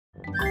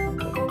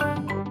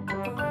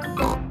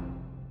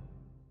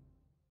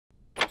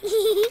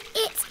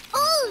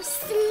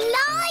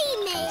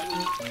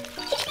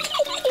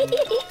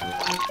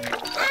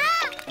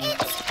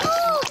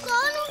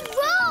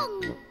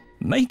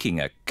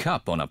Making a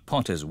cup on a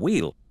potter's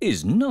wheel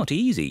is not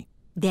easy.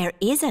 There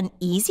is an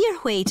easier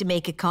way to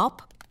make a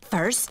cup.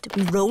 First,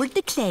 we roll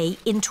the clay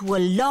into a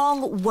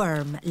long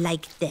worm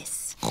like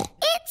this.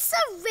 It's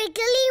a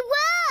wriggly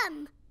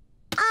worm.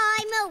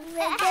 I'm a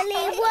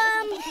wriggly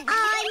worm.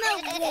 I'm a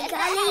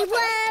wriggly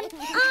worm.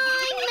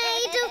 I'm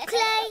made of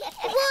clay.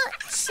 What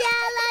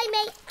shall I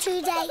make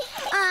today?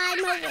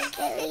 I'm a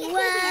wriggly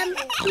worm.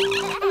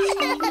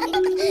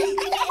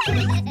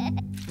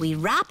 We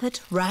wrap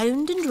it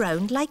round and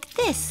round like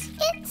this.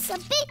 It's a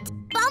bit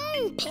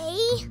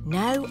bumpy.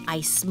 Now I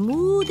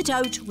smooth it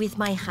out with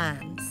my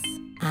hands.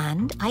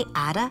 And I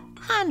add a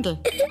handle.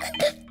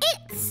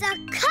 It's a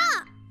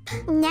cup.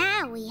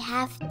 Now we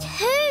have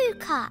 2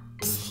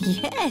 cups.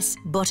 Yes,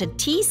 but a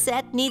tea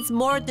set needs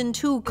more than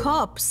 2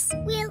 cups.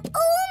 We'll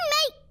all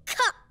make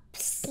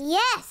cups.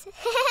 Yes.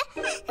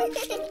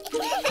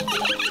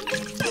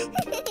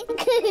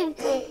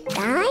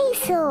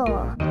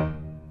 Dinosaur.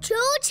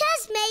 George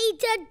has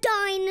made a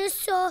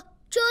dinosaur.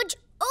 George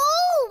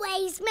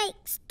always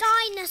makes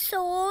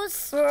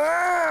dinosaurs.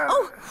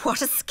 Oh,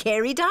 what a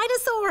scary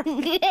dinosaur.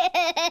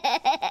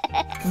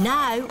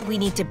 Now we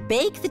need to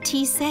bake the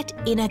tea set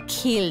in a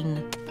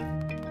kiln.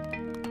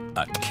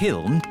 A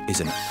kiln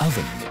is an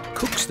oven that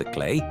cooks the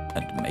clay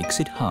and makes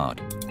it hard.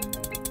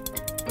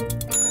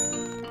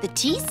 The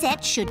tea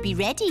set should be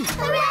ready.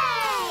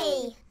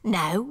 Hooray!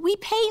 Now we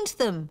paint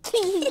them.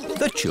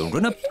 The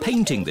children are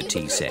painting the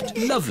tea set.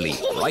 Lovely,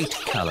 bright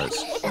colours.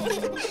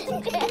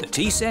 The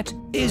tea set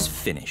is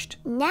finished.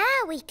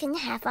 Now we can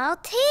have our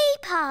tea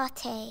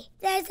party.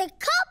 There's a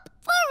cup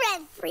for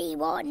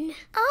everyone.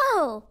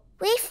 Oh,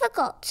 we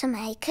forgot to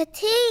make a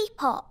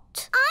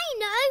teapot. I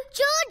know.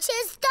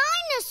 George's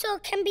dinosaur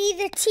can be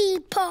the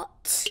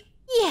teapot.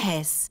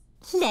 Yes.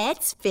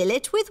 Let's fill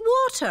it with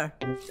water.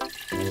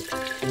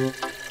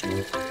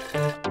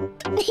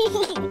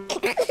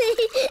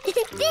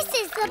 This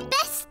is the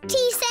best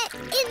tea set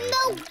in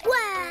the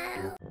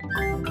world.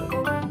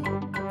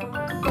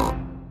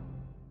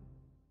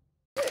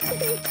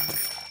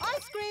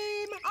 Ice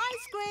cream!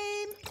 Ice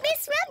cream!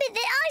 Miss Rabbit,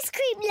 the ice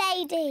cream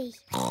lady.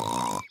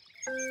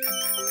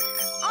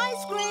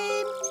 Ice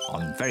cream!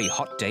 On very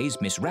hot days,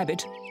 Miss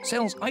Rabbit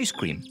sells ice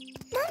cream.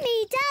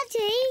 Mummy,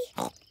 Daddy,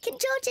 can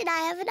George and I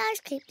have an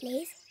ice cream,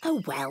 please?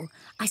 Oh, well,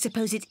 I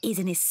suppose it is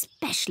an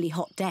especially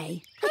hot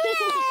day.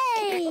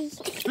 Hooray!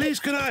 Please,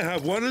 can I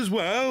have one as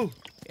well?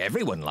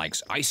 Everyone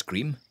likes ice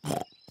cream.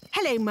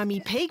 Hello, Mummy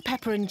Pig,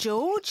 Peppa and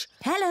George.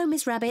 Hello,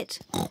 Miss Rabbit.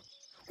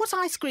 What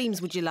ice creams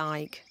would you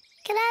like?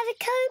 Can I have a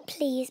cone,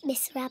 please,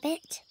 Miss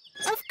Rabbit?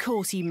 Of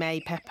course you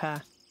may,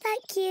 Peppa.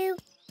 Thank you.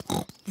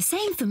 The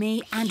same for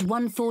me and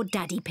one for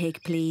Daddy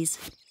Pig, please.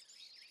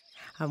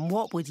 And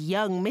what would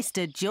young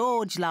Mr.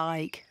 George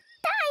like?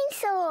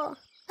 Dinosaur.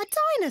 A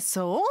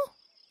dinosaur?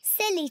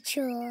 Silly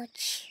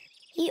George.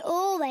 He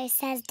always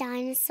says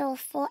dinosaur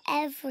for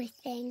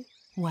everything.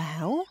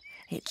 Well,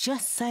 it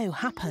just so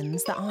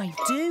happens that I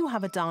do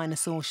have a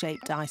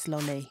dinosaur-shaped ice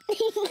lolly.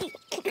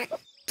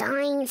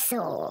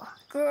 Dinosaur.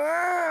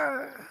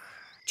 Grrr.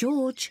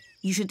 George,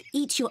 you should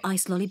eat your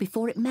ice lolly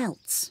before it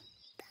melts.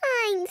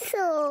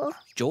 Dinosaur.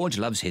 George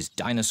loves his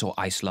dinosaur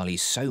ice lolly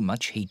so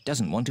much he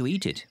doesn't want to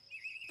eat it.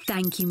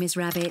 Thank you, Miss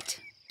Rabbit.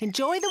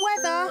 Enjoy the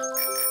weather.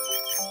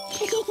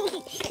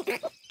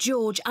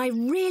 George, I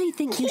really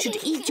think you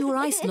should eat your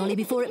ice lolly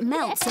before it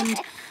melts and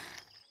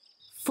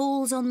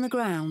falls on the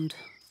ground.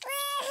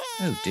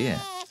 Oh dear,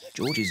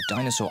 George's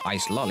dinosaur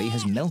ice lolly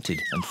has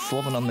melted and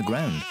fallen on the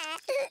ground.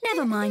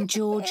 Never mind,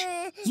 George.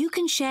 You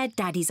can share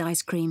Daddy's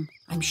ice cream.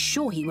 I'm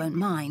sure he won't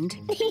mind.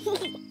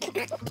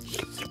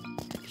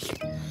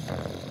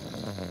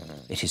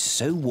 It is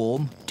so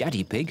warm,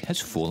 Daddy Pig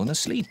has fallen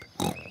asleep.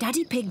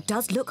 Daddy Pig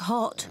does look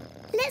hot.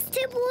 Let's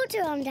dip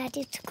water on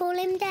Daddy to cool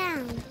him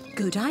down.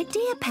 Good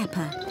idea,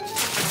 Peppa.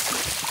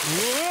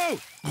 Whoa!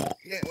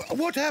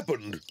 What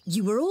happened?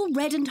 You were all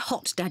red and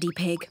hot, Daddy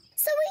Pig.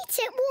 So we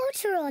tip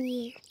water on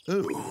you.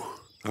 Oh,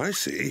 I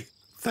see.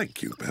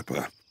 Thank you,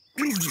 Peppa.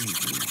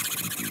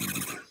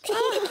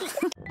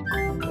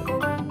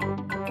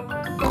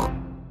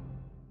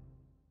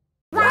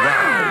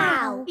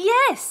 Wow!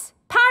 Yes,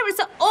 pirates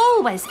are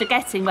always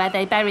forgetting where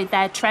they buried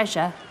their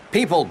treasure.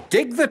 People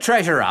dig the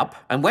treasure up,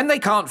 and when they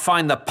can't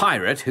find the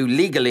pirate who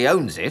legally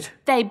owns it...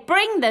 They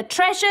bring the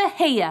treasure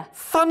here.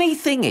 Funny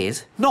thing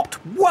is, not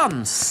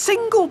one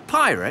single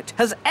pirate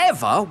has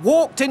ever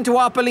walked into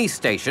our police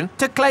station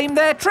to claim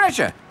their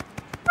treasure.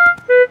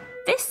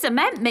 This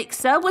cement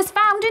mixer was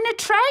found in a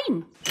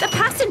train. The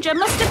passenger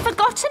must have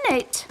forgotten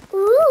it.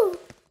 Ooh!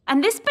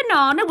 And this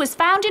banana was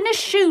found in a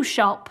shoe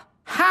shop.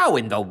 How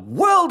in the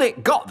world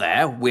it got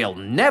there, we'll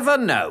never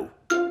know.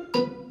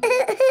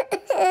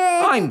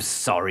 I'm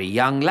sorry,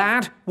 young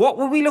lad. What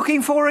were we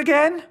looking for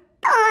again?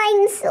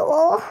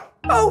 Dinosaur.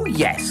 Oh,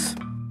 yes.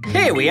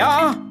 Here we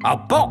are, a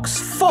box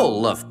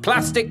full of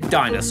plastic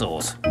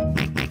dinosaurs.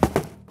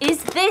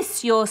 Is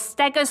this your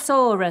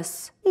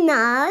Stegosaurus?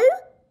 No.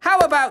 How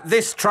about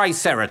this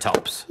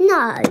Triceratops?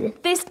 No.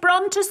 This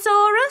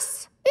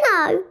Brontosaurus?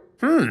 No.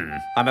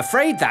 I'm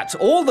afraid that's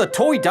all the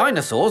toy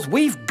dinosaurs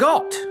we've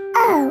got.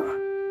 Oh.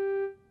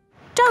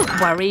 Don't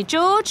worry,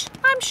 George.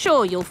 I'm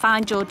sure you'll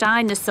find your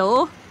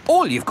dinosaur.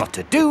 All you've got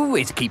to do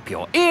is keep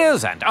your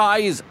ears and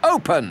eyes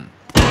open.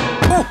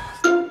 Oh,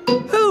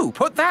 who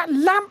put that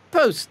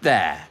lamppost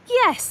there?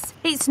 Yes,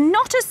 it's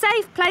not a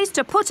safe place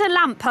to put a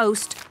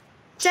lamppost.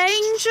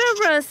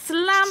 Dangerous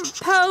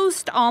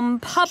lamppost on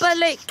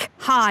public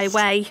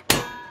highway.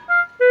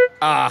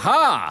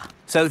 Aha!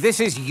 So this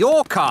is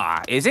your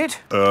car, is it?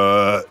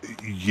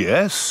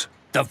 Yes.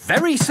 The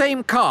very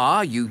same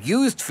car you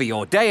used for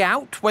your day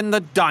out when the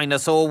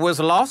dinosaur was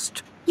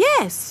lost?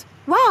 Yes.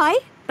 Why?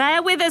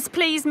 Bear with us,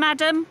 please,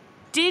 madam.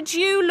 Did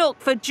you look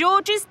for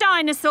George's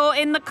dinosaur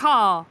in the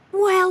car?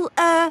 Well,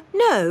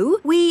 no.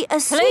 We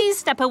Please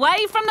step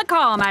away from the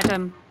car,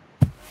 madam.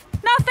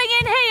 Nothing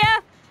in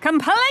here.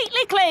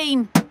 Completely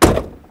clean.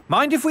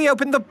 Mind if we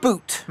open the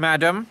boot,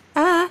 madam?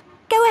 Go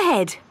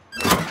ahead.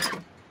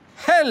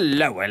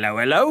 Hello, hello,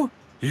 hello.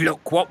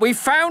 Look what we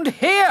found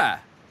here.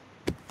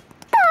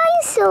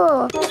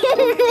 Dinosaur.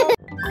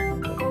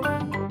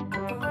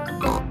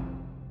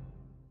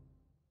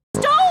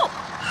 Stop!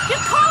 You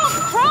can't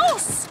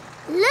cross!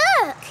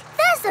 Look,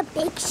 there's a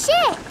big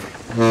ship.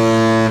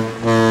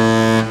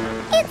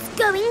 It's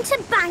going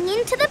to bang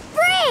into the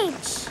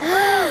bridge.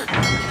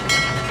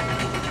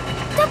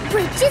 The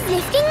bridge is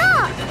lifting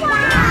up.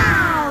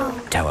 Wow!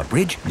 Tower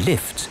Bridge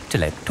lifts to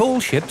let tall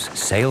ships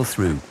sail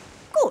through.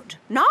 Good.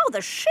 Now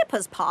the ship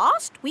has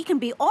passed, we can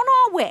be on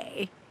our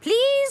way.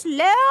 Please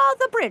lower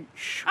the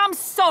bridge. I'm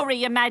sorry,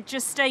 Your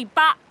Majesty,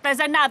 but there's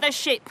another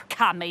ship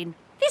coming.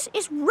 This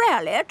is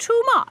really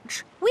too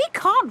much. We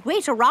can't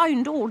wait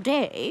around all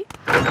day.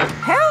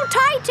 Hold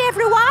tight,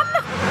 everyone.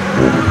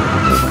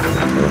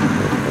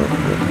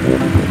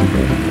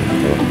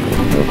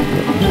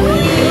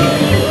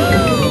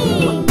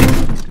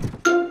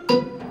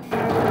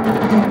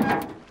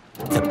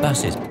 The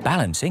bus is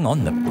balancing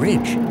on the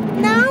bridge.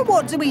 Now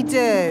what do we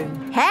do?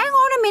 Hang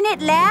on a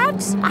minute,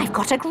 lads. I've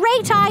got a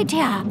great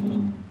idea.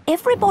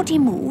 Everybody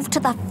move to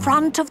the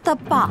front of the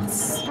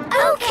bus.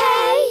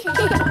 Okay.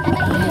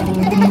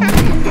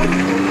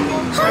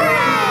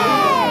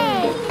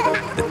 Hooray!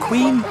 The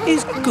Queen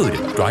is good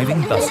at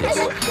driving buses.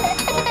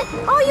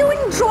 Are you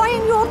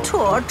enjoying your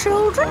tour,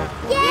 children?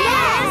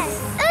 Yes!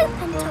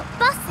 Open-top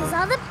buses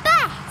are the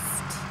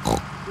best.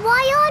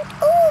 Why aren't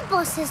all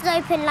buses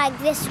open like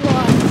this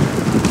one?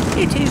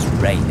 It is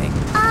raining.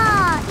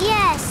 Ah,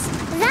 yes.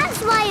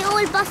 That's why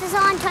all buses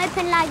aren't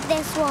open like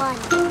this one.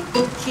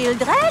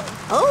 Children,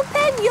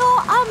 open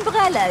your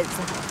umbrellas.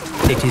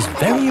 It is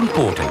very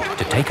important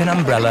to take an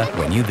umbrella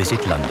when you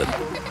visit London.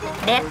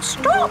 Let's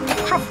stop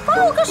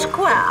Trafalgar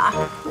Square.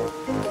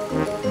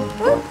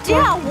 Oh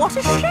dear, what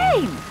a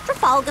shame.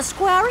 Trafalgar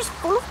Square is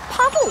full of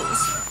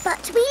puddles.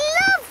 But we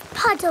love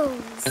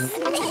puddles.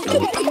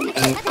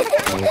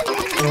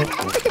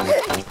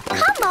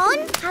 Come on,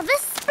 have a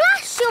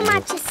splash, Your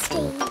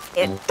Majesty.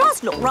 It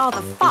does look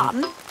rather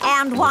fun,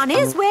 and one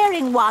is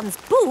wearing one's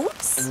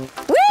boots.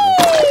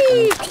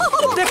 Whee!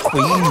 The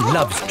Queen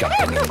loves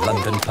jumping in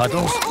London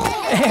puddles.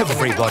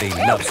 Everybody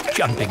loves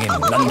jumping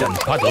in London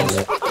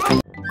puddles.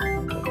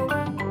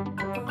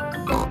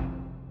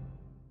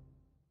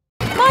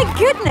 My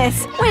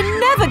goodness, we're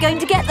never going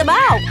to get them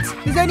out.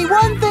 There's only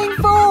one thing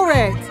for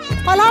it.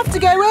 I'll have to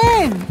go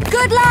in.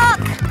 Good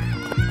luck.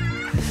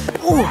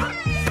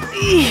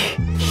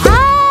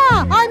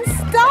 Ah! I'm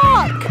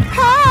stuck!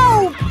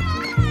 Help!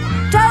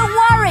 Don't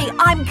worry,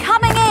 I'm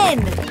coming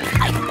in.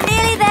 I'm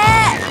nearly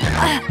there.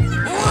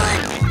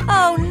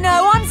 Oh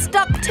no, I'm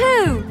stuck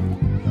too.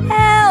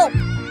 Help!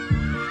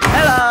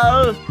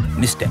 Hello!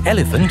 Mr.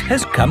 Elephant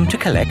has come to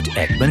collect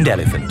Edmund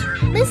Elephant.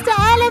 Mr.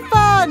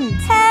 Elephant!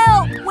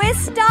 Help! We're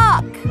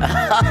stuck.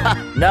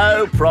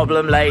 No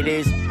problem,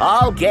 ladies.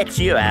 I'll get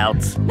you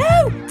out.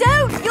 No,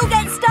 don't! You'll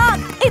get stuck.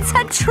 It's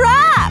a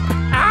trap.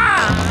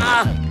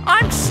 Ah!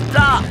 I'm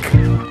stuck.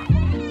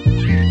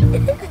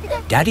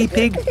 Daddy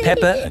Pig,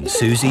 Peppa and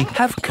Suzy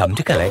have come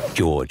to collect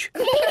George.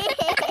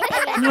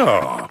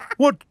 Ah,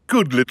 what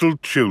good little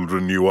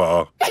children you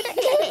are.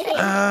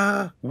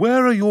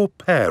 Where are your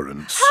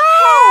parents?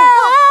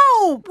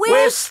 Help!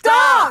 We're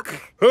stuck.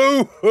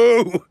 Ho,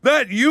 ho!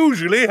 That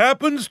usually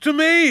happens to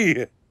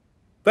me.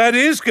 That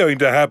is going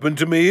to happen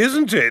to me,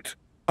 isn't it?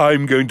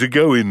 I'm going to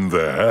go in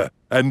there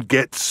and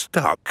get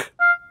stuck.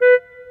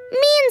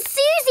 Me and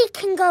Suzy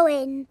can go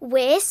in.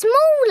 We're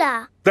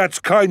smaller. That's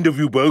kind of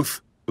you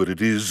both, but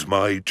it is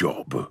my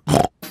job.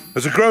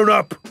 As a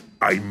grown-up,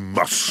 I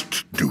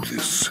must do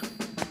this.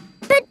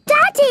 But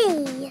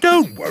Daddy!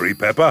 Don't worry,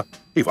 Peppa.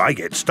 If I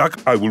get stuck,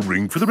 I will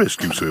ring for the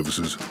rescue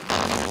services.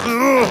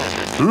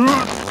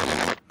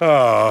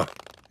 Ah,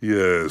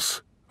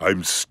 yes,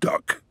 I'm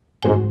stuck.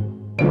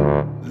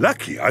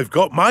 Lucky I've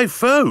got my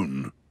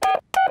phone.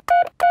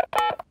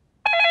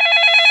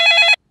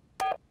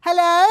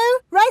 Hello?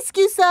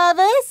 Rescue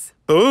service?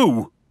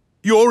 Oh,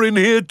 you're in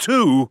here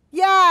too?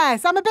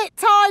 Yes, I'm a bit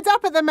tied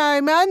up at the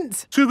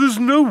moment. So there's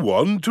no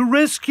one to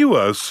rescue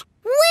us?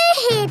 We're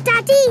here,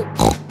 Daddy.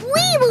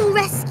 We will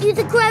rescue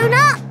the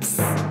grown-ups.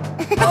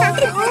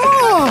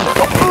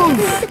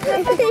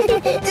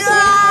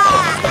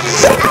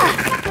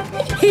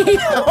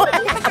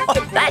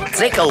 That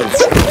tickles.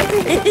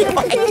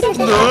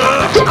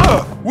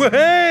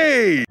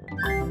 Hey!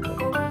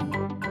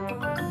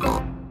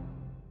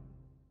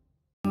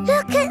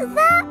 Look at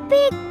that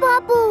big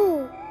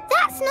bubble.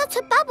 That's not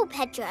a bubble,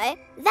 Pedro.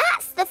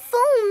 That's the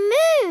full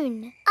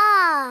moon.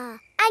 Ah,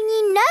 and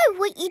you know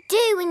what you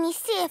do when you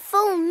see a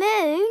full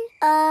moon?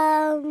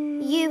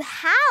 You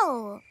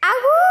howl.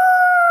 Ow!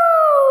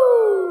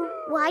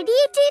 Why do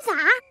you do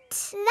that?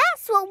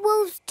 That's what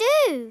wolves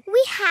do.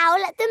 We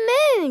howl at the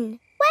moon.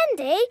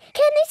 Wendy,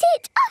 can you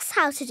teach us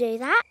how to do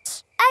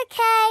that?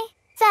 OK.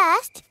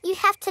 First, you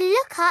have to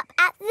look up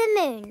at the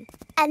moon.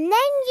 And then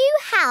you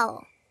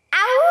howl.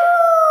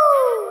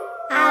 Ow!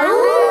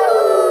 Ow!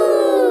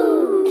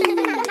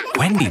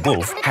 Wendy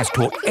Wolf has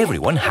taught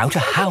everyone how to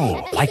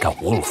howl like a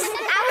wolf.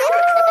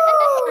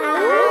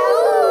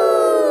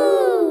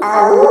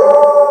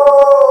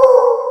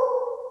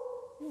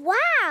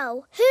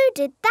 Wow, who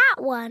did that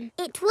one?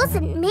 It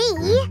wasn't me.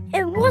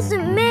 It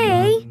wasn't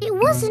me. It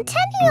wasn't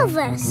any of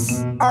us. It's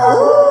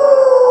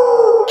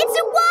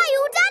a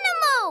wild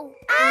animal.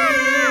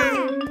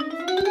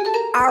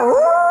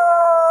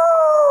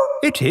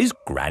 It is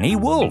Granny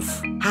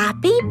Wolf.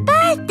 Happy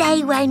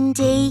birthday,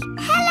 Wendy.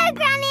 Hello,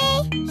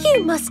 Granny.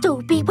 You must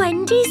all be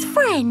Wendy's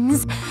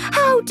friends.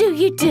 How do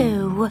you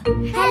do?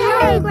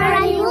 Hello,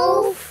 Granny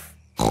Wolf.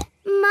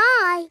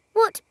 My,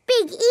 what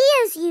big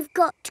ears you've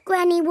got,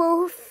 Granny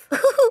Wolf.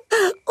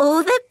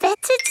 All the better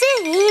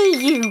to hear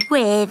you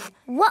with.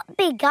 What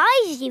big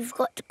eyes you've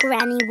got,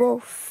 Granny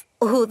Wolf.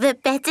 All the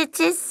better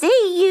to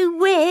see you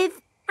with.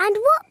 And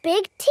what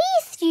big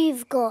teeth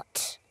you've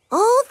got.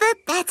 All the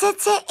better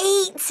to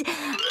eat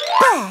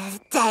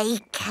birthday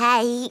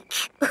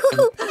cake.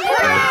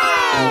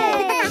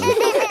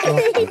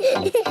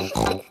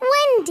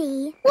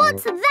 Wendy,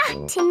 what's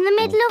that in the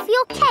middle of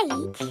your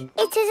cake?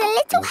 It is a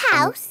little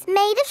house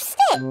made of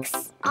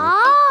sticks.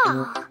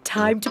 Ah!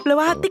 Time to blow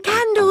out the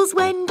candles,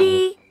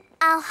 Wendy.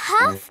 I'll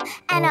huff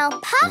and I'll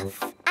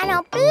puff and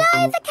I'll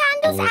blow the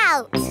candles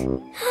out.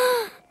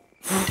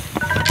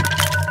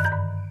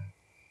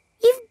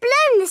 You've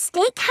blown the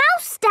stick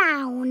house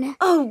down.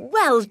 Oh,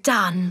 well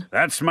done.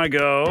 That's my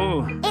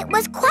go. It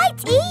was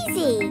quite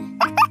easy.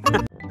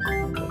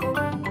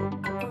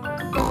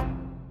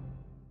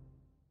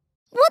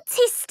 What's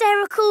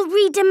hysterical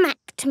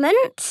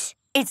reenactment?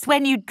 It's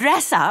when you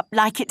dress up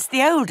like it's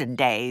the olden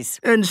days.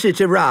 And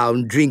sit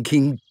around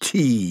drinking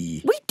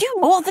tea. We do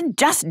more than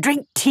just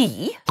drink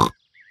tea.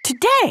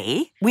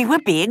 Today, we were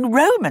being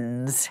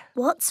Romans.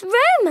 What's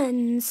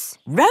Romans?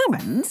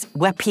 Romans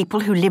were people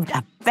who lived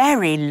a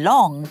very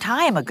long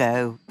time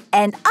ago.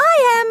 And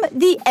I am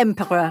the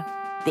Emperor.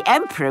 The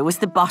Emperor was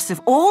the boss of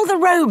all the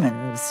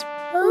Romans.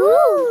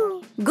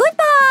 Ooh!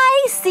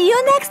 Goodbye! See you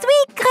next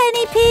week,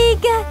 Granny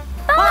Pig!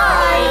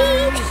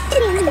 Bye!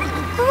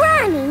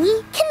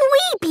 Granny, can we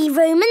be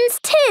Romans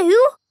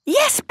too?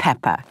 Yes,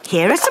 Peppa.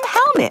 Here are some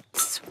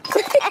helmets.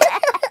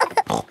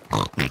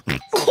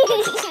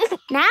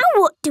 Now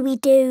what do we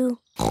do?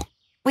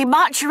 We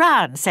march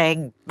around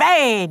saying,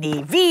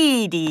 Veni,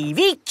 Vidi,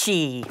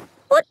 Vici.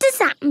 What does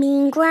that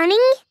mean, Granny?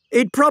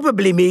 It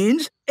probably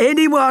means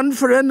anyone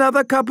for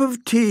another cup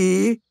of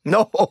tea.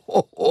 No.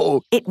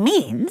 It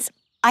means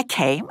I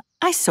came,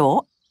 I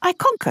saw, I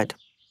conquered.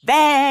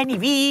 Veni,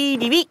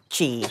 Vidi,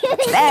 Vici.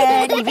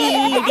 Veni,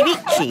 Vidi,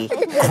 Vici.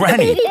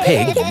 Granny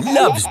Pig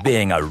loves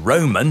being a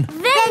Roman.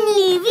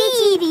 Veni,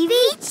 Vidi,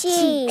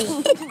 Vici.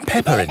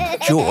 Peppa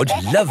and George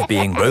love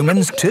being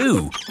Romans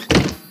too.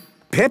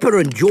 Peppa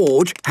and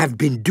George have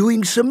been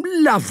doing some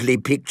lovely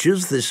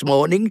pictures this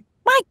morning.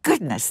 My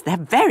goodness, they're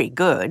very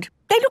good.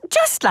 They look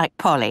just like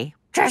Polly.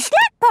 Just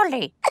like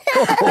Polly.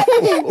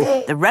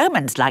 The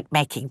Romans liked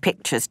making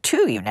pictures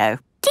too, you know.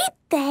 Did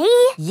they?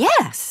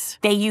 Yes.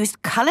 They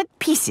used coloured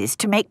pieces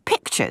to make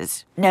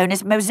pictures, known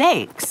as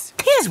mosaics.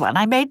 Here's one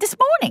I made this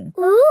morning.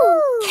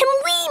 Ooh! Can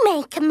we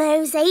make a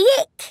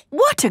mosaic?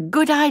 What a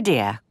good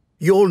idea.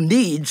 You'll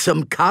need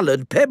some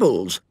coloured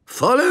pebbles.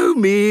 Follow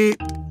me.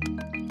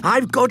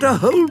 I've got a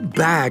whole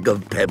bag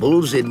of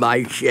pebbles in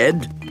my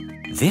shed.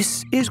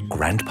 This is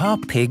Grandpa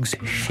Pig's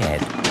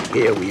shed.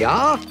 Here we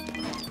are.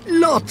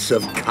 Lots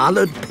of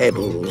coloured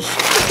pebbles.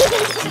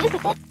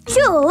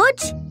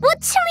 George,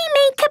 what shall we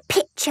make a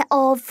picture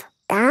of?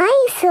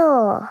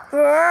 Dinosaur.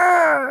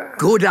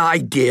 Good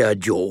idea,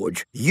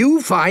 George.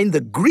 You find the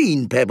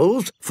green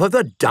pebbles for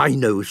the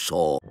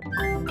dinosaur.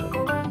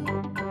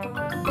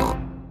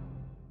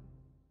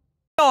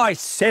 I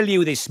sell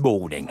you this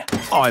morning.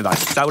 I've a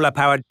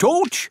solar-powered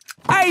torch,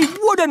 a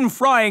wooden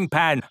frying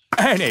pan,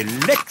 an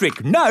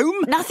electric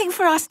gnome. Nothing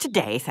for us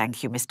today,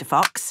 thank you, Mr.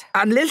 Fox.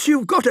 Unless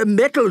you've got a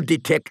metal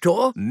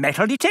detector.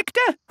 Metal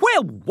detector?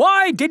 Well,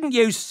 why didn't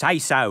you say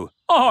so?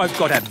 I've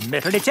got a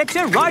metal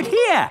detector right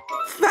here.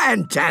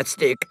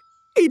 Fantastic.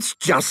 It's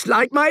just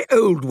like my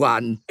old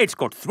one. It's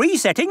got 3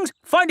 settings: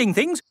 finding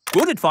things,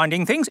 good at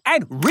finding things,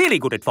 and really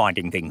good at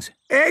finding things.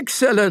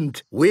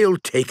 Excellent. We'll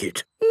take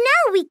it.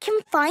 Now we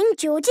can find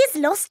George's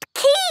lost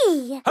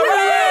key.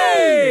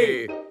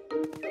 Hooray!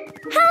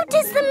 How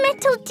does the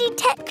metal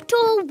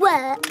detector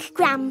work,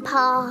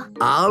 Grandpa?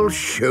 I'll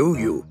show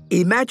you.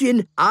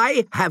 Imagine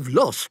I have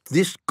lost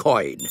this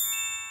coin.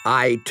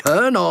 I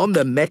turn on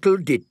the metal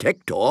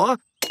detector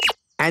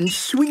and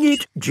swing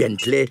it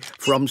gently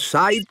from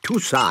side to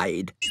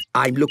side.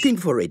 I'm looking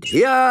for it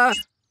here.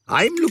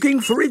 I'm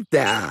looking for it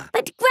there.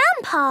 But,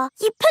 Grandpa,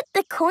 you put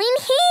the coin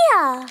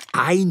here.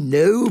 I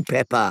know,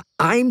 Peppa.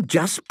 I'm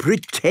just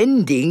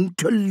pretending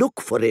to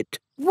look for it.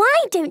 Why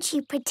don't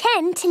you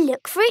pretend to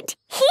look for it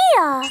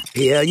here?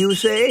 Here, you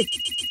say?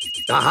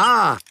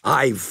 Aha!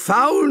 I've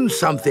found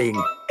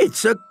something.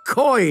 It's a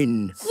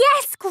coin.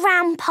 Yes,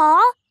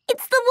 Grandpa.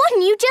 It's the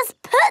one you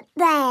just put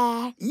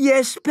there.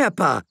 Yes,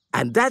 Peppa.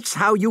 And that's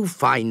how you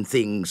find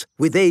things,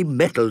 with a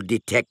metal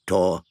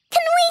detector.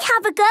 Can we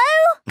have a go?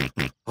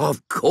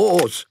 Of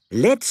course.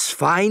 Let's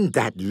find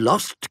that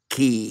lost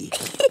key.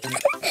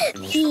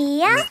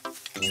 Here,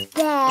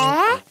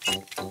 there,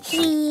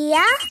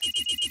 here.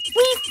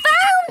 We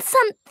found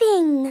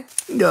something.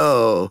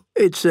 No,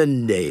 it's a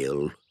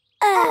nail.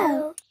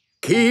 Oh.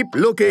 Keep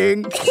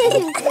looking.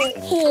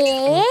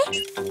 Here,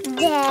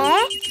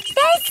 there,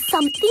 there's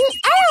something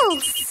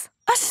else.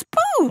 A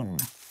spoon?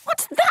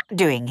 What's that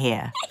doing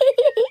here?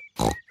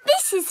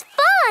 This is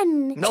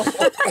fun.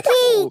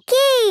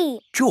 Key.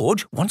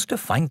 George wants to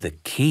find the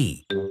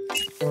key. Ooh,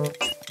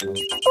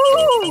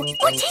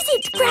 what is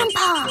it,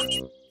 Grandpa?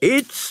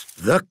 It's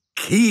the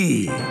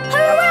key.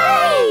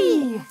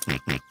 Hooray!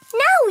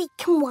 Now we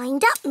can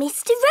wind up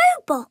Mr.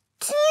 Robot.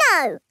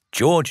 No.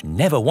 George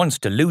never wants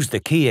to lose the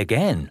key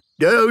again.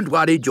 Don't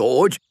worry,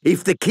 George.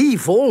 If the key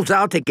falls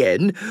out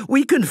again,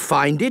 we can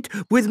find it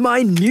with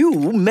my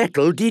new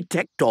metal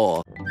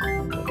detector.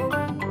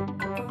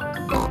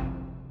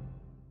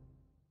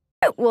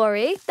 Don't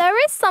worry, there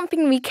is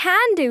something we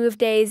can do with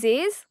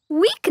daisies.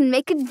 We can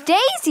make a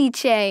daisy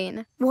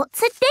chain.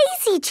 What's a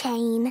daisy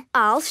chain?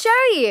 I'll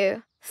show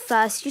you.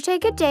 First you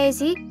take a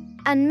daisy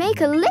and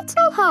make a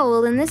little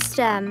hole in the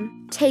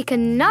stem. Take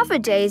another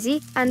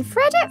daisy and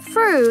thread it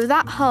through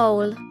that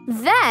hole.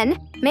 Then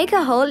make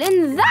a hole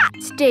in that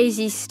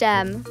daisy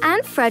stem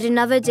and thread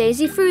another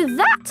daisy through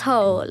that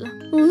hole.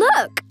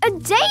 Look, a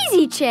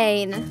daisy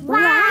chain.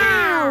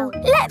 Wow!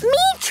 Let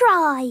me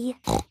try.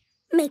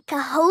 Make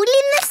a hole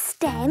in the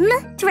stem,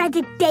 thread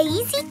a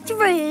daisy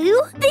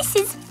through. This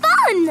is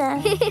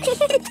fun!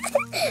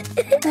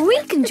 We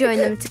can join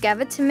them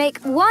together to make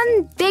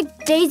one big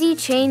daisy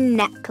chain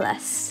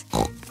necklace.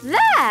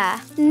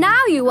 There!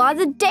 Now you are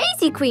the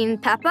Daisy Queen,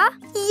 Peppa.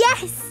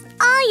 Yes,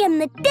 I am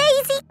the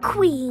Daisy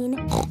Queen.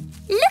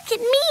 Look at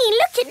me,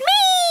 look at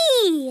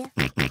me!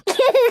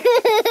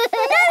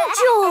 No,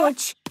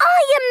 George,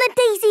 I am the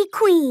Daisy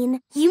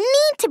Queen. You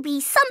need to be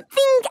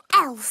something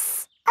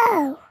else.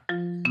 Oh.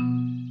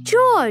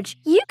 George,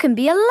 you can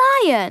be a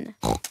lion.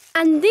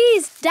 And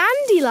these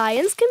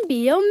dandelions can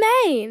be your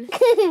mane.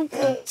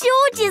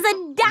 George is a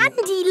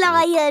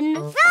dandelion.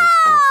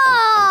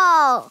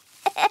 Roar!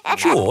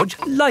 George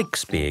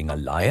likes being a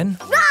lion.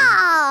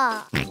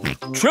 Roar!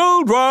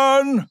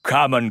 Children,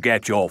 come and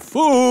get your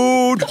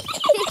food.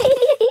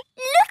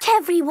 Look,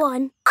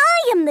 everyone.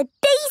 I am the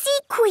Daisy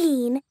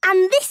Queen.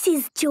 And this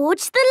is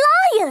George the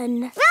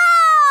lion.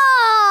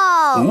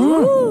 Roar!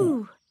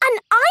 Ooh. And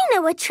I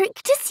know a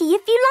trick to see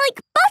if you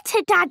like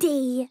butter,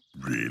 Daddy.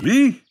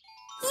 Really?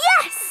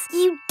 Yes,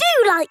 you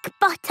do like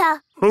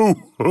butter.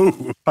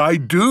 Oh, I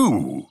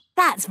do.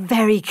 That's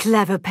very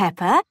clever,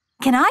 Peppa.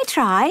 Can I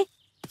try?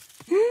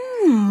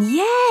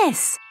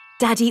 Yes.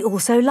 Daddy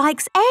also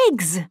likes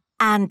eggs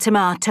and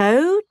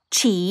tomato,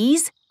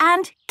 cheese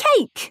and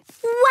cake.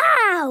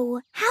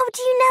 Wow! How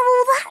do you know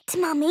all that,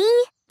 Mummy?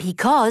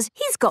 Because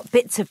he's got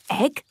bits of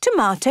egg,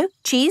 tomato,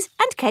 cheese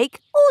and cake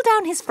all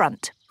down his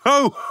front.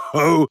 Ho,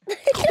 ho.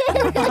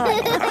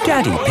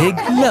 Daddy Pig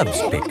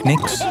loves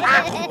picnics.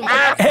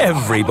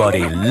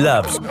 Everybody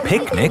loves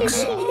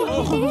picnics.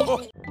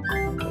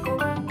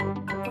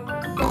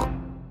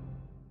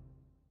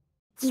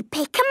 You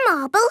pick a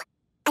marble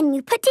and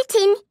you put it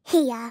in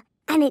here.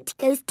 And it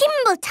goes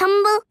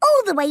timble-tumble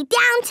all the way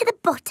down to the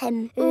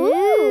bottom.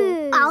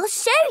 Ooh. I'll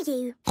show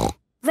you.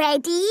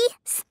 Ready,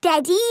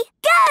 steady,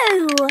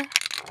 go!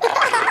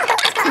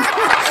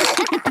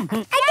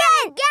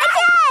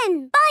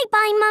 Again!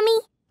 Bye-bye, Mummy.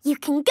 You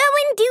can go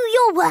and do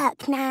your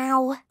work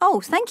now. Oh,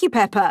 thank you,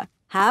 Peppa.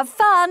 Have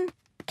fun.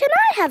 Can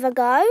I have a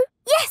go?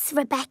 Yes,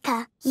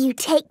 Rebecca. You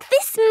take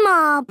this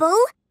marble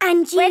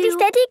and you... Ready,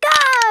 steady,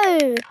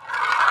 go!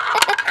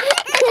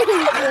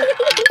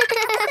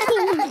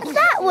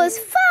 That was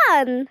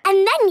fun.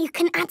 And then you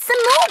can add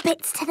some more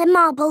bits to the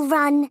marble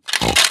run.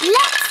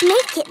 Let's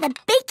make it the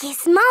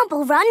biggest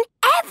marble run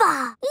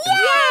ever.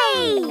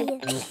 Yay!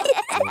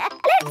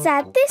 Let's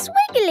add this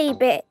wiggly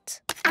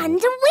bit.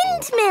 And a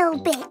windmill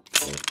bit.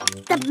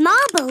 The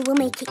marble will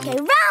make it go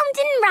round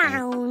and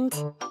round.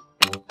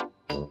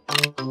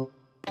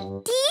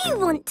 Do you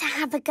want to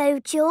have a go,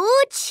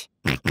 George?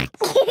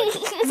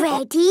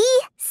 Ready,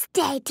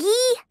 steady,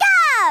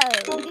 go!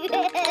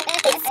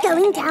 It's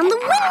going down the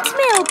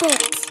windmill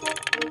bit.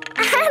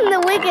 And the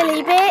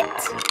wiggly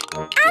bit.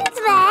 And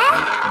there.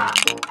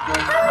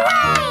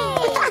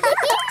 Hooray!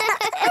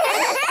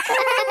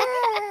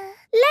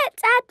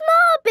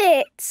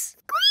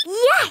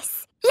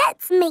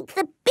 make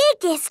the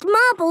biggest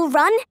marble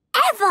run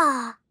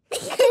ever!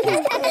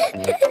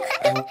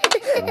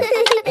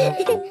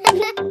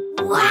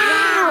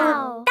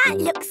 Wow! That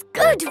looks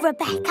good,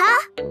 Rebecca.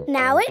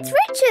 Now it's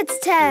Richard's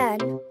turn.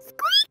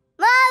 Squeak!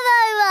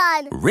 Marble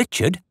run!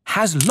 Richard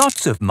has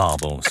lots of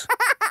marbles.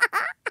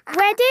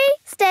 Ready,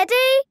 steady,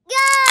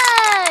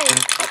 Go!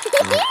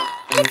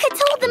 Look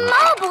at all the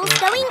marbles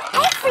going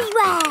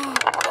everywhere.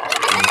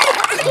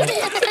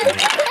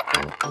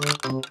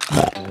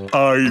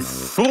 I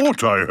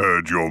thought I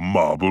heard your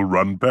marble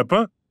run,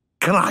 Peppa.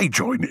 Can I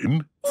join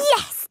in?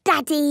 Yes,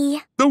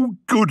 Daddy. Oh,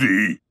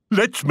 goody.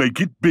 Let's make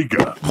it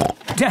bigger.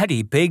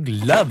 Daddy Pig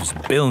loves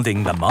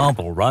building the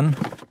marble run.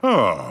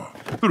 Ah,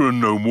 there are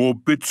no more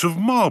bits of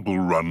marble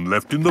run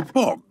left in the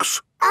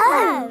box.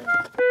 Oh.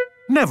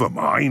 Never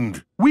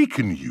mind. We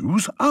can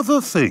use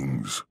other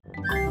things.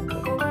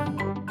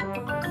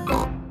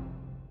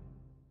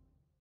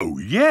 Oh,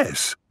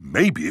 yes.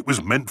 Maybe it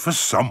was meant for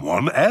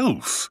someone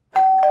else.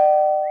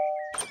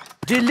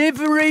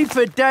 Delivery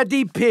for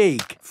Daddy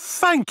Pig.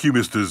 Thank you,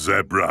 Mr.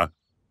 Zebra.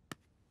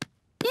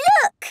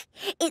 Look!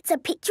 It's a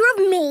picture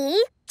of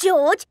me,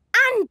 George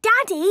and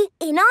Daddy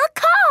in our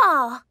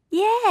car.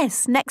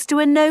 Yes, next to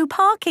a no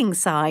parking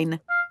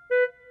sign.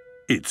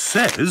 It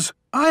says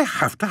I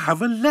have to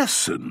have a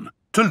lesson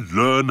to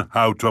learn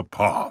how to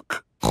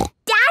park.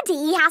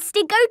 Daddy has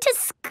to go to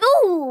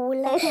school.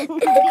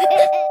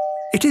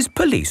 It is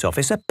Police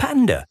Officer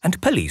Panda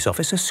and Police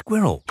Officer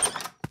Squirrel.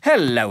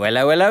 Hello,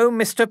 hello, hello,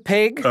 Mr.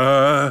 Pig.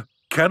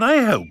 Can I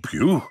help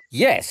you?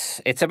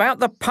 Yes, it's about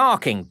the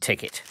parking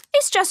ticket.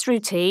 It's just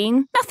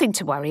routine. Nothing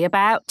to worry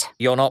about.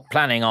 You're not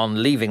planning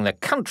on leaving the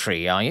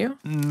country, are you?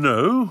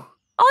 No.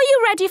 Are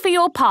you ready for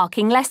your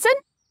parking lesson?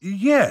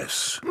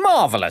 Yes.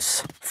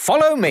 Marvellous.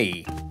 Follow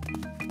me.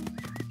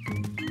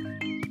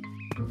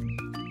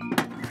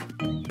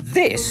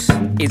 This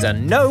is a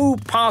no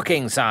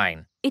parking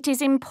sign. It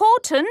is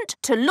important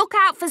to look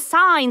out for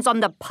signs on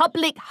the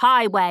public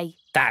highway.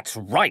 That's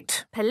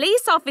right.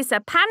 Police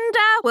Officer Panda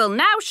will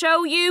now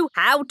show you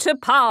how to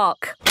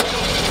park.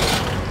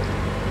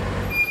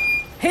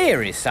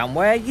 Here is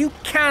somewhere you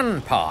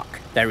can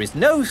park. There is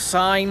no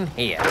sign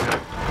here.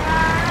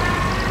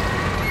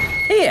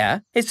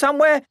 Here is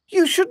somewhere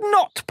you should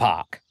not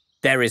park.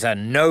 There is a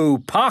no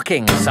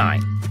parking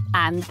sign.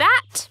 And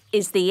that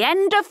is the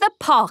end of the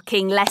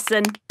parking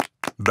lesson.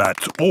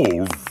 That's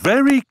all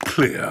very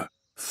clear.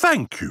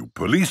 Thank you,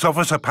 Police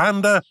Officer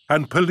Panda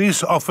and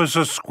Police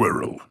Officer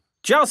Squirrel.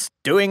 Just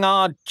doing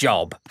our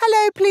job.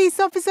 Hello, Police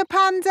Officer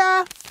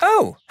Panda.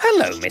 Oh,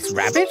 hello, Miss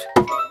Rabbit.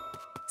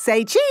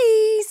 Say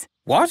cheese.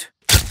 What?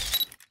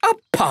 A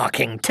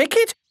parking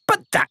ticket?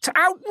 But that's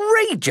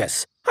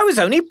outrageous. I was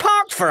only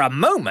parked for a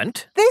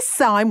moment. This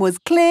sign was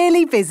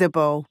clearly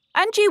visible.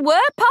 And you were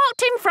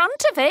parked in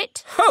front of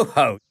it. Ho,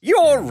 ho,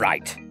 you're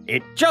right.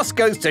 It just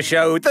goes to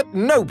show that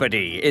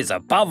nobody is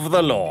above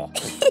the law.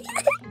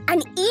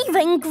 And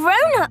even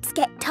grown-ups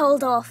get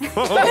told off.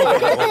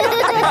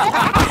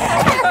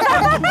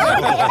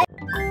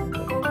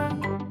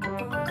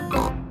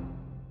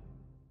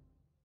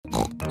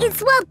 It's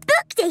World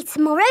Book Day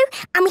tomorrow,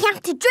 and we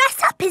have to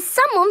dress up as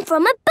someone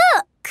from a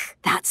book.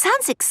 That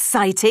sounds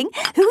exciting.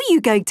 Who are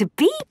you going to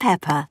be,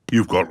 Peppa?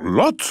 You've got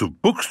lots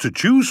of books to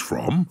choose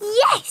from.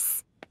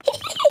 Yes!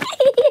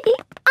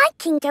 I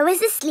can go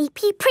as a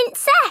sleepy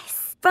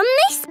princess from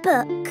this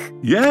book.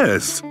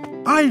 Yes,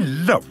 I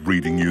love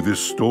reading you this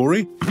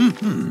story.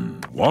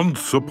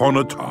 Once upon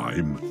a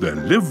time, there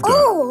lived a...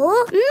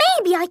 Or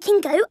maybe I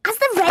can go as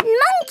the red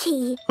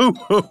monkey.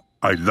 Oh,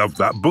 I love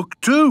that book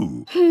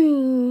too.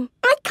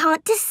 I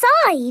can't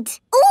decide.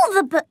 All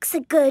the books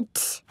are good.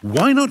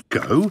 Why not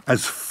go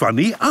as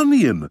Funny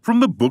Onion from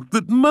the book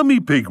that Mummy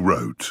Pig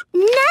wrote?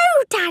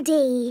 No,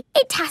 Daddy.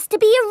 It has to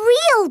be a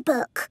real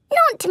book,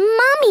 not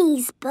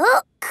Mummy's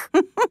book.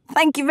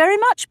 Thank you very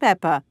much,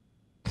 Peppa.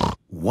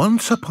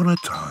 Once upon a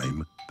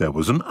time, there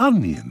was an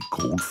onion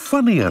called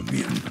Funny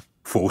Onion.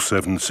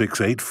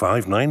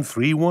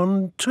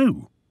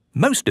 4768593112.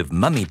 Most of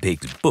Mummy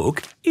Pig's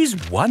book is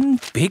one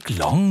big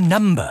long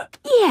number.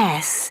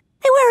 Yes,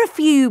 there were a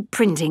few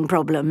printing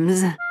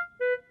problems.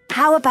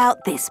 How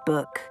about this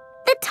book?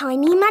 The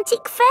Tiny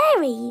Magic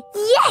Fairy.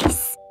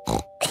 Yes!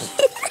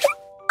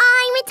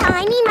 I'm a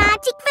tiny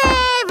magic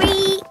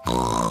fairy.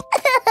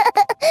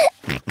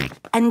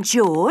 And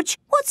George,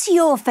 what's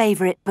your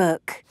favourite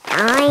book?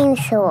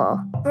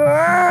 Dinosaur.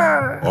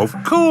 Of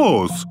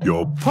course,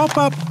 your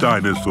pop-up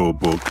dinosaur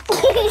book.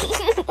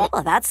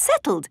 Well, that's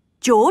settled.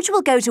 George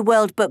will go to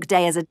World Book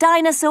Day as a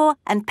dinosaur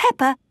and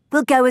Peppa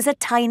will go as a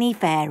tiny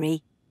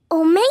fairy.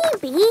 Or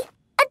maybe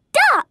a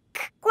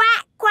duck.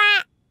 Quack,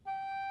 quack.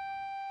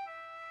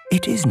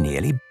 It is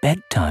nearly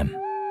bedtime.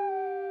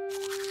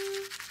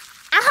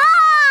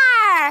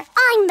 Aha!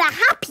 I'm the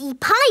happy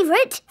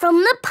pirate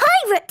from the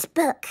pirate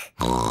book.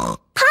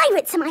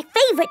 Pirates are my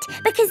favourite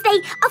because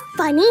they are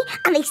funny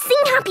and they sing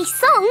happy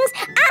songs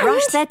and...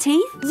 Brush their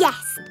teeth?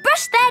 Yes,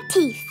 brush their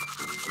teeth.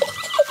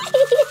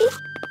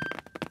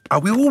 Are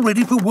we all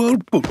ready for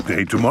World Book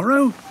Day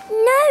tomorrow?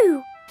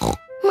 No.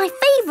 My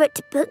favourite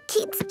book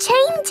keeps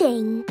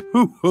changing.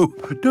 Oh,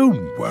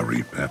 don't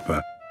worry,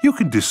 Peppa. You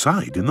can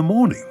decide in the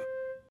morning.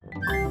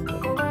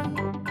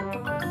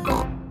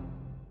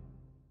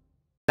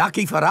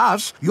 Lucky for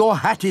us, your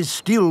hat is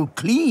still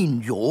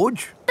clean,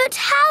 George. But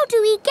how do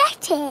we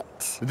get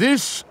it?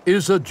 This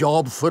is a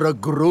job for a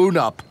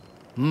grown-up.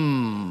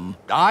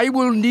 I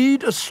will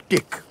need a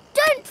stick.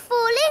 Don't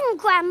fall in,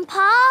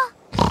 Grandpa.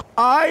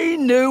 I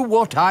know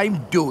what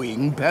I'm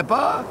doing,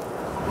 Peppa.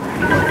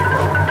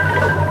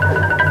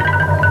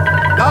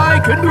 I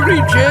can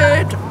reach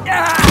it.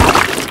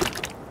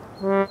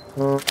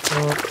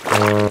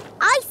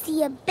 I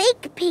see a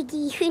big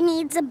piggy who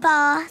needs a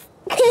bath.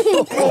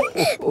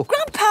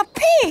 Grandpa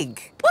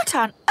Pig, what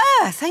on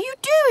earth are you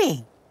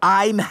doing?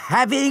 I'm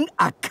having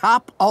a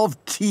cup of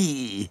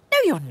tea. No,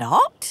 you're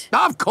not.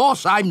 Of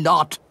course I'm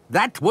not.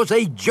 That was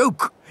a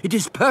joke. It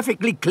is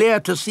perfectly clear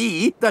to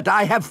see that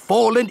I have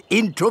fallen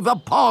into the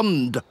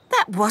pond.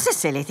 That was a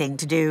silly thing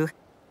to do.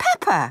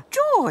 Peppa,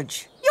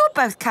 George, you're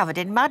both covered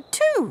in mud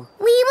too.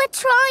 We were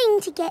trying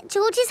to get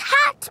George's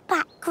hat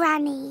back,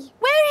 Granny.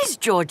 Where is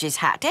George's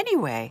hat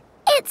anyway?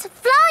 It's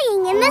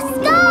flying in the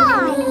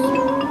sky.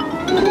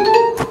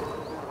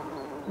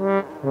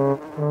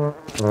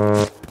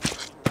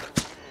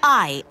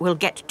 I will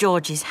get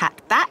George's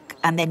hat back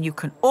and then you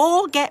can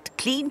all get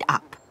cleaned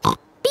up.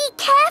 Be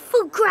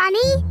careful,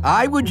 Granny.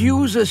 I would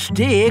use a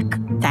stick.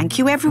 Thank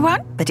you,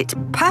 everyone, but it's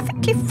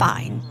perfectly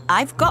fine.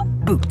 I've got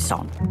boots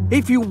on.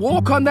 If you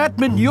walk on that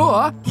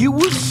manure, you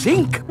will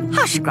sink.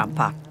 Hush,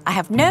 Grandpa. I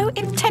have no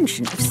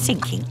intention of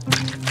sinking.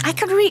 I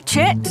can reach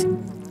it.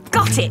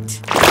 Got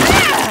it.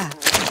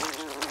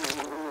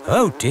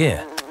 Oh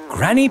dear,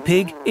 Granny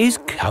Pig is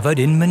covered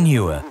in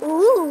manure.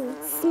 Ooh,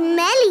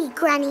 smelly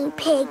Granny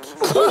Pig.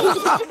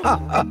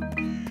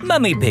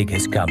 Mummy Pig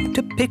has come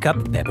to pick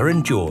up Peppa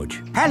and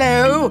George.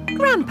 Hello.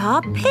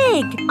 Grandpa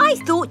Pig, I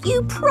thought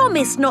you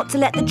promised not to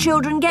let the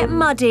children get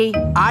muddy.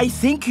 I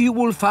think you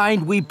will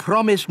find we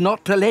promised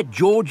not to let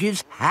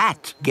George's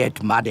hat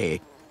get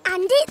muddy.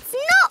 And it's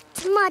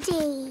not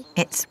muddy.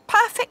 It's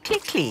perfectly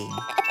clean.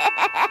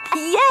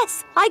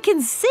 Yes, I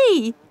can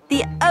see.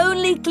 The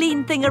only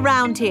clean thing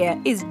around here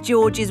is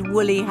George's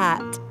woolly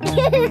hat.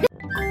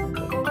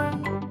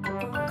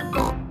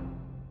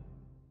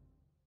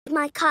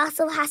 My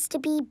castle has to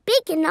be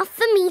big enough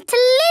for me to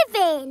live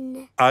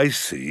in. I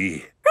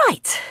see.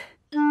 Right.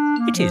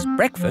 It is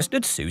breakfast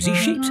at Suzy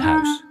Sheep's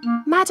house.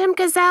 Madame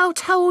Gazelle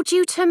told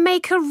you to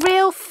make a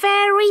real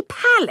fairy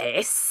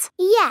palace?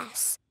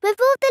 Yes, with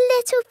all the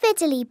little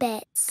fiddly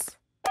bits.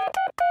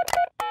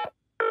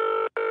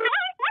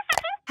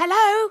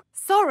 Hello?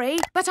 Sorry,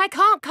 but I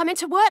can't come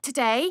into work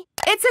today.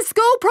 It's a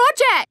school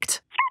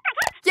project.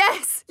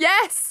 Yes.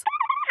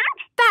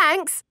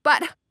 Thanks,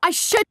 but I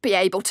should be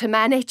able to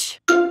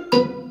manage.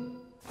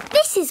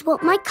 This is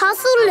what my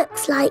castle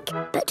looks like,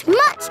 but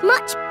much,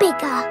 much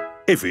bigger.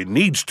 If it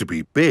needs to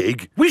be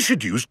big, we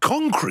should use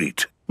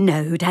concrete.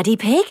 No, Daddy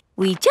Pig.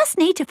 We just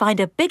need to find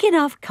a big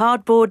enough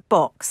cardboard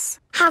box.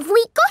 Have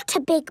we got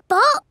a big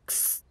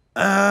box?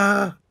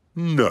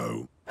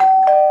 No.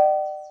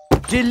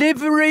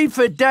 Delivery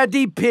for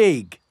Daddy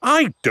Pig.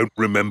 I don't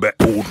remember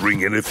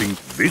ordering anything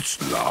this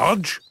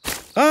large.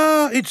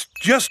 It's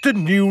just a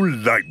new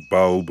light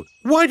bulb.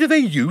 Why do they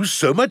use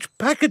so much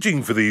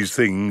packaging for these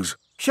things?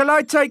 Shall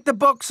I take the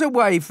box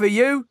away for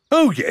you?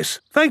 Oh, yes.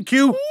 Thank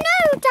you.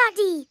 No,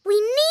 Daddy.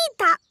 We need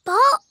that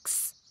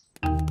box.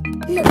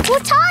 Look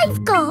what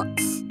I've got.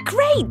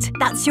 Great!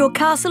 That's your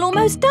castle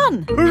almost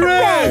done.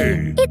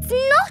 Hooray! It's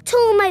not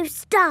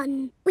almost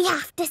done. We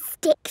have to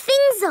stick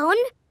things on,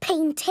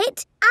 paint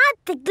it, add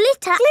the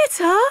glitter.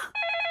 Glitter?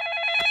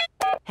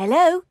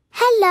 Hello?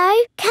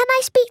 Hello, can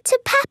I speak to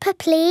Peppa,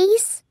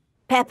 please?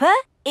 Peppa,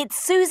 it's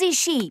Suzy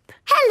Sheep.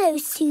 Hello,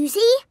 Suzy.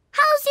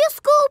 How's your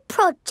school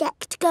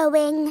project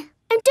going?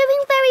 I'm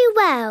doing very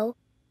well.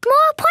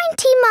 More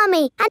pointy,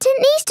 Mummy, and it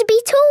needs to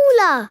be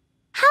taller.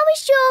 How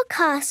is your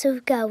castle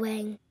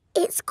going?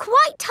 It's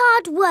quite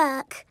hard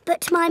work,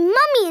 but my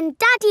Mummy and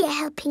Daddy are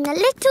helping a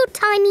little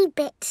tiny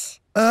bit.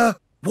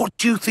 What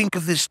do you think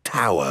of this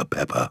tower,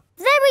 Peppa?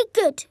 Very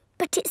good,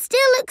 but it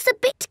still looks a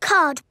bit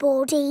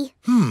cardboardy.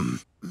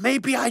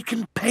 Maybe I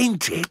can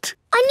paint it.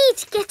 I need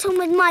to get on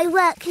with my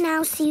work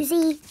now,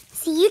 Suzy.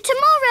 See you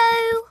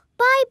tomorrow.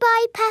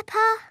 Bye-bye,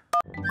 Peppa.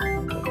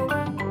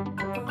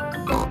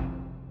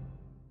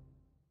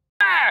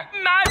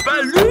 My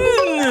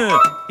balloon!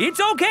 It's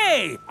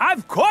okay.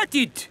 I've caught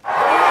it.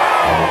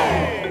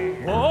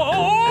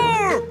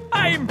 Whoa!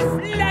 I'm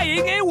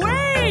flying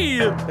away!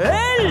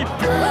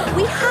 Help!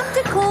 We have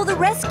to call the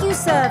rescue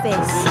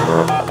service.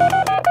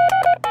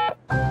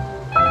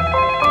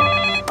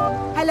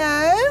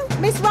 Hello?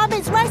 Miss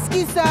Rabbit's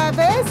rescue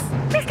service?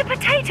 Mr.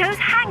 Potato's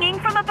hanging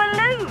from a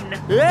balloon.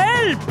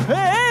 Help!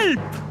 Help!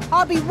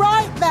 I'll be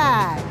right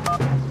there.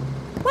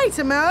 Wait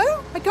a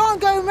mo. I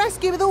can't go and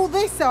rescue with all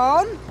this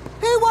on.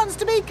 Who wants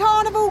to be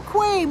Carnival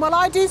Queen while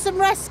I do some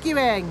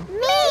rescuing?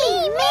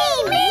 Me!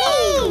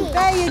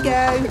 There you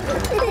go.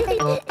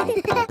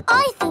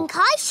 I think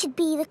I should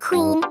be the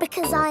queen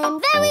because I am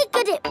very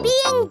good at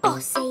being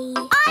bossy.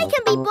 I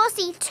can be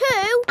bossy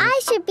too. I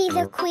should be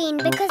the queen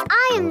because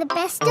I am the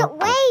best at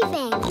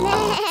waving.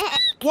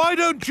 Why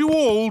don't you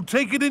all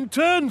take it in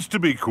turns to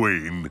be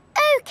queen?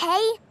 OK,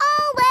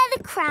 I'll wear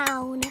the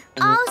crown.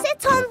 I'll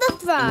sit on the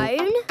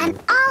throne. And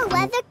I'll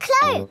wear the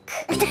cloak.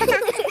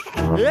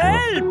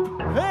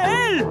 Help!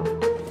 Help!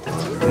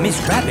 Miss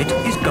Rabbit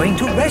is going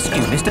to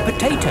rescue Mr.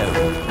 Potato.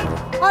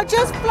 I'll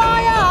just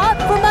fly up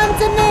from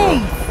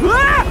underneath.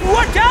 Ah!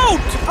 Watch out!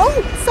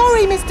 Oh,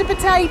 sorry, Mr.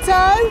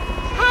 Potato.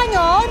 Hang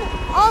on,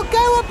 I'll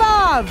go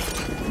above.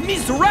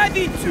 Miss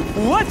Rabbit,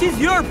 what is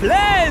your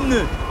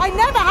plan? I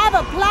never have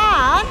a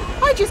plan.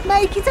 I just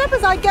make it up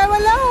as I go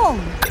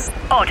along.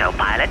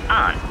 Autopilot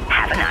on.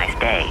 Have a nice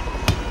day.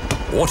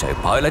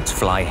 Autopilots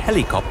fly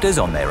helicopters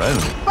on their own.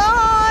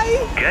 Bye.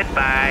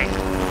 Goodbye.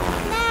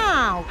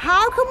 Now,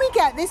 how can we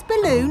get this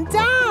balloon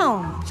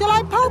down? Shall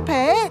I pop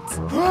it?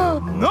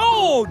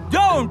 No,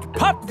 don't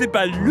pop the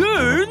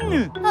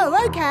balloon!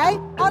 Oh, OK.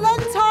 I'll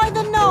untie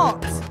the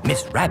knot.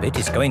 Miss Rabbit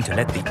is going to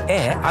let the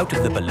air out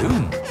of the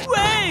balloon.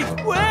 Wait!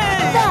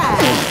 There.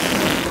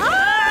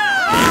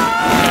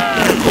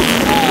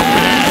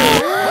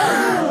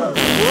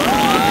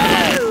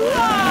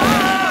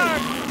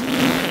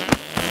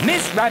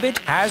 Miss Rabbit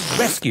has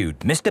rescued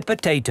Mr.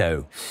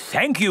 Potato.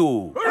 Thank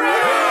you!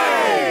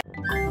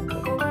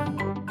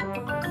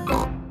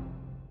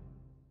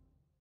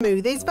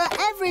 Smoothies for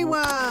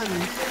everyone.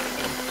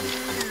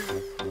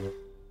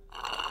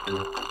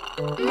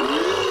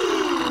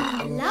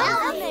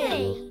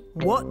 Lovely.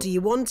 What do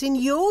you want in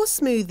your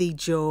smoothie,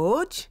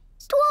 George?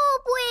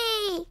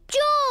 Strawberry.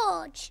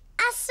 George,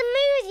 a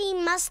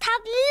smoothie must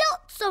have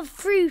lots of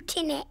fruit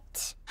in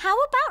it. How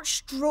about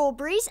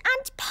strawberries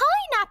and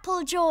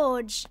pineapple,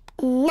 George?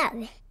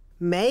 No.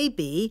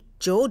 Maybe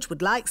George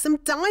would like some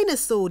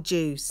dinosaur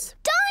juice.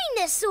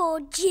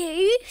 Dinosaur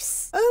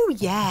juice? Oh,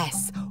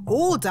 yes.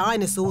 All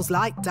dinosaurs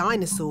like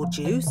dinosaur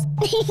juice.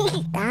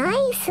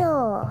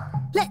 Dinosaur.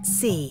 Let's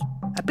see.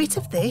 A bit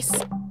of this,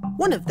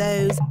 one of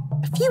those,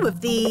 a few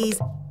of these,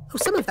 oh,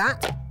 some of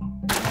that.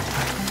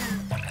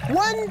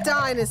 One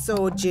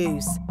dinosaur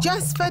juice,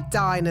 just for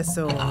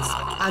dinosaurs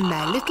and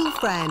their little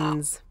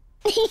friends.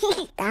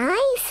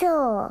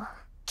 Dinosaur.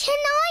 Can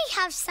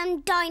I have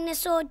some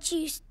dinosaur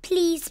juice,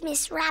 please,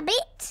 Miss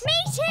Rabbit? Me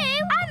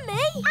too. And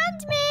me.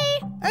 And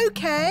me.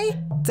 OK,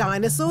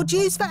 dinosaur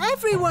juice for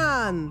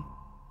everyone.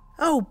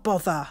 Oh,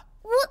 bother.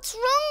 What's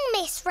wrong,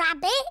 Miss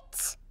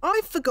Rabbit?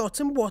 I've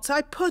forgotten what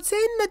I put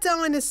in the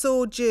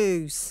dinosaur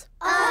juice.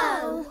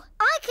 Oh,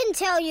 I can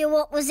tell you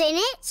what was in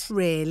it.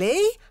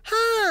 Really?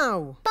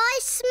 How? By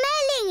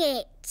smelling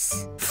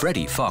it.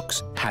 Freddy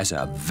Fox has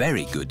a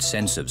very good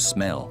sense of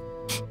smell.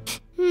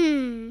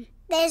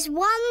 There's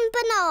one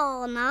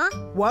banana.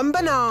 One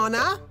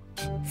banana.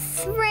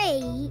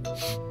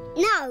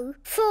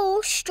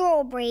 4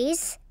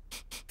 strawberries.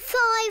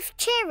 5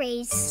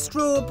 cherries.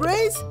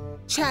 Strawberries,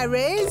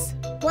 cherries.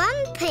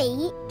 1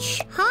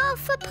 peach,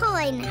 half a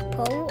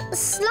pineapple, a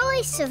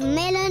slice of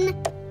melon,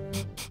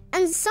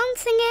 and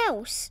something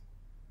else.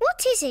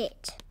 What is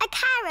it? A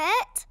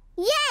carrot?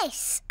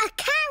 Yes, a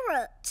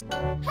carrot.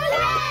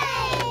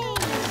 Hooray!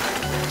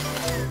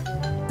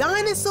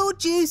 Dinosaur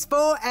juice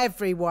for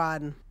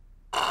everyone.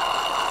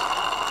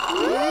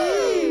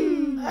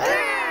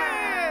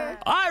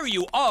 Are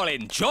you all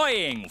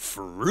enjoying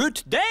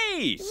Fruit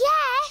Day?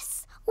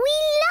 Yes, we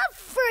love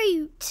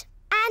fruit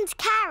and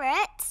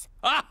carrots.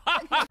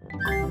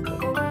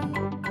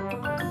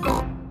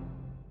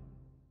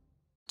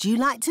 Do you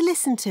like to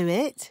listen to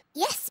it?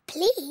 Yes,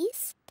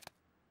 please.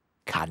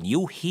 Can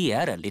you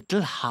hear a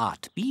little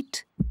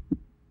heartbeat?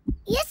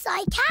 Yes,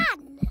 I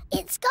can.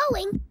 It's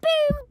going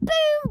boom,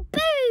 boom,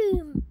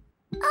 boom.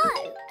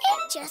 Oh,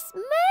 it just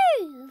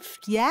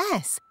moved.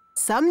 Yes.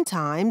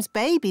 Sometimes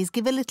babies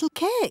give a little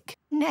kick.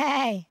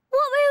 Nay.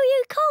 What will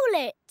you call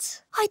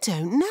it? I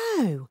don't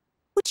know.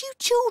 Would you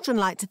children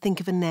like to think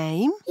of a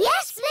name?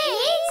 Yes,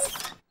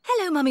 please.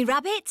 Hello, Mummy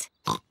Rabbit.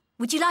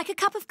 Would you like a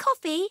cup of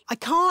coffee? I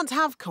can't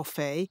have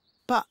coffee,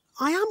 but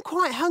I am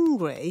quite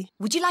hungry.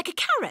 Would you like a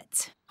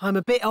carrot? I'm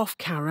a bit off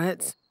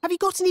carrots. Have you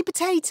got any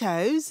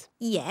potatoes?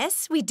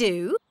 Yes, we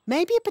do.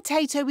 Maybe a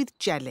potato with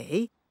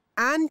jelly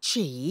and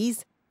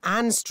cheese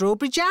and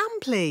strawberry jam,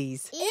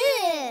 please.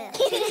 Ew.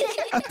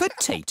 A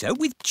potato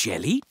with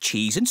jelly,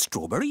 cheese and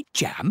strawberry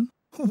jam?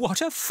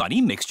 What a funny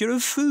mixture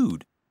of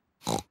food.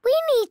 We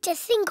need to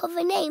think of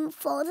a name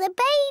for the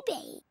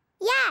baby.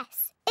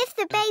 Yes, if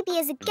the baby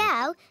is a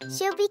girl,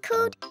 she'll be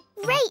called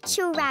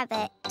Rachel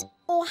Rabbit.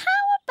 Or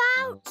how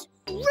about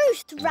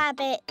Ruth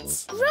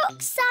Rabbit?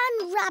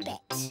 Roxanne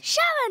Rabbit.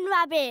 Sharon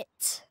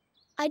Rabbit.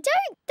 I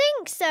don't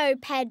think so,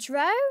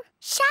 Pedro.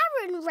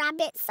 Sharon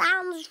Rabbit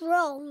sounds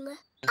wrong.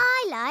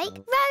 I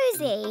like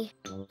Rosie.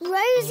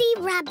 Rosie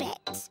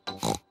Rabbit.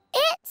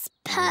 It's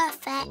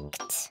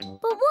perfect.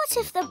 But what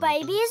if the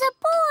baby is a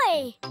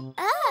boy?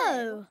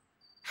 Oh.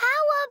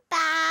 How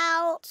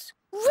about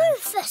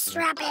Rufus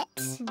Rabbit.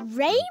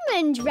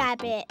 Raymond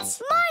Rabbit.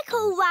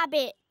 Michael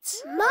Rabbit.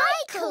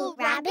 Michael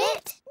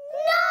Rabbit?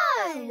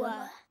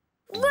 No!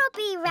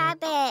 Robbie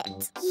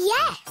Rabbit.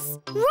 Yes,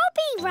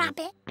 Robbie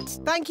Rabbit.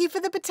 Thank you for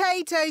the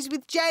potatoes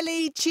with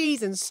jelly,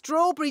 cheese and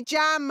strawberry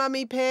jam,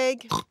 Mummy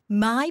Pig.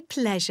 My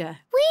pleasure.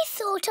 We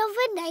thought of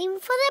a name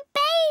for the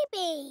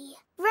baby.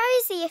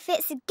 Rosie if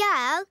it's a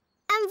girl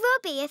and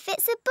Robbie if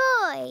it's a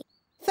boy.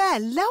 They're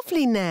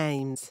lovely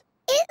names.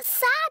 It's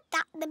sad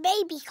that the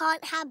baby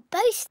can't have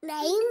both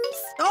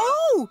names.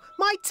 Oh,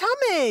 my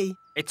tummy.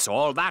 It's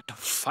all that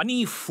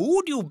funny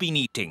food you've been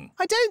eating.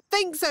 I don't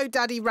think so,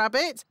 Daddy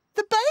Rabbit.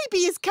 The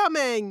baby is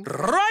coming.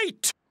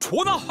 Right!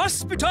 To the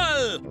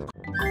hospital!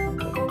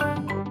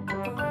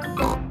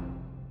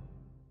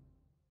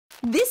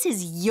 This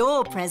is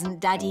your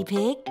present, Daddy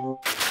Pig.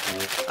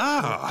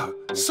 Ah,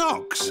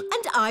 socks.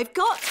 And I've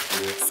got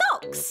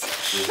socks.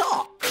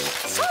 Socks.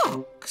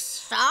 Socks.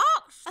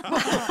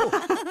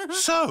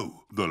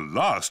 So, the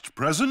last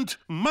present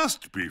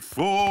must be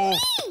for... Me!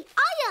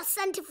 I asked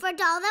Santa for a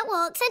doll that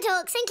walks and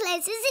talks and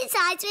closes its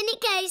eyes when it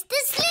goes to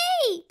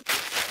sleep.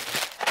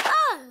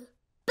 Oh,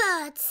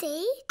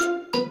 birdseed.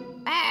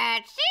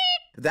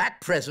 Birdseed?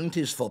 That present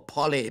is for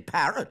Polly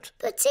Parrot.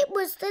 But it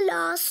was the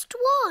last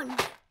one.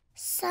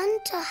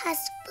 Santa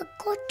has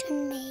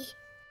forgotten me.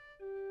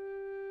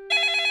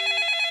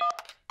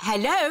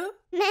 Hello?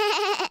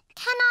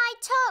 Can I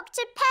talk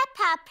to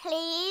Peppa,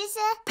 please?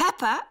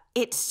 Peppa,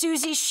 it's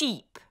Suzy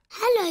Sheep.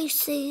 Hello,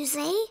 Suzy.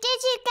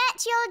 Did you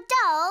get your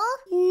doll?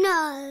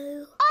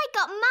 No. I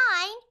got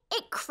mine.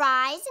 It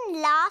cries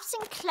and laughs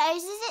and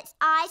closes its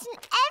eyes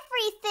and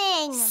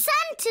everything.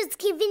 Santa's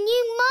given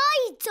you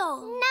my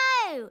doll.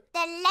 No,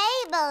 the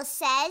label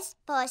says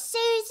for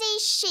Suzy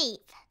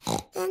Sheep.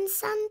 Then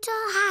Santa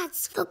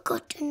has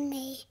forgotten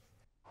me.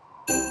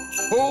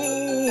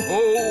 Ho,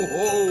 ho,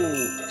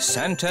 ho!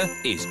 Santa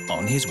is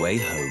on his way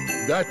home.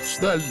 That's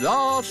the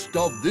last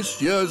of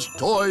this year's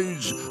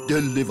toys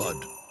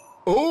delivered.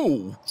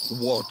 Oh,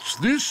 what's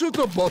this at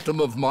the bottom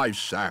of my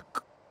sack?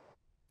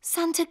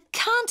 Santa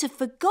can't have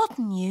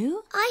forgotten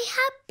you. I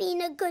have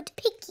been a good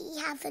piggy,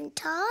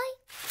 haven't I?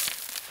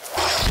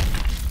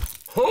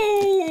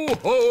 Ho,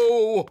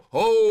 ho,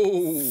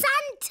 ho!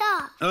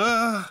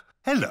 Santa!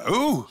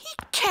 Hello? He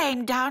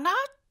came down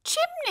our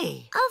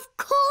chimney. Of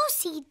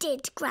course he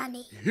did,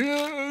 Granny.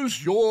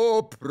 Here's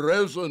your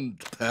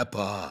present,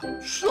 Peppa.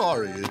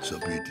 Sorry it's a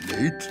bit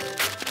late.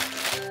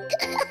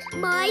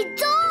 My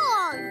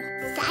doll!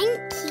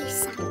 Thank you,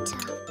 Santa.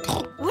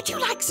 Would you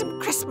like some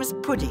Christmas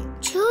pudding?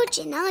 George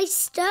and I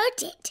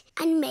stirred it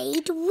and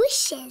made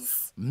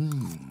wishes.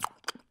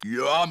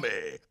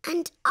 Yummy.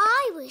 And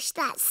I wish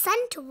that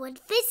Santa would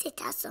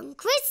visit us on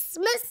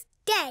Christmas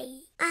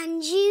Day.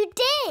 And you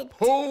did.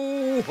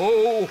 Ho,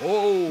 ho,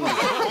 ho!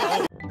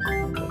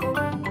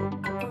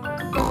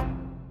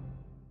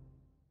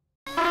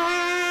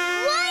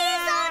 Why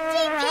is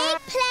Auntie Pig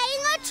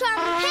playing a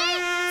trumpet?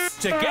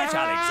 To get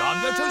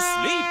Alexander to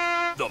sleep.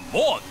 The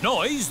more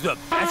noise, the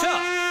better.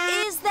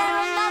 Is there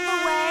another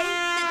way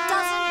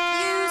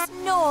that doesn't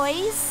use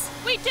noise?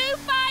 We do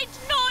find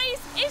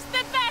noise is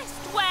the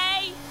best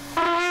way.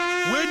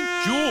 When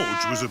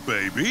George was a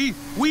baby,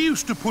 we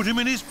used to put him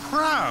in his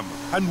pram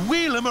and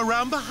wheel him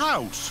around the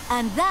house.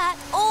 And that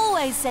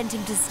always sent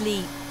him to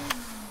sleep.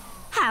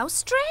 How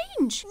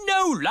strange.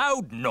 No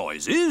loud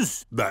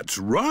noises. That's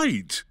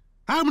right.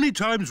 How many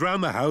times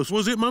round the house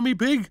was it, Mummy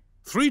Pig?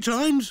 3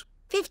 times?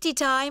 50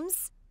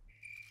 times.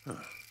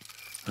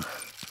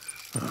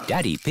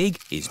 Daddy Pig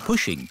is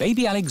pushing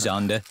baby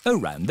Alexander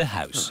around the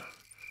house.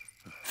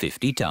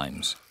 50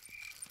 times.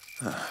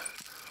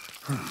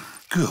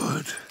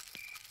 Good.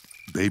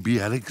 Baby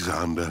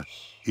Alexander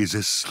is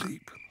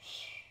asleep.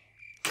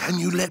 Can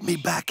you let me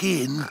back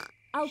in?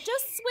 I'll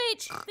just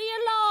switch the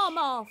alarm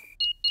off.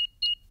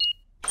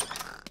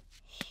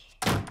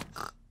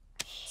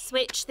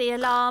 Switch the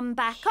alarm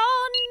back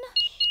on.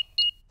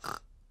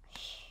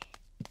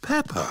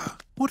 Peppa,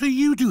 what are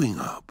you doing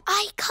up?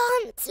 I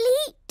can't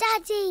sleep,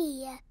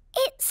 Daddy.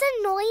 It's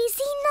a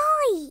noisy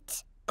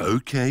night.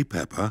 OK,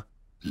 Peppa.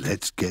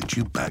 Let's get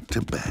you back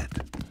to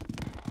bed.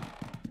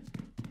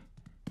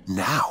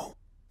 Now,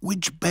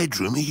 which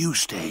bedroom are you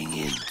staying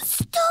in?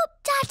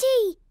 Stop,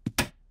 Daddy.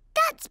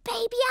 That's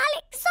baby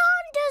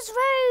Alexander's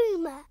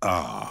room.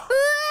 Ah.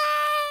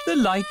 The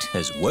light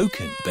has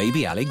woken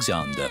baby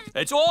Alexander.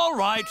 It's all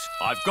right.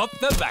 I've got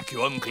the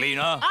vacuum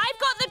cleaner. I've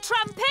got the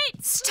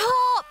trumpet.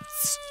 Stop!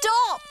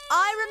 Stop!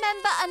 I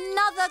remember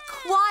another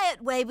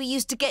quiet way we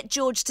used to get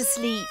George to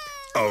sleep.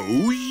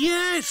 Oh,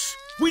 yes.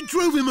 We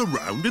drove him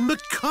around in the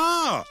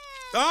car.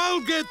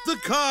 I'll get the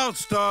car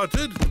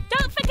started.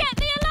 Don't forget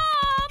the alarm.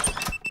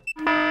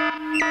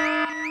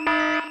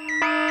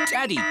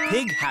 Daddy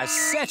Pig has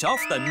set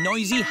off the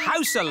noisy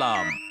house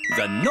alarm.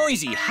 The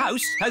noisy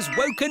house has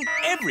woken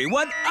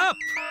everyone up.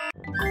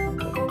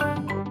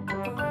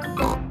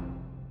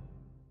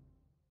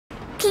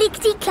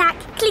 Clickety-clack,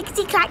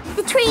 clickety-clack,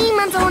 the train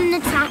runs on the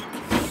track.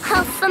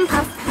 Huff and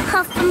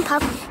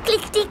puff,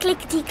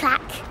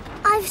 clickety-clickety-clack.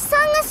 I've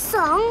sung a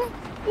song,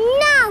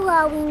 Now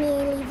are we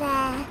nearly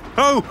there?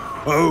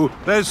 Oh,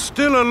 there's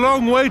still a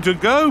long way to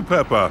go,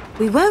 Peppa.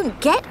 We won't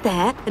get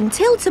there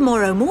until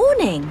tomorrow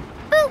morning.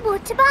 But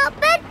what about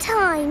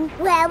bedtime?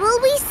 Where will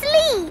we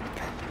sleep?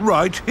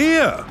 Right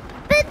here.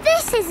 But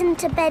this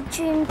isn't a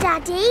bedroom,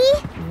 Daddy.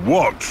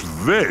 Watch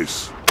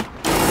this.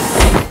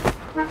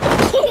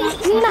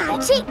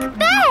 Magic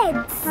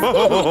beds!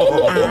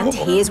 And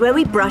here's where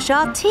we brush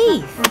our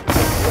teeth.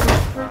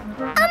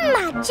 A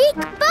magic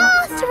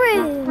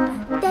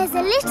bathroom! There's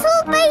a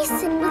little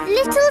basin with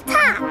little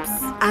taps.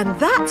 And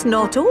that's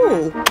not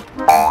all.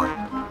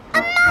 A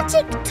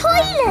magic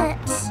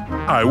toilet!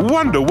 I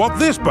wonder what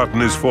this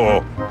button is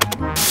for.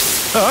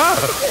 Ah!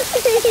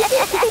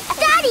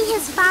 Daddy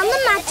has found the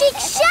magic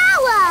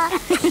shower!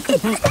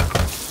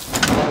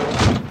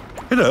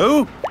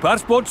 Hello?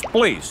 Passports,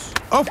 please.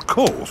 Of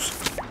course.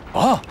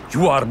 Ah,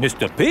 you are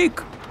Mr.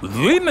 Pig?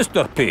 The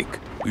Mr. Pig.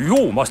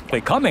 You must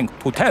be coming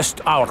to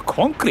test our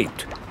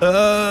concrete.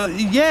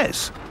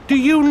 Yes. Do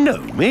you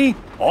know me?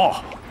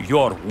 Oh,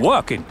 your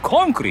work in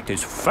concrete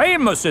is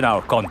famous in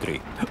our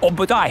country. Oh,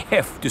 but I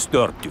have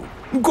disturbed you.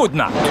 Good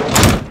night.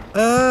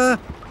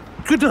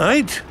 Good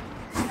night.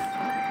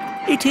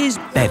 It is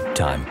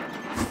bedtime.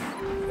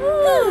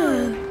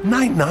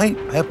 Night-night,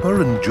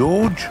 Peppa and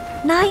George.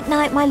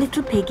 Night-night, my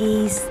little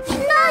piggies.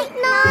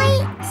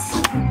 Night-night.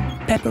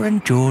 Peppa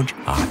and George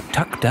are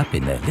tucked up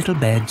in their little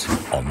beds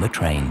on the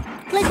train.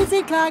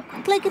 Clickety-clack,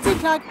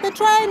 clickety-clack, the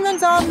train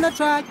runs on the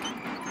track.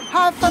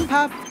 Huff and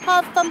puff,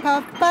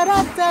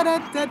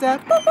 ba-da-da-da-da,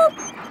 boop-boop.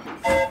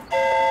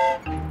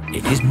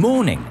 It is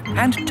morning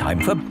and time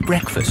for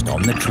breakfast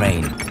on the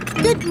train.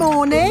 Good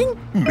morning.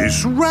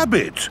 Miss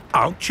Rabbit,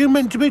 aren't you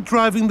meant to be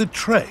driving the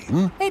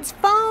train? It's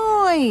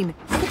fine.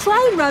 The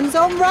train runs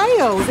on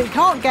rails. It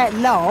can't get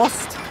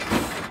lost.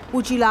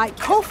 Would you like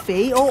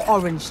coffee or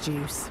orange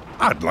juice?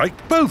 I'd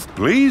like both,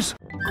 please.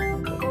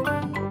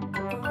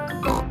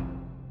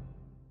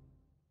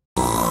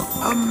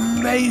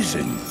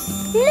 Amazing.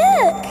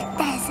 Look,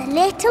 there's a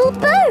little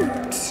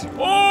boat.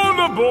 All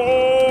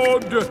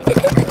aboard!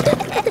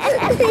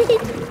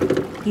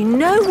 You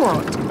know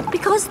what?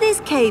 Because this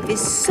cave is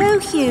so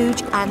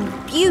huge and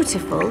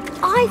beautiful,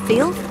 I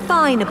feel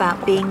fine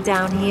about being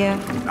down here.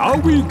 Now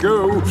we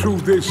go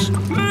through this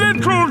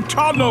little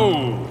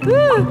tunnel.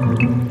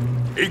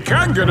 It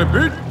can get a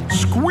bit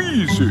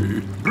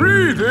squeezy.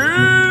 Breathe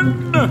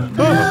in.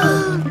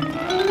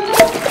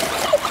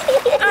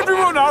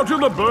 Everyone out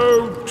of the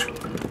boat.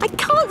 I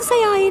can't say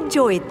I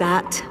enjoyed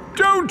that.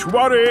 Don't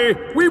worry.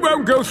 We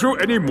won't go through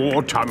any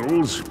more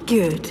tunnels.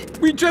 Good.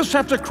 We just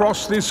have to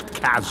cross this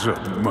chasm.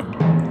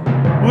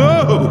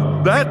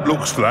 Whoa, that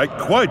looks like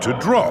quite a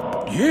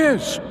drop.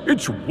 Yes,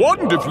 it's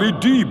wonderfully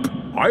deep.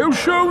 I'll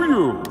show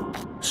you.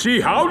 See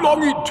how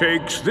long it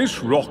takes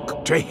this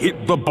rock to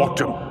hit the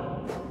bottom.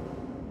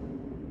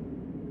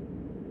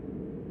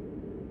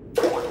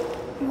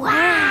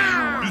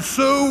 Wow!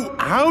 So,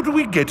 how do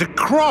we get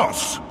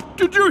across?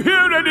 Did you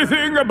hear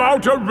anything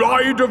about a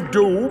ride of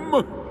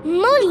doom?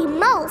 Molly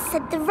Mole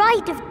said the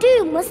ride of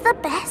doom was the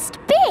best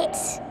bit.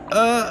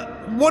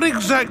 What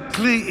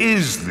exactly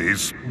is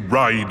this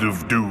ride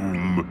of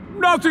doom?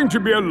 Nothing to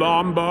be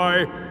alarmed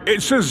by.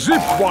 It's a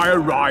zip wire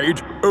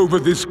ride over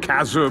this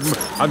chasm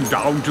and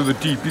down to the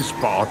deepest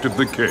part of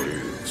the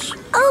caves.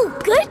 Oh,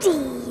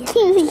 goody!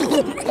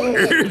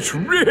 It's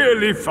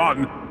really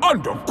fun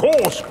and, of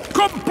course,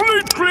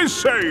 completely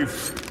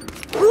safe.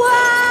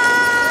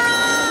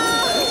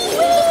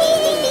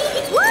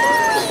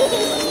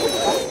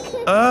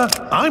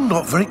 I'm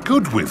not very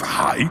good with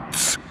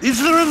heights.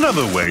 Is there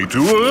another way to... See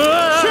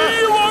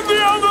you on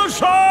the other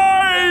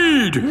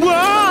side!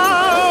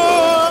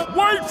 Whoa!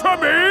 Wait for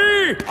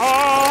me!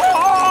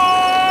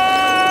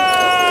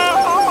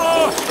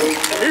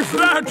 If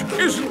that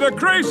isn't the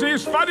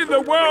craziest fun in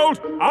the world,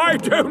 I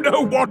don't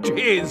know what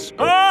is. It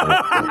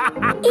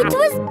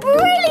was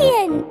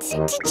brilliant!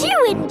 Did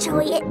you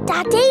enjoy it,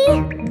 Daddy?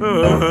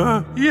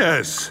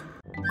 Yes.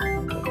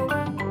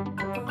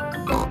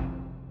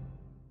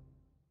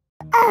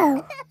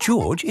 Oh.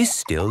 George is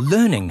still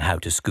learning how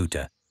to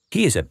scooter.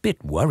 He is a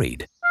bit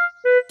worried.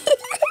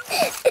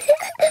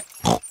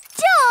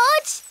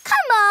 George,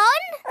 come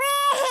on!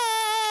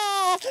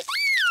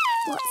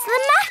 What's the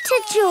matter,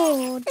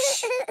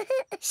 George?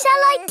 Shall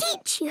I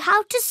teach you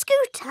how to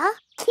scooter?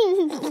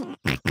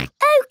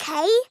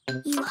 OK,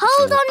 you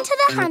hold on to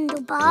the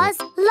handlebars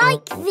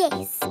like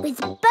this with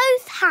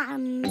both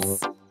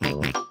hands.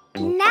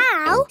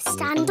 Now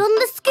stand on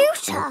the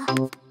scooter.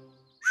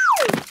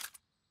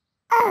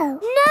 Oh.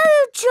 No,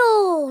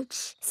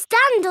 George.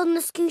 Stand on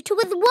the scooter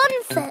with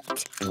one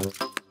foot.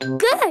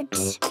 Good.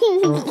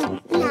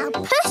 Now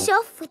push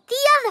off with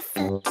the other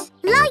foot,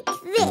 like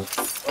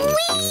this.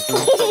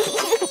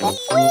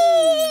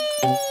 Whee!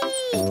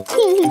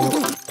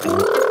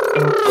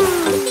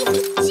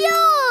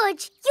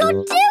 George, you're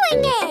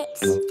doing it!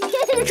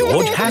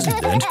 George has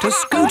learned to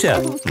scooter.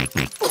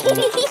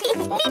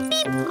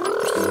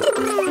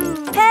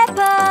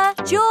 Peppa!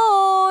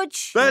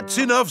 George! That's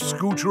enough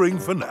scootering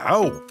for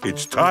now.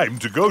 It's time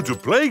to go to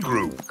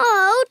playgroup.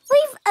 Oh,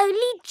 we've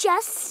only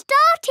just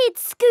started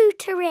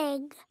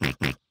scootering.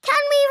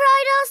 Can we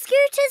ride our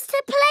scooters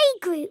to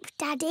playgroup,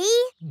 Daddy?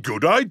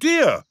 Good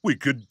idea. We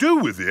could do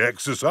with the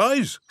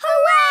exercise.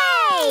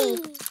 Hooray!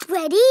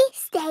 Ready,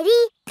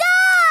 steady,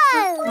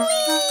 go!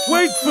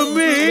 Wait for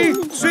me.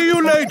 See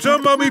you later,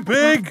 Mummy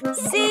Pig.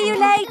 See you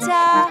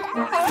later.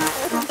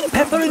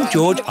 Peppa and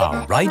George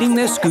are riding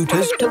their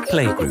scooters to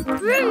playgroup.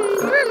 Vroom,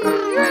 vroom,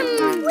 vroom.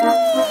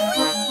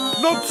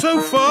 Not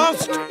so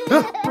fast.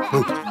 Come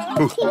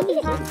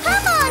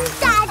on,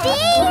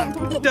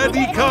 Daddy!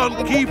 Daddy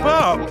can't keep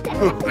up.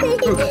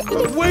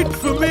 Wait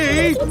for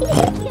me.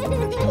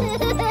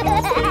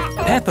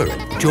 Peppa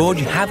and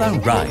George have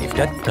arrived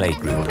at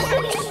playgroup.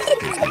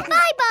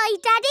 Bye-bye,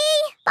 Daddy.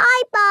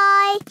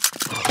 Bye-bye.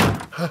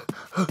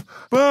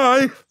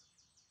 Bye.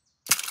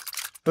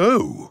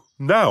 Oh,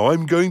 now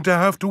I'm going to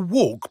have to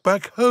walk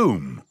back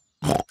home.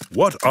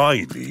 What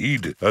I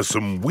need are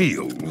some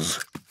wheels.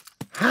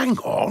 Hang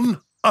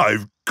on,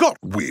 I've got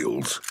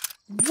wheels.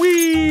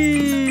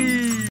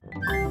 Whee!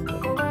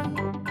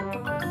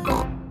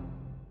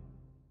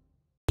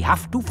 We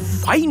have to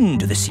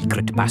find the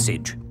secret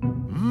passage.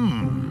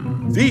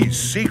 These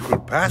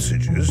secret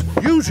passages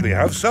usually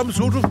have some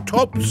sort of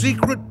top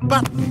secret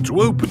button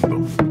to open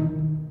them.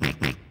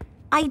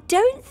 I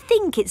don't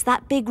think it's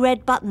that big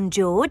red button,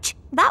 George.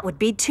 That would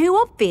be too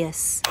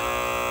obvious.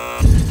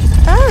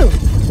 Oh!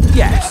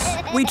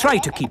 Yes, we try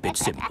to keep it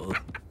simple.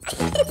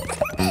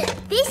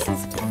 This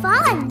is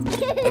fun.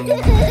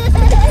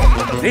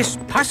 This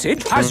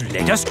passage has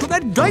led us to the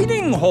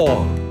dining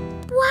hall.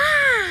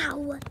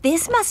 Wow!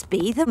 This must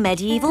be the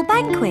medieval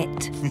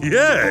banquet.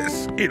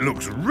 Yes, it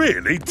looks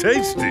really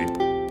tasty.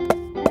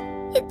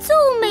 It's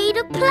all made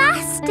of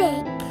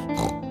plastic.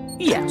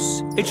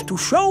 Yes, it's to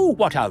show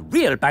what a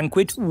real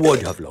banquet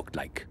would have looked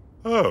like.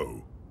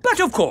 Oh. But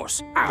of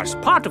course, as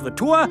part of the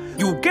tour,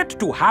 you get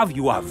to have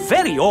your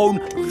very own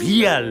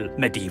real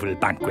medieval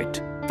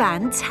banquet.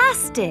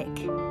 Fantastic!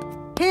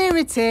 Here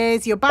it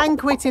is, your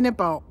banquet in a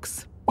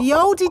box. The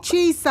oldie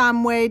cheese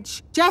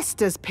sandwich,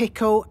 jester's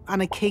pickle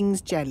and a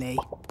king's jelly.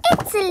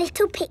 It's a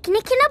little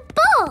picnic in a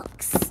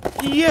box.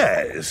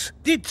 Yes,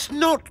 it's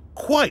not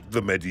quite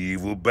the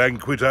medieval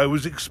banquet I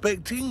was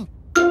expecting.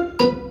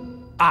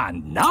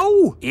 And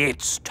now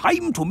it's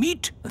time to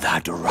meet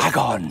the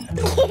dragon.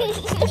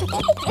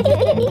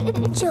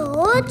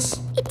 George,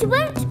 it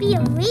won't be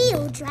a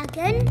real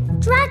dragon.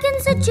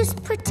 Dragons are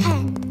just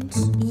pretend.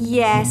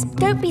 Yes,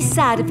 don't be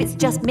sad if it's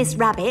just Miss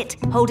Rabbit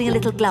holding a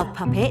little glove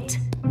puppet.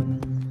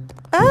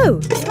 Oh!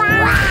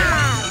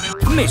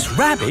 Wow! Miss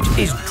Rabbit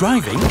is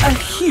driving a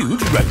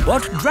huge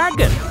robot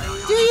dragon.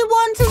 Do you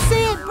want to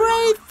see it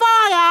breathe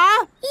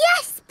fire?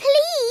 Yes,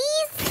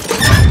 please!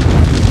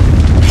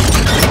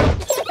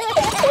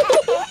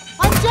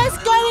 I'm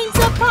just going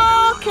to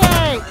park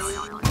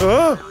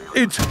it!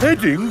 It's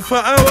heading for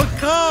our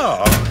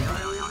car.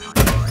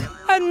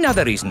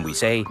 Another reason we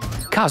say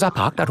cars are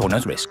parked at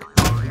owner's risk.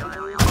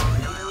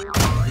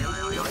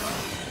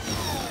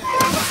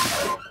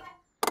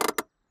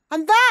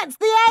 And that's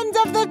the end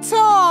of the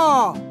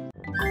tour!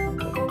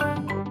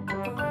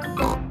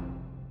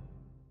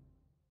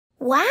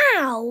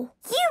 Wow!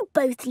 You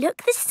both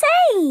look the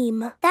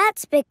same.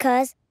 That's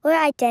because we're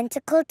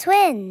identical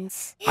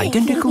twins.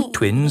 Identical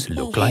twins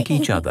look like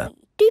each other.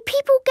 Do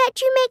people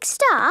get you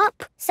mixed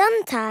up?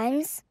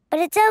 Sometimes, but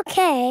it's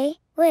okay.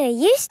 We're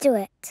used to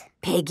it.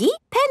 Peggy,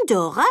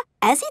 Pandora,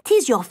 as it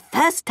is your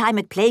first time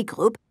at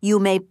playgroup, you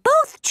may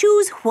both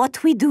choose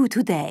what we do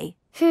today.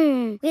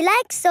 We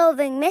like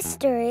solving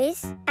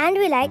mysteries and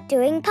we like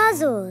doing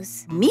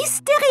puzzles.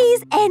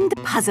 Mysteries and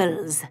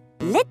puzzles.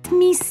 Let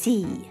me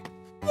see.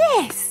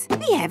 Yes,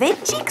 we have a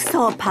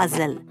jigsaw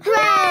puzzle.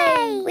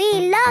 Hooray!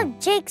 We love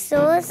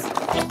jigsaws.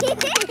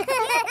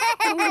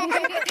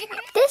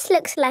 This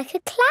looks like a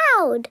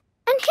cloud.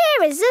 And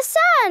here is the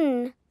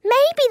sun.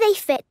 Maybe they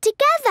fit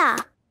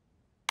together.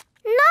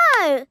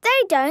 No,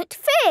 they don't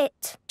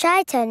fit.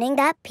 Try turning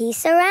that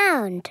piece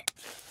around.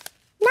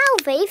 Now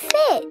they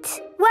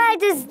fit. Where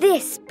does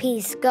this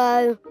piece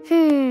go?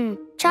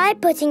 Try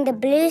putting the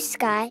blue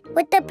sky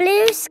with the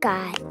blue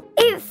sky.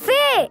 It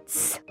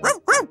fits.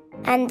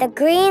 And the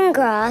green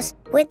grass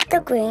with the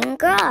green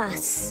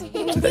grass.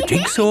 The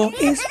jigsaw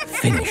is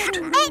finished.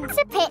 It's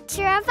a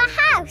picture of a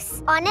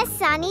house on a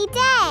sunny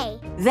day.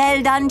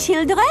 Well done,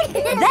 children.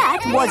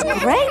 That was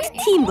great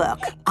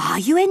teamwork. Are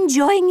you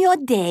enjoying your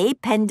day,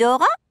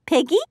 Pandora,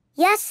 Peggy?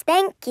 Yes,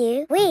 thank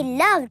you. We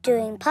love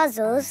doing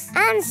puzzles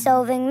and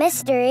solving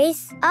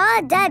mysteries.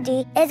 Our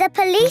daddy is a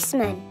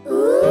policeman.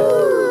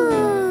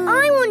 Ooh!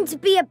 I want to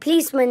be a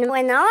policeman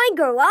when I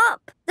grow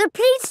up. The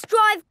police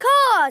drive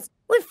cars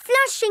with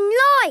flashing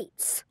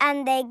lights.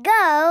 And they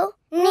go...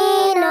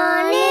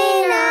 Nina,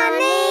 Nina,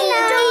 Nina,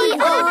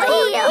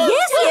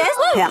 Yes.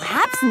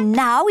 Perhaps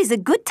now is a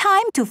good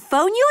time to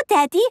phone your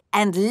daddy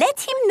and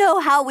let him know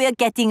how we're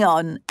getting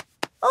on.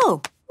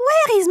 Oh,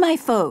 where is my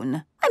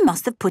phone? I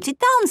must have put it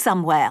down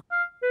somewhere.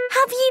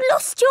 Have you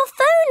lost your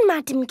phone,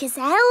 Madame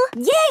Gazelle?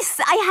 Yes,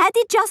 I had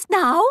it just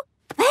now.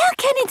 Where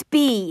can it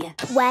be?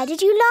 Where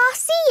did you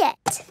last see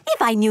it?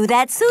 If I knew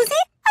that, Suzy,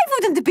 I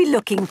wouldn't be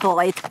looking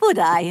for it, would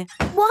I?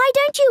 Why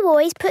don't you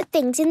always put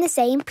things in the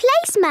same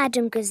place,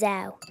 Madame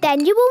Gazelle?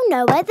 Then you will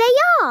know where they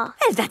are.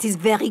 Well, that is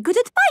very good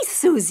advice,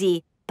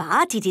 Suzy.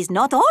 But it is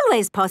not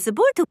always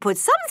possible to put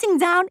something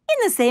down in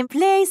the same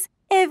place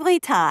every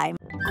time.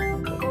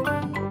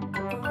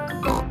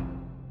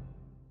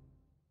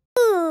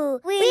 Ooh,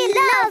 we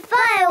love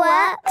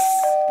fireworks.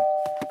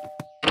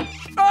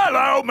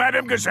 Hello,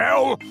 Madame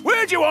Gazelle.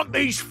 Where do you want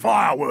these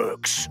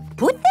fireworks?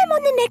 Put them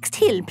on the next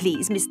hill,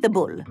 please, Mr.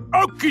 Bull.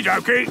 Okie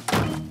dokie.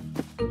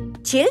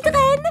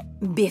 Children,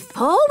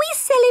 before we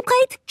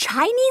celebrate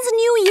Chinese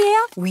New Year,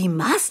 we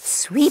must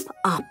sweep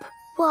up.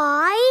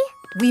 Why?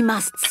 We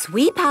must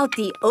sweep out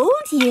the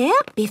old year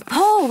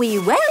before we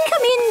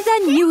welcome in the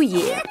new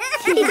year.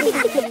 Finished,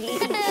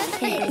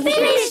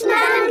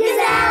 Madame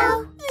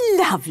Gazelle.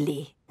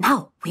 Lovely.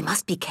 Now, we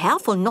must be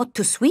careful not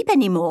to sweep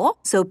anymore,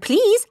 so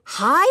please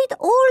hide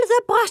all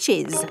the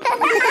brushes.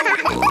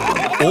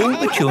 All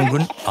the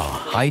children are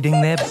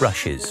hiding their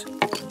brushes.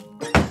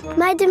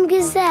 Madame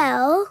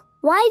Gazelle,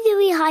 why do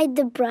we hide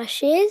the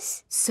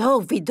brushes? So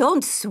we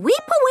don't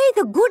sweep away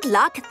the good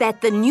luck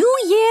that the new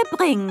year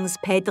brings,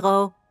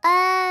 Pedro.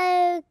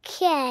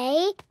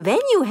 Okay. When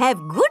you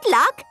have good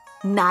luck,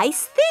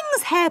 nice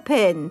things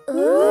happen.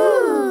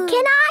 Ooh.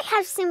 Can I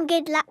have some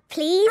good luck,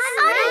 please?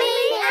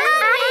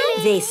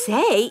 They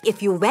say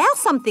if you wear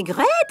something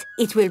red,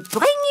 it will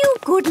bring you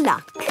good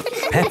luck.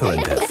 Peppa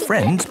and her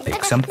friends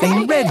pick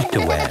something red to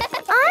wear.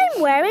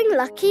 I'm wearing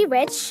lucky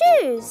red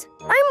shoes.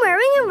 I'm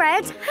wearing a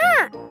red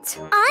hat.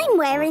 I'm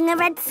wearing a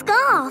red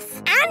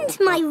scarf and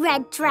my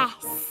red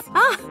dress.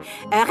 Ah,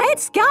 a red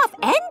scarf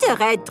and a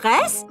red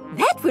dress?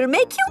 That will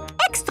make you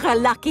extra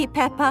lucky,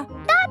 Peppa.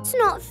 That's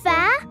not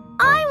fair.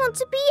 I want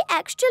to be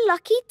extra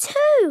lucky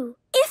too.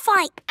 If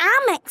I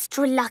am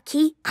extra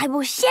lucky, I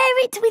will share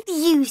it with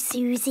you,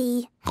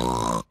 Suzy.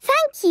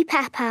 Thank you,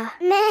 Peppa.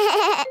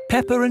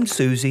 Peppa and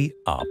Suzy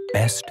are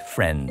best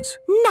friends.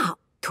 Now,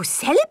 to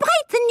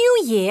celebrate the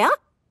new year,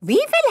 we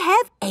will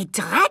have a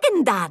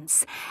dragon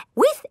dance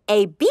with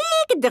a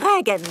big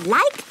dragon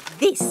like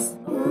this.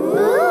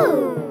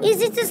 Ooh!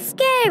 Is it a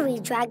scary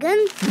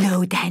dragon?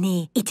 No,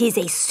 Danny. It is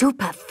a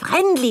super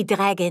friendly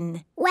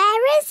dragon.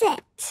 Where is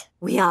it?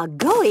 We are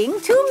going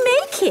to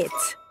make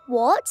it.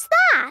 What's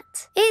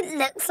that? It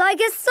looks like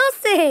a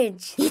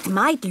sausage. It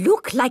might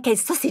look like a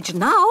sausage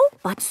now,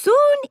 but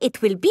soon it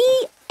will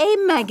be a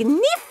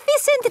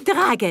magnificent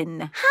dragon.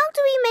 How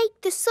do we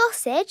make the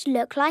sausage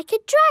look like a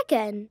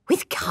dragon?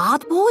 With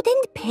cardboard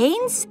and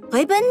paints,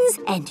 ribbons,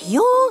 and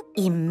your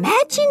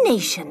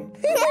imagination.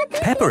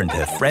 Peppa and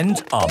her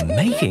friends are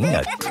making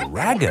a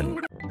dragon.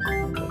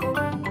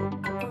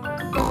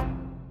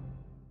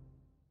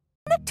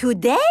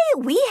 Today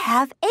we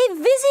have a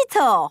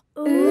visitor.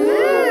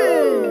 Ooh!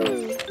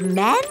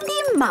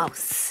 Mandy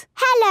Mouse.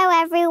 Hello,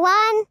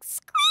 everyone.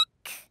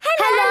 Squeak.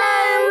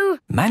 Hello.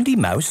 Mandy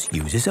Mouse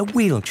uses a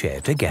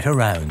wheelchair to get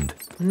around.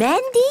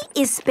 Mandy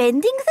is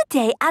spending the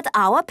day at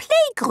our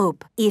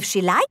playgroup. If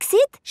she likes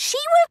it, she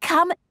will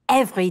come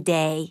every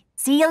day.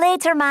 See you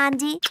later,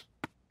 Mandy.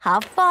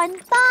 Have fun.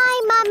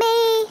 Bye,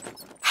 Mummy.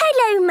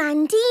 Hello,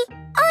 Mandy.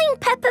 I'm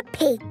Peppa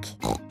Pig.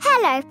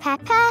 Hello,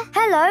 Peppa.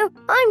 Hello,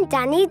 I'm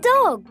Danny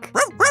Dog.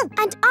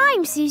 And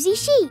I'm Suzy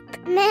Sheep.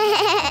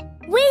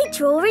 We're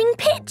drawing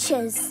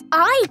pictures.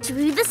 I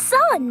drew the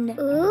sun.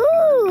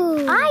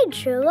 Ooh. I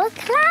drew a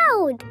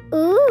cloud.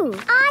 Ooh.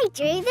 I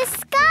drew the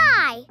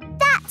sky.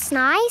 That's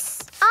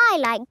nice. I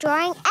like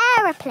drawing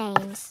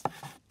aeroplanes.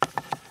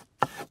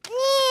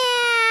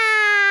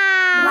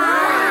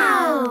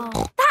 Wow!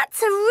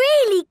 That's a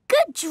really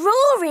good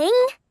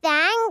drawing.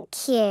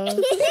 Thank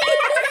you.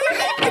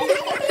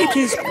 It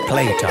is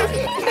playtime.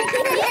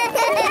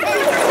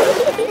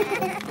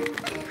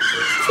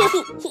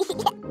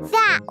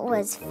 That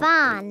was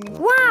fun.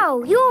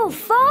 Wow, you're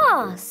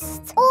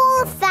fast.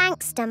 All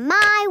thanks to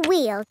my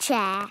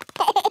wheelchair.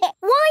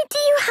 Why do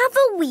you have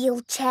a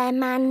wheelchair,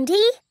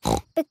 Mandy?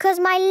 Because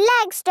my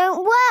legs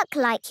don't work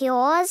like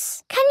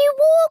yours. Can you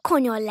walk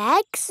on your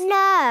legs?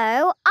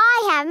 No,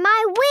 I have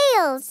my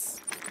wheels.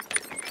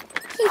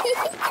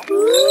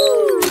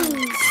 Ooh.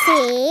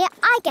 See,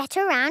 I get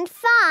around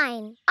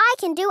fine. I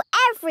can do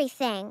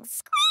everything.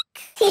 Squeak!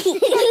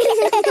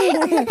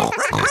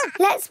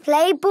 Let's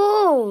play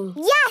ball.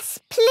 Yes,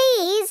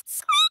 please.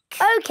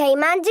 Squeak! OK,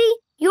 Mandy,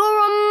 you're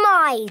on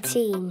my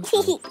team.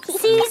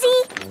 Suzy,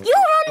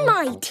 you're on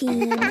my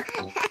team.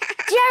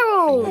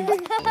 Gerald,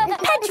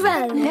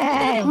 Pedro,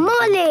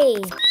 Molly,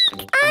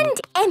 and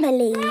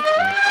Emily.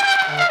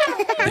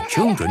 The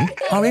children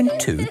are in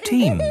 2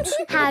 teams.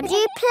 How do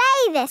you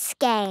play this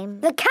game?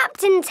 the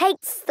captain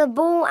takes the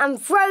ball and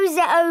throws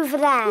it over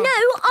there. No,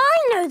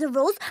 I know the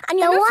rules, and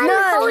you're No,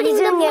 not holding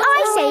the ball.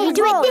 I say you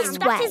do it this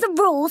way. That is the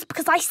rules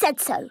because I said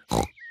so.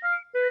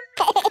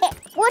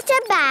 What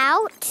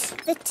about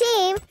the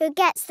team who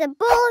gets the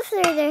ball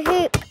through the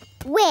hoop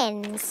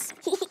wins?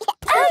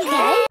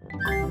 Okay.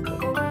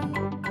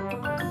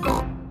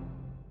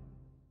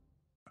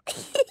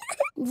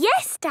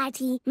 Yes,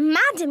 Daddy.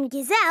 Madame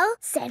Gazelle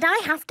said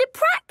I have to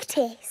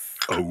practice.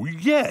 Oh,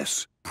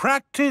 yes.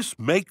 Practice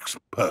makes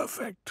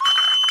perfect.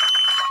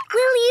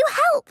 Will you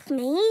help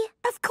me?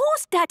 Of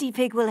course Daddy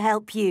Pig will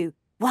help you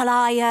while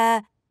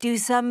I, do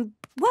some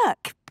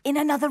work in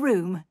another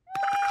room.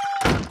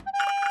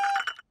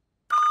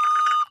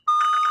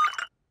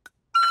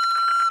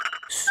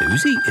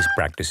 Suzy is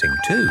practicing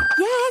too.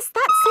 Yes,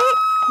 that's it.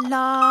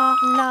 La,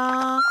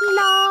 la,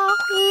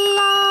 la,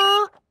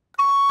 la.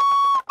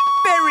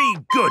 Very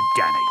good,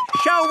 Danny.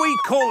 Shall we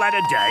call that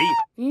a day?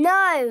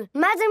 No.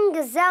 Madame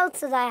Gazelle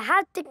said I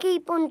had to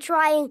keep on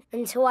trying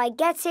until I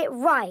get it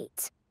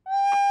right.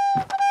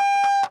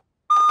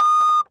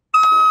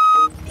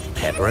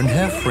 Peppa and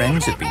her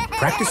friends have been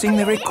practicing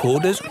the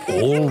recorders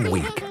all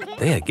week.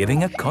 They are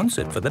giving a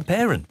concert for the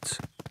parents.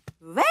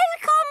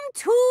 Welcome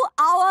to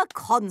our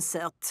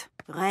concert.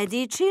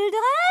 Ready, children?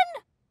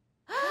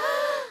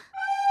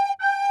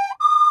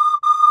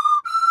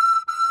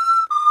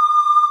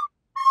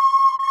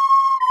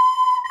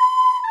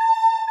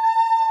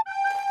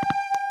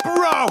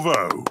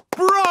 Bravo!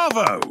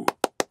 Bravo!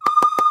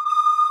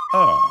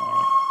 Ah.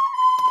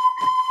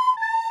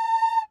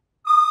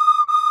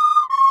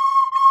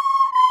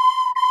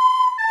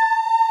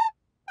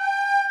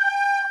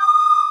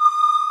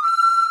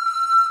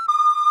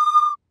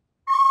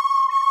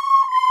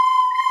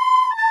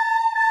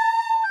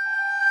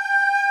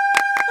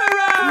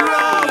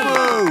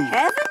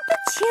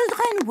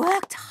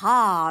 Worked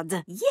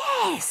hard.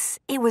 Yes,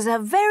 it was a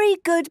very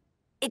good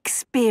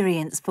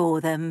experience for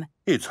them.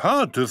 It's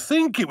hard to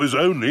think it was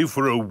only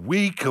for a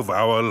week of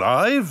our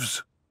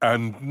lives.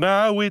 And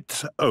now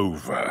it's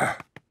over.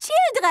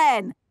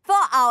 Children, for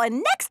our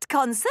next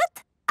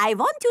concert, I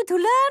want you to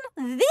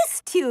learn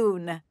this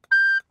tune.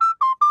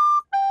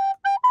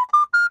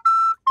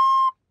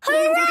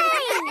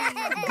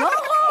 Hooray! Go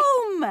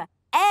home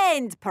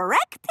and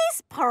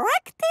practice,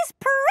 practice,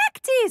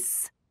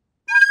 practice.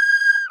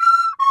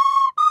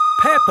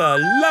 Peppa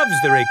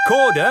loves the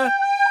recorder.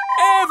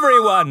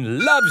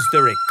 Everyone loves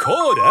the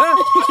recorder.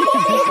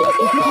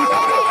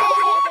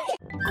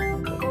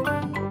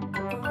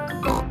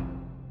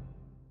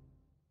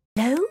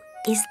 Hello,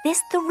 is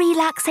this the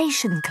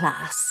relaxation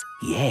class?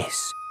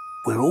 Yes,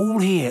 we're all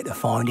here to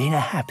find inner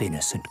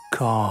happiness and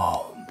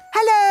calm.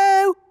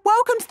 Hello,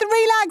 welcome to the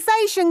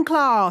relaxation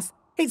class.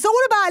 It's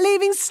all about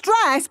leaving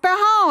stress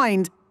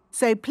behind.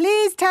 So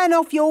please turn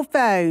off your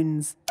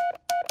phones.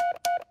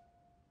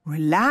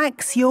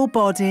 Relax your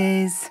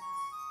bodies.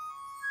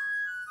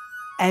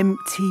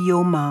 Empty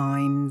your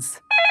minds.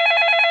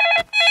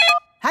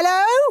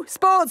 Hello,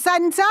 Sports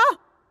Centre?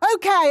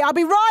 OK, I'll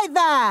be right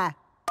there.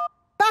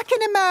 Back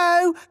in a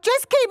mo.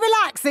 Just keep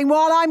relaxing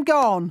while I'm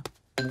gone.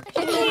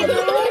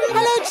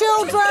 Hello,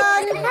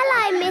 children.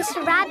 Hello, Miss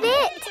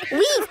Rabbit.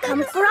 We've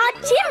come for our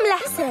gym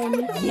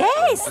lesson.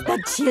 Yes,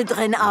 the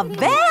children are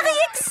very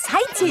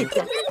excited.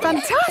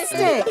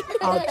 Fantastic.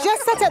 I'll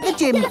just set up the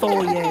gym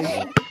for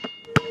you.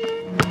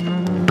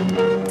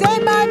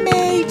 Don't mind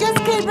me, just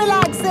keep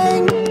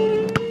relaxing.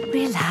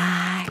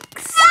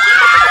 Relax.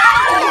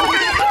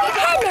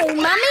 Hello,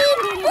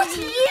 Mummy. What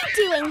are you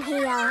doing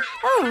here?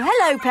 Oh,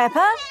 hello,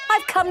 Peppa.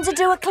 I've come to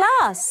do a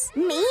class.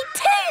 Me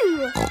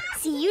too.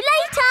 See you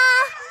later.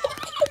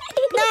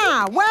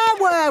 Now, where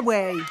were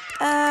we?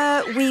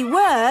 We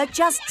were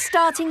just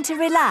starting to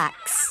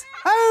relax.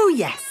 Oh,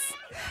 yes.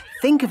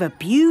 Think of a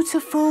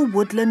beautiful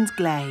woodland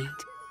glade.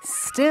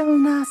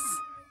 Stillness,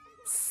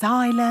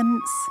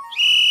 silence.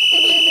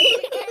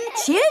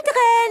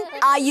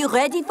 Children, are you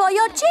ready for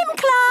your gym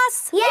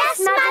class? Yes,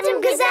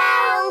 Madame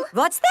Gazelle.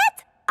 What's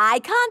that? I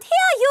can't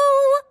hear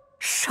you.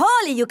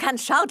 Surely you can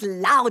shout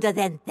louder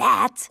than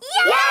that.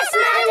 Yes,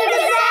 Madame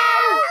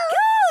Gazelle.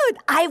 Good.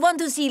 I want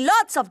to see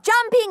lots of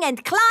jumping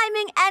and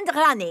climbing and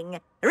running.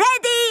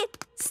 Ready,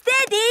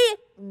 steady,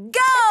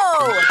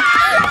 go!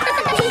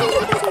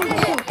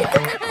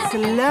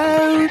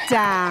 Slow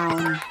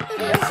down.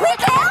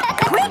 Quicker,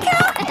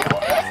 quicker.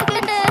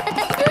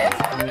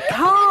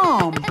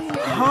 Calm,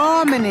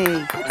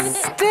 harmony,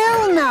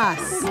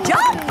 stillness.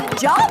 Jump,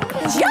 jump,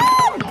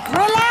 jump.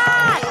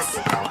 Relax.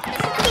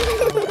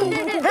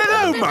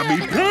 Hello, Mummy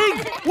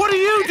Pig. What are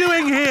you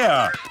doing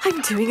here?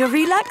 I'm doing a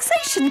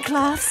relaxation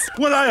class.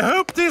 Well, I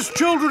hope this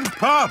children's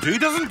party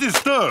doesn't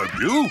disturb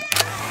you.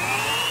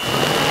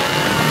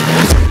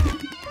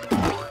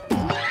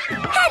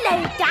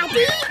 Hello,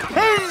 Daddy.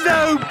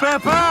 Hello,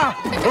 Peppa.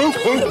 Oh,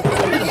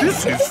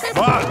 this is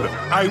fun.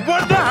 I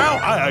wonder how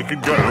high I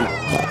can go.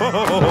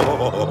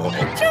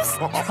 Just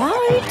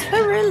try to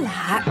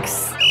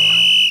relax.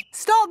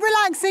 Stop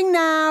relaxing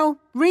now.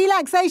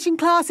 Relaxation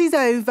class is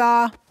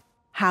over.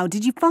 How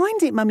did you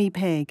find it, Mummy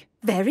Pig?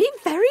 Very,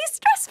 very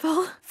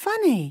stressful.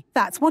 Funny.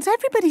 That's what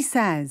everybody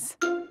says.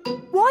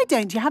 Why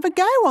don't you have a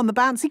go on the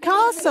bouncy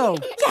castle?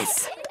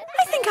 Yes,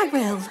 I think I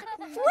will.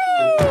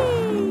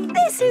 Whee!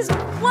 This is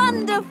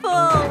wonderful.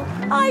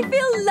 I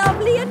feel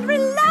lovely and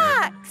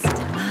relaxed.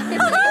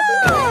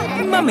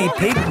 Mummy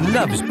Pig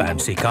loves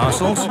bouncy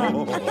castles.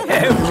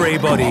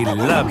 Everybody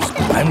loves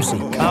bouncy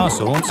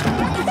castles.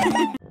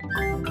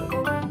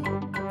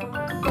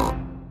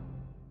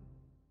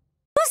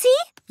 Suzy,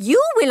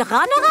 you will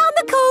run around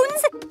the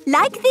cones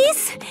like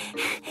this,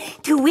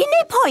 to win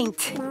a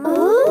point.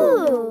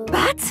 Ooh.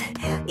 But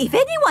if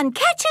anyone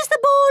catches the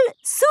ball,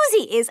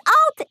 Suzy is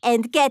out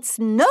and gets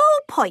no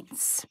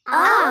points.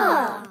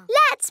 Ah.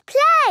 Let's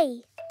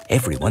play.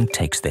 Everyone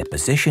takes their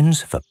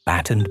positions for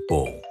bat and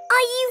ball.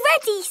 Are you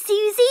ready,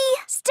 Suzy?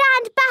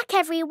 Stand back,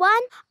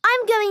 everyone.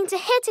 I'm going to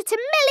hit it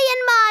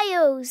 1,000,000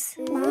 miles.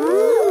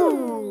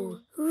 Ooh.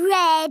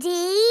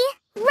 Ready?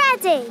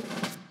 Ready.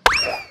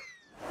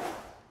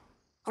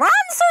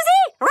 Run,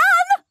 Suzy!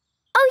 Run!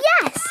 Oh,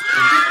 yes!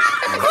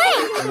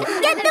 Quick!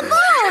 Get the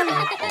ball!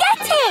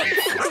 Get it!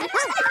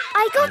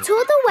 I got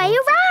all the way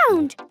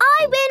around.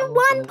 I win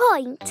 1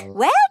 point.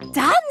 Well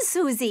done,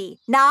 Suzy.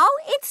 Now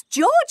it's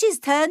George's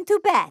turn to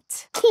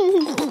bat.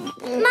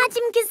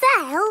 Madam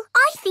Gazelle,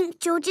 I think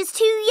George is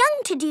too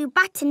young to do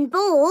bat and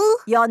ball.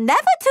 You're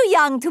never too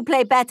young to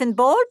play bat and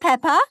ball,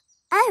 Peppa.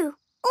 Oh,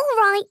 all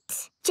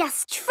right.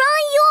 Just try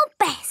your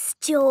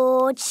best,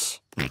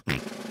 George.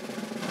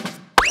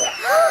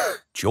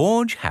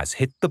 George has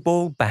hit the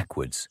ball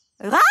backwards.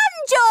 Run,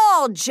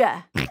 George!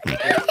 Get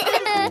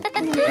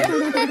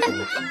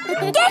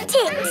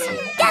it!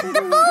 Get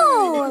the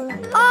ball!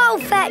 I'll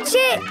fetch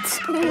it!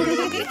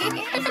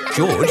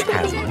 George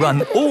has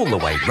run all the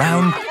way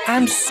round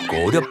and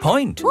scored a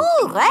point.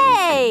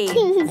 Hooray!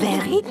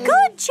 Very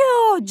good,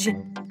 George.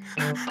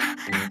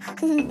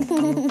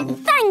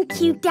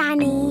 Thank you,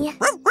 Danny.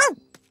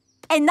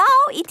 And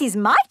now it is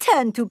my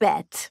turn to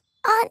bet.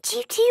 Aren't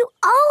you too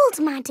old,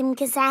 Madam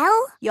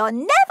Gazelle? You're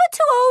never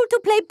too old to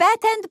play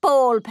bat and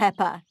ball,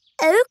 Peppa.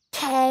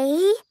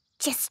 OK.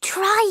 Just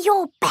try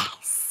your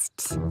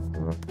best.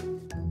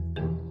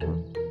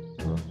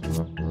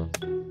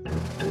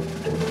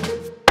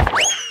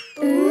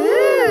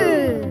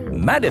 Ooh.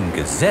 Madam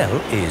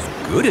Gazelle is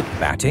good at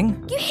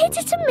batting. You hit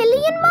it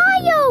 1,000,000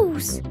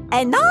 miles.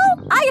 And now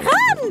I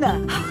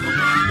run!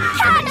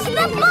 Catch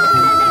the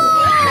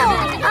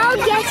ball! I'll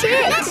get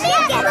it! Let me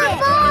get the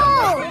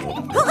ball!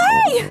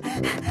 Hooray!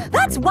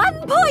 That's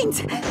 1 point!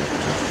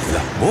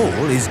 The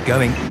ball is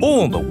going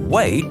all the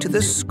way to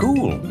the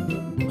school.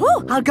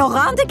 Oh, I'll go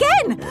round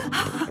again.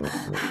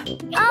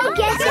 I'll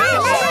get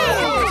it!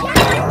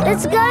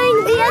 It's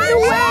going the other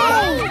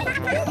way!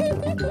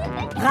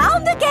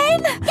 Round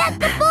again! Get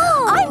the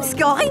ball! I'm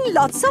scoring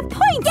lots of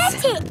points!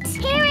 Get it!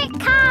 Here it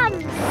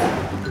comes!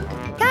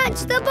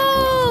 Catch the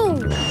ball!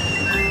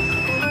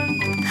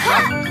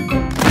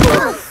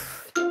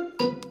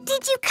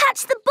 Did you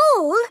catch the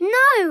ball?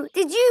 No.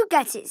 Did you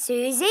get it,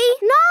 Suzy?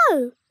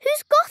 No.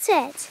 Who's got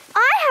it?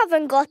 I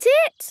haven't got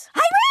it.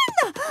 I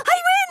win! I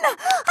win!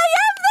 I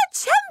am the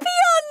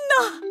champion!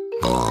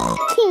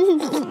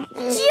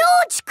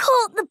 George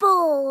caught the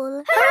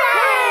ball.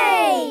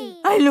 Hooray!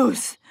 I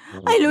lose.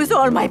 I lose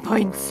all my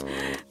points.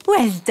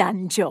 Well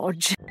done,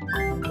 George.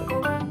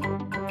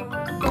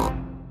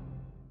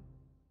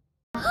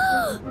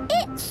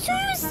 It's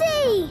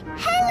Suzy!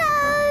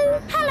 Hello!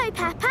 Hello,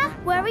 Peppa.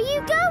 Where are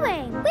you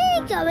going?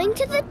 We're going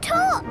to the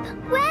top.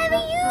 Where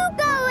are you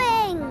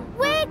going?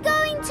 We're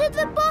going to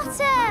the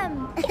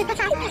bottom.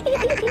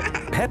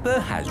 Peppa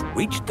has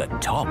reached the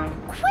top.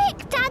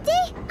 Quick,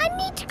 Daddy! I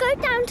need to go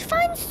down to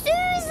find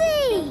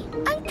Suzy.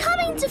 I'm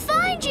coming to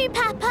find you,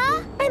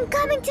 Peppa. I'm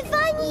coming to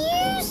find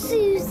you,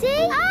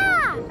 Suzy.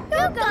 Ah!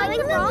 You're going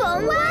the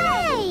wrong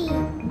way.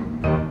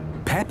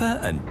 Peppa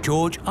and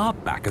George are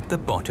back at the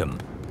bottom,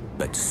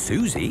 but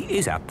Suzy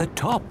is at the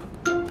top.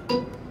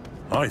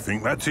 I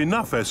think that's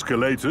enough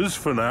escalators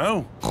for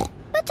now.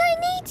 But I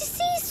need to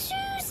see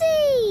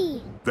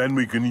Suzy. Then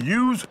we can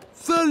use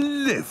the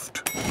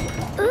lift.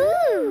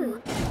 Ooh.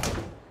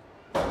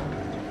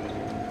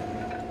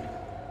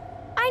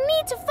 I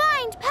need to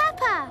find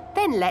Peppa.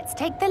 Then let's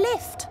take the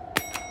lift.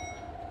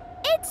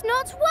 It's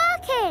not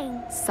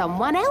working.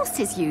 Someone else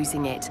is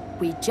using it.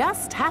 We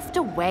just have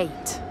to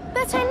wait.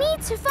 But I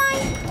need to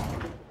find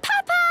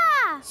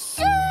Peppa!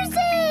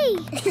 Suzy!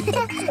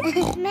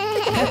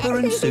 Peppa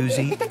and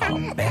Suzy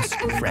are best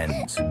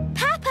friends.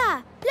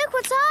 Peppa, look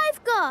what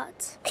I've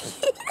got.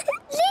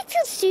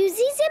 Little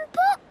Suzy's in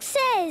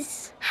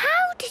boxes.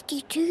 How did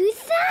you do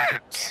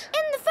that?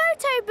 In the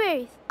photo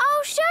booth.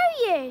 I'll show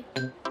you.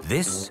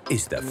 This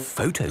is the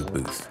photo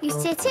booth. You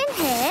sit in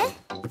here,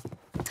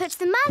 put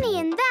the money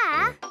in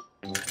there,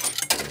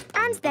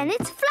 and then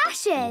it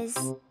flashes.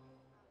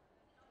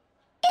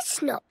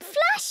 It's not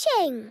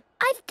flashing.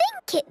 I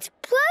think it's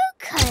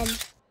broken.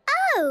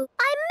 Oh,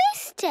 I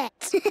missed it.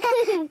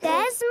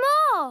 There's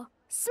more.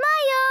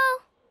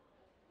 Smile.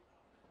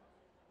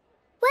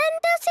 When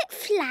does it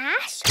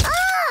flash?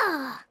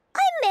 Ah!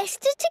 I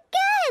missed it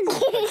again.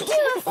 Do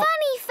a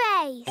funny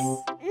face.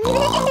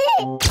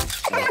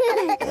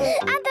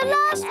 And the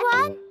last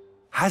one.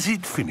 Has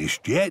it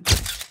finished yet?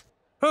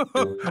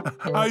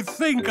 I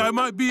think I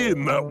might be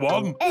in that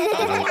one.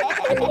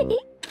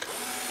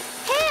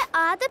 Here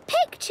are the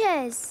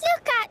pictures.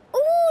 Look at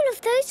all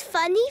of those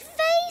funny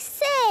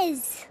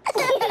faces.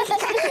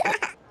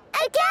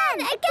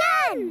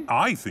 Again!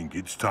 I think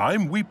it's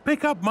time we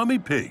pick up Mummy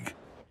Pig.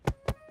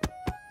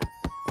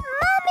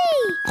 Mummy,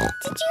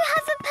 did you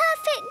have a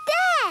perfect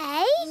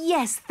day?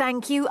 Yes,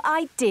 thank you,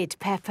 I did,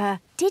 Peppa.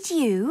 Did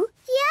you?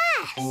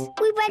 Yes,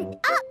 we went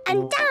up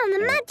and down the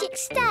magic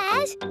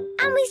stairs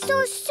and we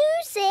saw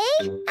Suzy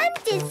and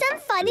did some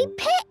funny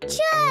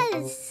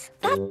pictures.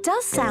 That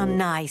does sound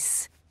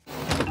nice.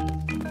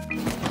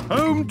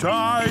 Home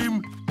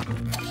time!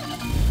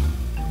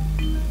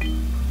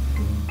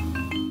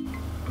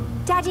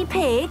 Daddy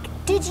Pig,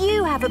 did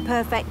you have a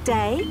perfect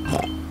day?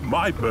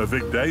 My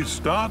perfect day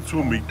starts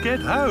when we get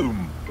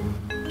home.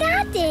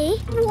 Daddy,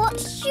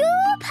 what's your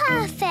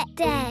perfect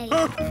day?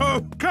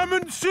 Come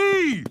and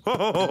see!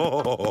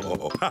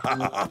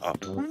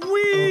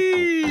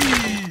 Whee!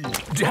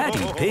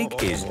 Daddy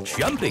Pig is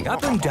jumping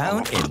up and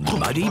down in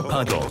muddy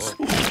puddles.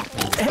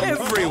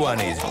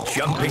 Everyone is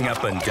jumping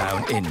up and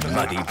down in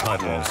muddy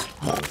puddles.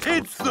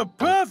 It's the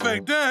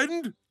perfect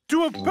end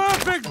to a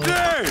perfect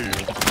day!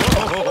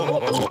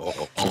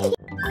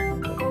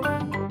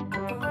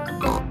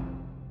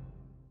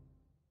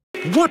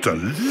 What a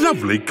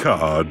lovely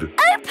card!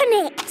 Open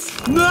it!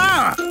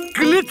 Ah!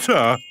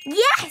 Glitter!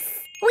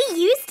 Yes! We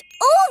used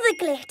all the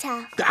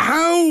glitter.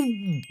 How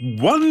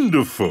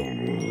wonderful!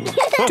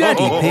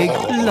 Daddy Pig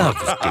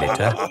loves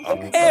glitter.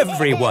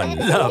 Everyone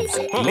loves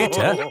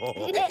glitter.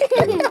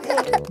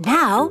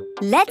 Now,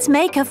 let's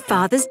make a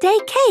Father's Day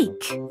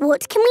cake.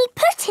 What can we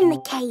put in the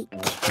cake?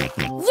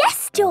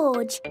 Yes,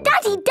 George.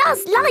 Daddy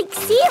does like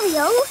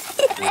cereal.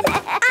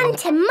 And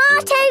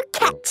tomato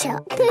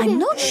ketchup. I'm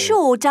not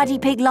sure Daddy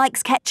Pig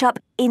likes ketchup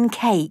in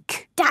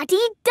cake.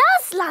 Daddy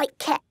does like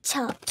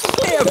ketchup.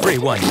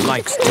 Everyone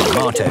likes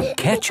tomato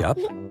ketchup.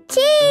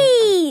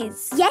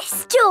 Cheese!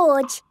 Yes,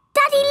 George.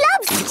 Daddy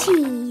loves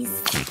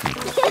cheese.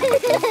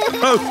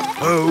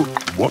 Oh,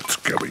 what's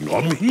going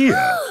on here?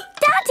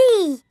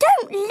 Daddy,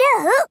 don't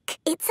look.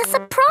 It's a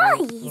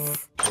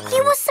surprise.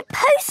 You were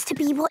supposed to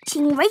be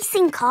watching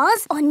racing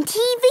cars on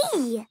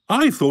TV.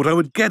 I thought I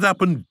would get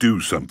up and do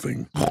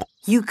something.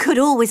 You could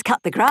always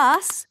cut the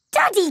grass.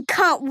 Daddy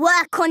can't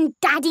work on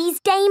Daddy's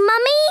Day,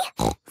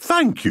 Mummy.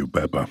 Thank you,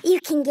 Peppa. You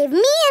can give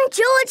me and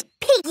George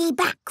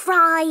piggyback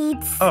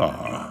rides.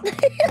 Ah.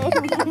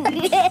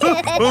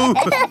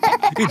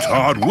 It's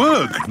hard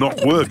work,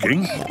 not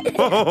working.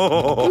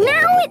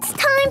 Now it's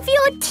time for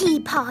your tea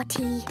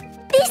party.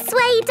 This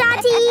way,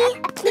 Daddy.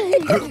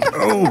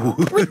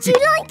 Would you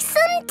like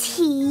some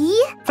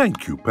tea?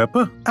 Thank you,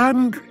 Peppa.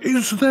 And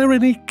is there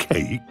any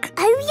cake?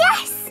 Oh,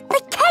 yes,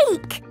 the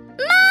cake.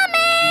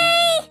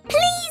 Mummy!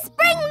 Please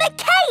bring the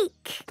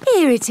cake.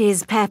 Here it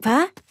is,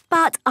 Peppa.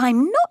 But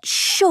I'm not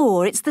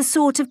sure it's the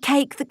sort of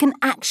cake that can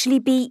actually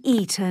be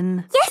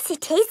eaten. Yes,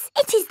 it is.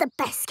 It is the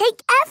best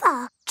cake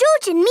ever.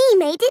 George and me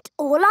made it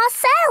all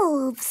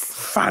ourselves.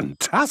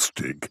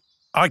 Fantastic.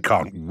 I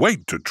can't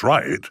wait to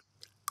try it.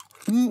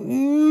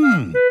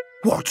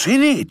 What's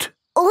in it?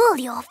 All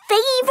your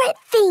favourite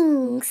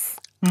things.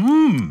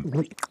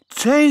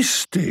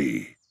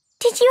 Tasty.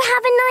 Did you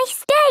have a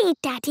nice day,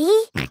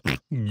 Daddy?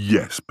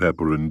 Yes,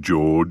 Peppa and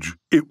George.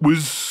 It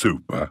was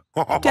super.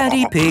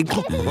 Daddy Pig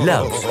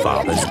loves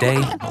Father's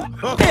Day.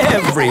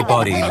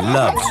 Everybody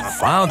loves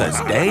Father's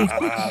Day.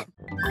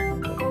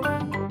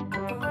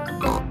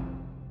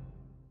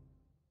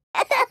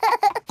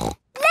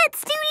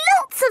 Let's do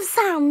lots of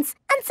sounds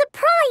and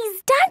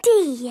surprise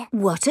Daddy.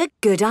 What a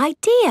good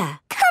idea.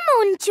 Come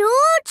on,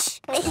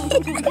 George.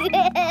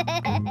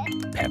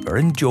 Peppa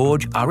and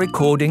George are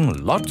recording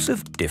lots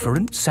of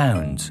different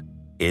sounds.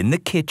 In the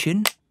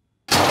kitchen,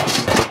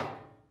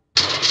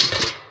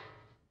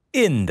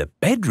 in the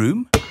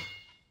bedroom,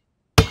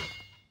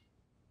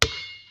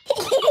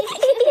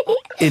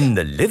 in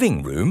the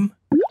living room,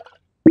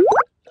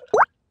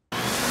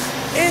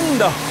 in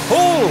the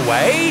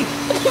hallway,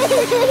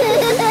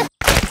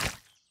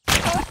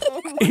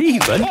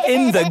 even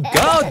in the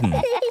garden.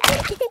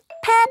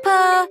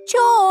 Peppa,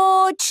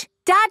 George,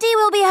 Daddy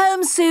will be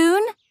home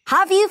soon.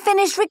 Have you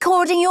finished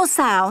recording your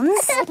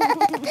sounds? No,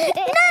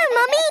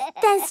 Mummy,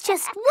 there's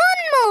just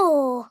one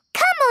more.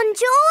 Come on,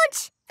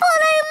 George,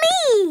 follow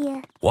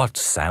me. What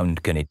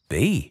sound can it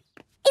be?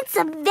 It's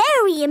a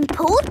very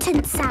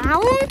important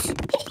sound.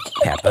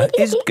 Peppa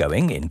is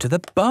going into the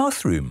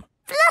bathroom.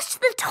 Flush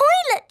the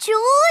toilet,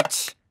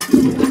 George.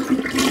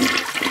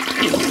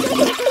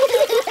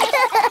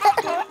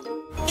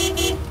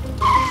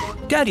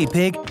 Daddy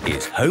Pig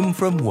is home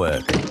from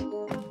work.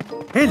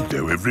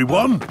 Hello,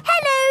 everyone.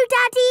 Hello,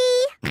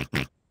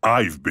 Daddy.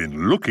 I've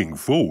been looking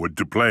forward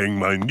to playing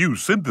my new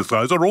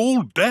synthesizer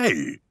all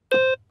day.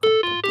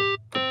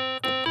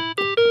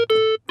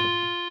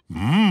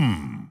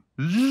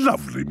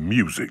 Lovely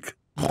music.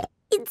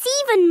 It's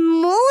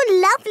even more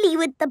lovely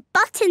with the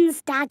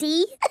buttons,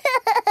 Daddy.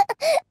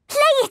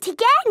 Play it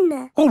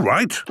again. All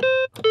right.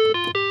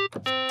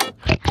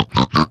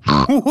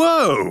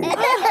 Whoa!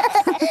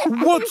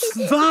 What's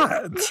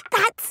that?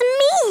 That's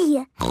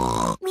me.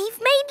 We've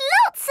made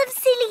lots of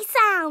silly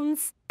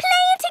sounds.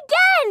 Play it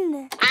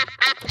again.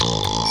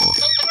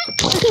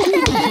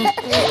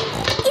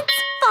 It's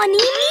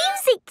funny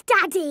music,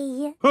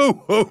 Daddy.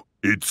 Oh,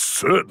 it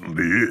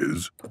certainly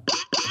is.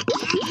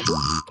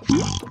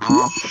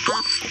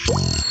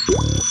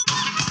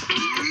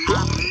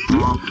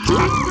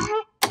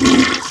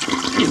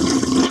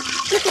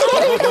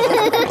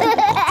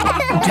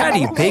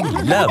 Pig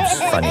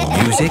loves funny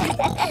music.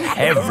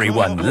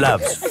 Everyone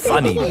loves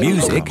funny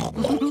music.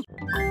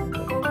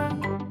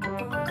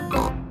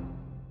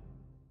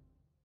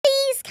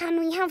 Please, can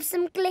we have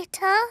some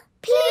glitter?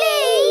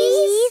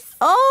 Please?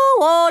 Oh,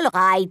 all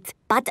right.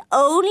 But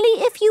only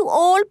if you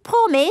all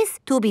promise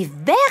to be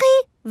very,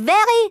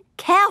 very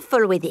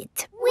careful with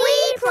it.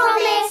 We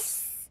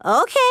promise.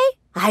 Okay,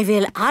 I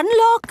will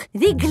unlock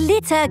the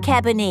glitter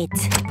cabinet.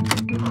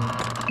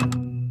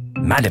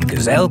 Madame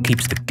Gazelle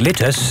keeps the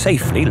glitter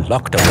safely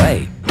locked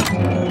away.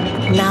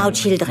 Now,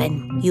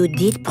 children, you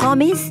did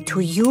promise to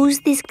use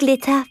this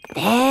glitter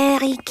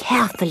very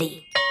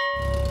carefully.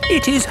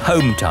 It is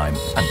home time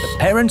and the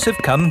parents have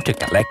come to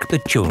collect the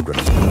children.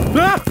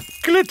 Ah!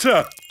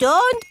 Glitter!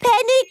 Don't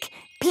panic.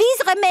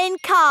 Please remain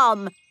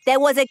calm. There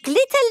was a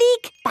glitter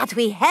leak, but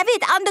we have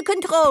it under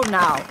control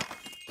now.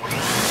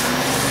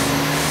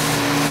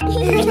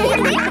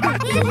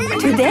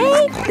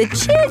 Today, the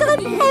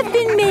children have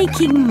been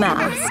making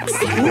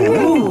masks.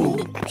 Ooh.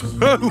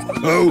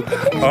 Oh,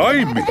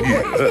 I'm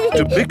here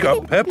to pick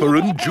up Peppa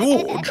and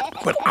George,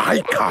 but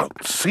I can't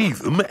see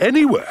them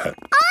anywhere.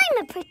 I'm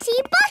a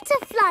pretty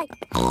butterfly.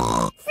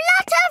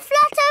 Flutter,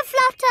 flutter,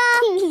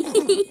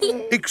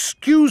 flutter.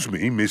 Excuse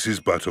me,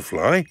 Mrs.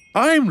 Butterfly.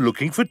 I'm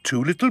looking for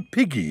two little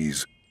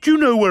piggies. Do you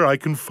know where I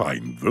can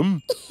find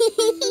them?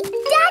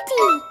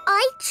 Daddy,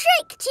 I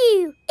tricked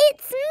you.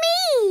 It's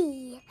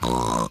me.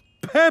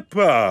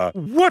 Peppa!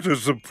 What a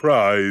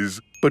surprise!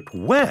 But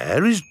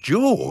where is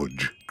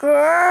George?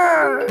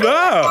 Grrr.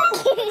 Ah!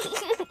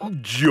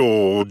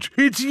 George,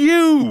 it's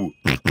you!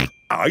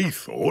 I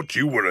thought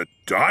you were a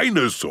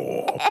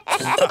dinosaur.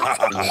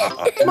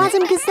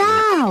 Madame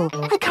Gazelle,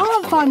 I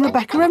can't find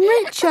Rebecca and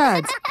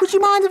Richard. Would you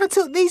mind if I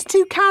took these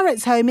 2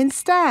 carrots home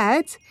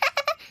instead?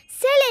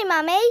 Silly,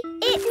 Mummy.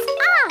 It's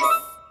us.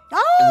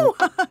 Oh,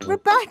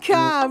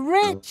 Rebecca,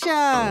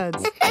 Richard.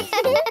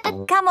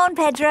 Come on,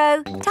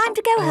 Pedro. Time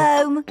to go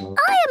home.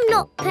 I am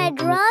not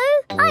Pedro.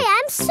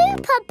 I am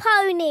Super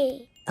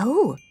Pony.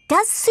 Oh,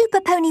 does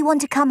Super Pony want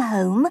to come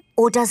home?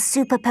 Or does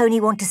Super Pony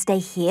want to stay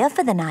here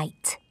for the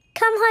night?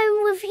 Come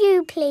home with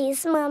you,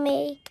 please,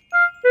 Mummy.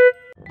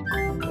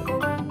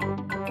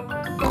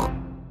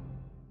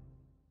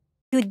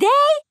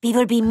 Today, we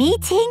will be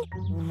meeting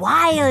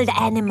wild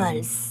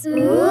animals.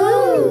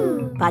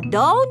 Ooh. But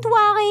don't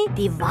worry,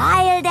 the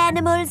wild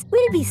animals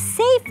will be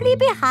safely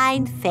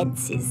behind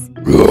fences.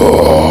 Ah!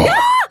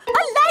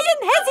 A lion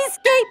has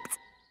escaped!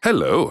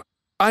 Hello,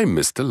 I'm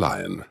Mr.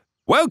 Lion.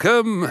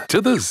 Welcome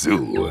to the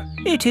zoo.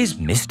 It is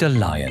Mr.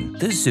 Lion,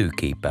 the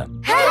zookeeper.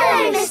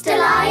 Hello, Mr.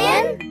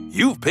 Lion.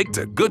 You've picked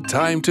a good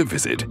time to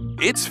visit.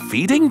 It's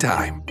feeding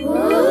time.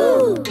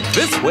 Ooh.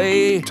 This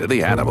way to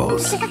the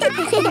animals.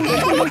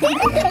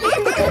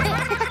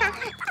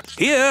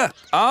 Here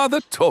are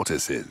the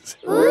tortoises.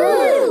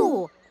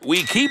 Ooh.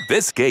 We keep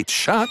this gate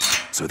shut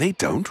so they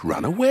don't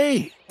run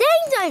away.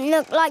 They don't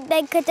look like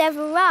they could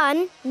ever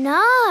run.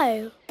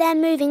 No, they're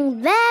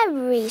moving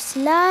very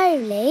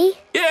slowly.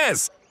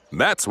 Yes,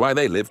 that's why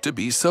they live to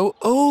be so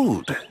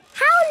old.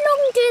 How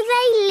long do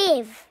they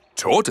live?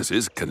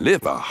 Tortoises can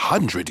live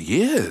 100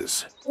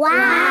 years.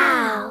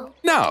 Wow.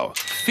 Now,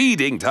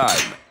 feeding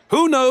time.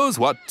 Who knows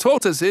what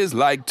tortoises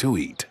like to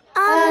eat?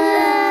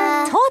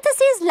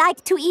 Tortoises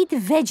like to eat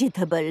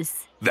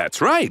vegetables. That's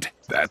right.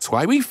 That's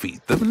why we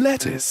feed them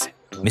lettuce.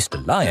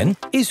 Mr. Lion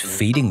is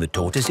feeding the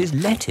tortoises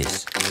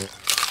lettuce.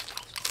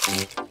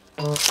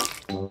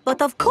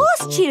 But of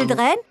course,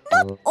 children,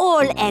 not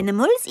all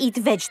animals eat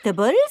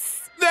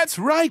vegetables. That's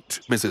right,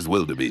 Mrs.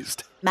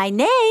 Wildebeest. My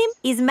name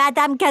is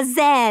Madame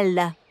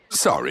Gazelle.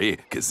 Sorry,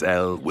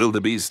 Gazelle,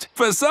 Wildebeest.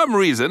 For some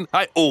reason,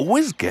 I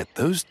always get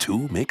those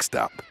two mixed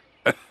up.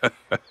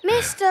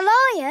 Mr.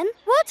 Lion,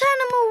 what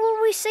animal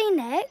will we see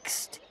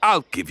next?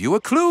 I'll give you a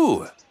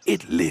clue.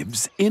 It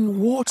lives in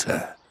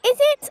water. Is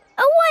it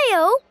a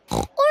whale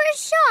or a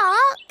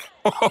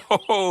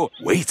shark?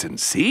 Wait and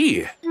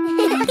see.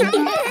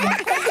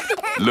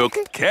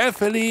 Look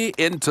carefully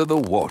into the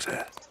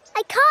water.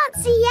 I can't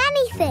see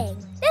anything.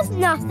 There's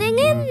nothing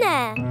in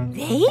there.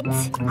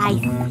 Wait, I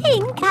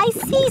think I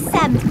see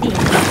something.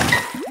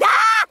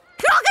 Ah!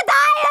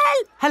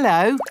 Crocodile!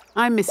 Hello,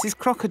 I'm Mrs.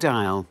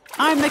 Crocodile.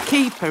 I'm the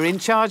keeper in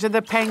charge of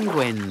the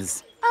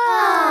penguins.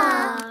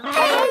 Ah,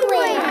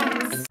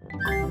 penguins!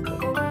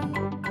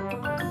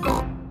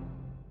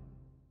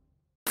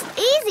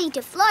 It's easy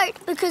to float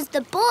because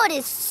the board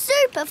is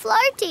super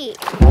floaty.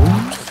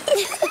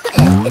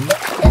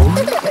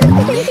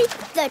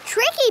 The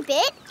tricky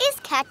bit is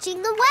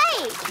catching the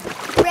wave.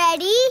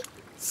 Ready,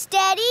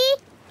 steady,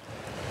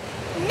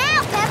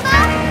 now, Peppa!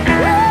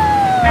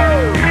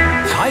 Woo!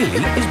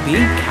 Kylie is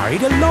being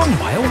carried along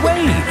by a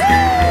wave.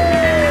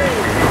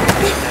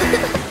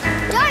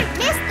 Don't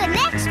miss the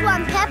next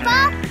one,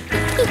 Peppa.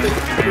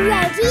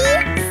 Ready,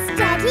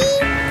 steady,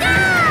 go!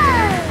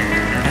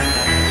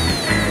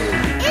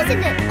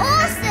 Isn't it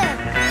awesome?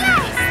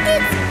 Yes,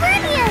 it's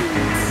brilliant!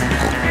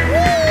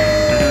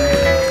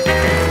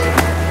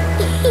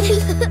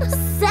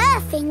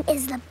 Surfing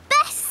is the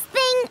best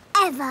thing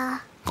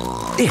ever.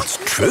 It's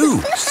true.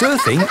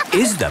 Surfing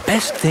is the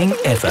best thing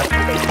ever.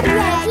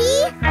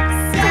 Ready,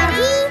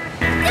 steady,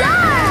 go!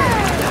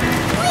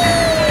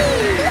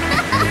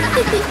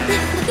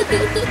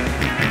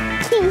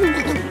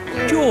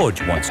 Whee!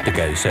 George wants to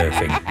go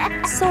surfing.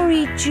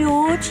 Sorry,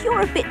 George,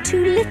 you're a bit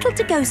too little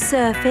to go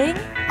surfing.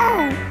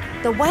 Oh,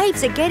 the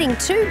waves are getting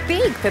too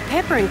big for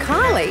Peppa and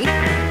Kylie.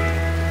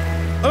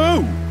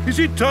 Oh, is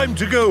it time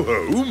to go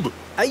home?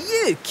 Are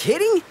you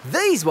kidding?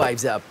 These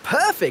waves are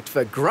perfect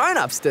for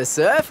grown-ups to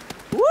surf.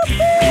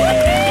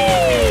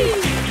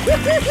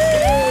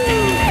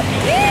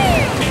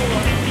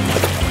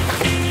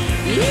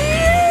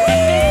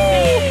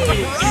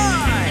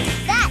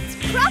 That's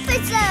proper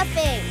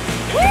surfing!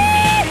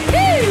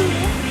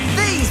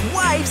 These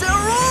waves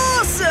are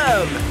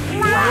awesome!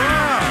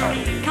 Wow!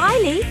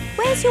 Kylie,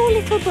 where's your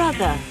little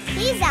brother?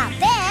 He's out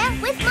there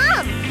with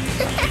Mum.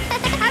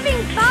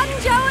 Having fun,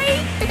 Joey?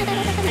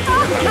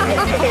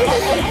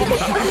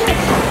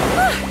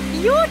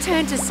 Your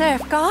turn to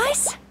surf,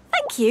 guys.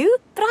 Thank you,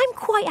 but I'm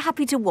quite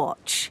happy to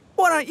watch.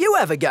 Why don't you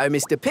have a go,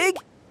 Mr. Pig?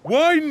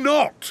 Why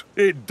not?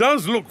 It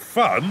does look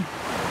fun.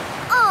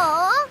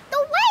 Aw, the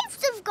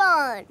waves have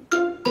gone.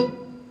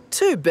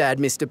 Too bad,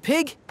 Mr.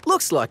 Pig.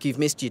 Looks like you've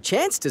missed your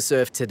chance to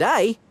surf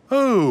today.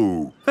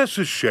 Oh, that's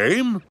a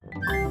shame.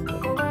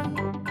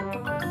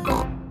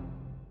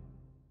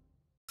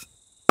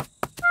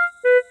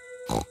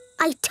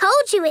 I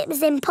told you it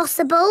was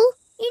impossible.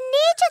 You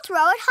need to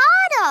throw it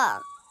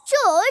harder.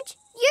 George,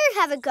 you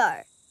have a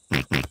go.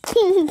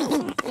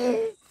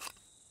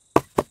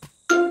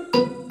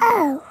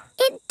 Oh,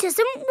 it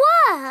doesn't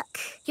work.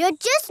 You're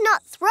just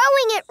not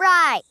throwing it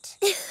right.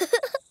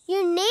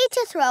 You need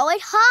to throw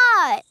it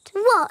hard.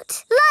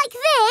 What, like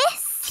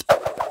this?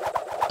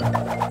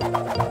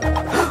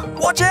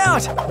 Watch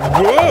out!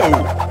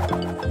 Whoa!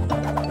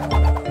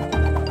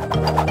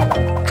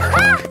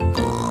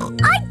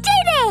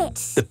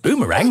 The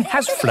boomerang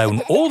has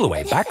flown all the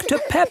way back to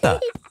Peppa.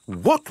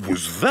 What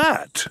was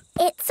that?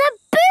 It's a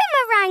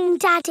boomerang,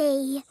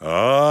 Daddy.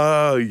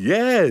 Ah,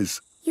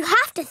 yes. You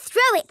have to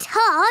throw it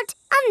hard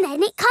and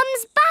then it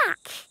comes back.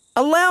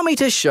 Allow me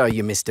to show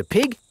you, Mr.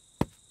 Pig.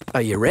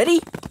 Are you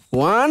ready?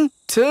 1,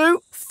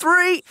 2,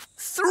 3,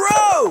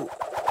 throw!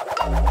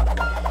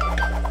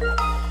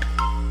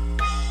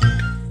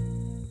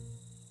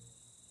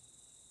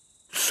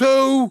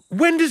 So,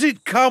 when does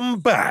it come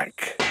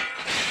back?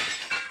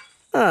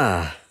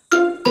 Ah.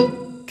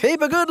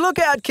 Keep a good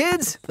lookout,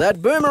 kids.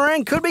 That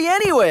boomerang could be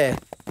anywhere.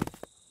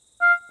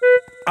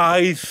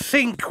 I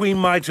think we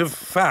might have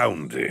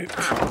found it.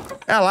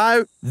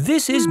 Hello.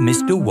 This is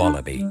Mr.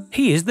 Wallaby.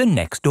 He is the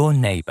next-door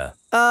neighbour.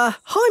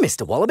 Hi,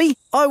 Mr. Wallaby.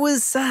 I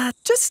was,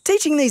 just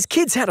teaching these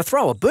kids how to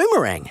throw a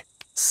boomerang.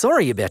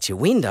 Sorry about your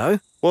window.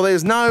 Well,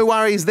 there's no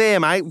worries there,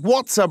 mate.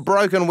 What's a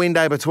broken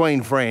window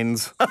between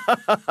friends?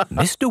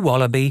 Mr.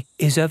 Wallaby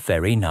is a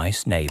very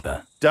nice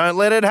neighbour. Don't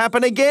let it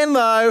happen again,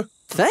 though.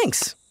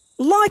 Thanks.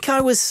 Like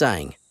I was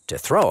saying, to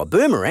throw a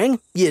boomerang,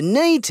 you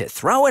need to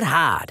throw it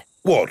hard.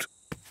 What?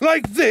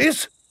 Like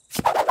this?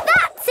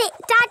 That's it,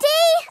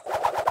 Daddy.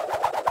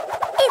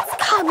 It's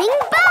coming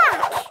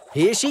back.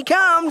 Here she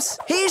comes.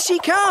 Here she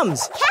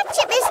comes. Catch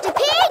it, Mr.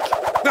 Pig.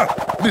 Ah,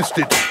 missed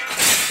it.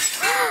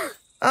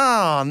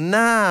 Oh,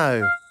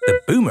 no.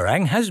 The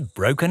boomerang has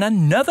broken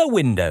another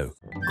window.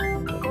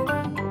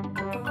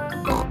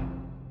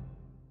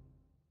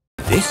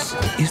 This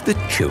is the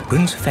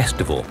Children's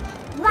Festival.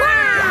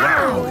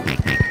 Wow!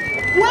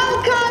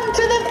 Welcome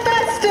to the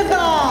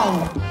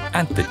festival!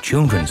 At the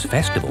Children's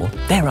Festival,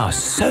 there are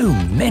so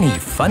many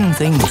fun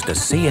things to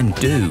see and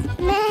do.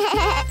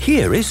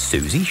 Here is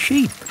Suzy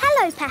Sheep.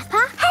 Hello,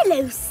 Peppa.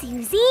 Hello,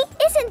 Suzy.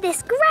 Isn't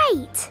this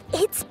great?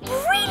 It's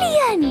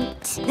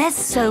brilliant. There's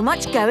so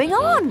much going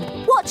on.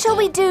 What shall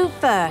we do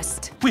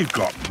first? We've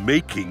got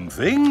making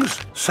things,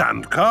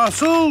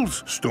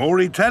 sandcastles,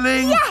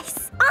 storytelling.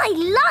 Yes, I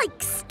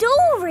like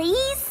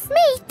stories.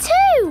 Me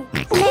too.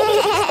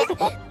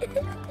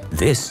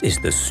 This is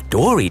the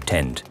story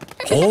tent.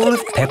 All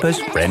of Peppa's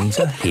friends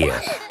are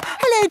here.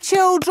 Hello,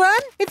 children.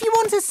 If you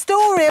want a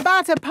story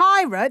about a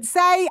pirate,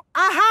 say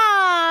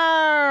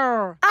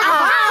aha!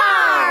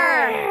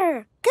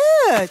 Aha!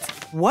 Good.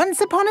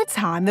 Once upon a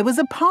time, there was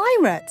a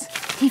pirate.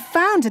 He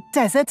found a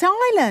desert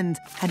island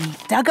and he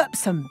dug up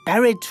some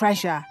buried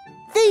treasure.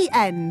 The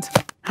end.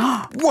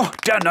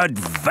 What an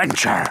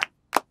adventure!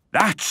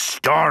 That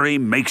story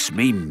makes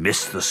me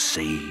miss the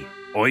sea.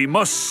 I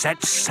must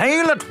set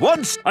sail at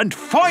once and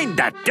find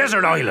that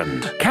desert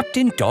island.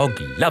 Captain Dog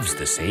loves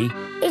the sea.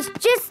 It's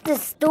just the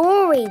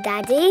story,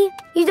 Daddy.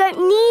 You don't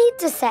need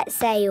to set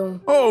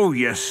sail. Oh,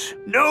 yes.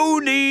 No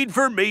need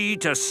for me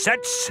to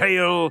set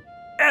sail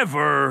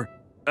ever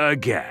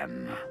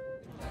again.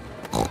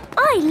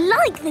 I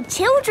like the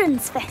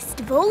Children's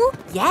Festival.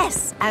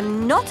 Yes,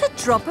 and not a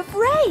drop of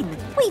rain.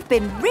 We've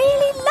been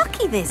really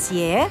lucky this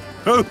year.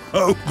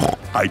 Oh,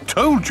 I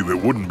told you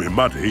it wouldn't be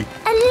muddy.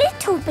 A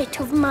little bit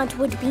of mud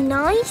would be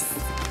nice.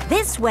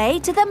 This way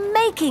to the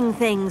making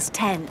things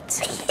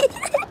tent.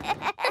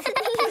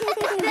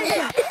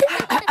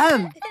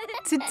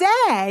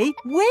 Today,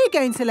 we're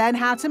going to learn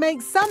how to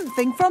make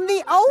something from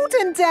the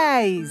olden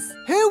days.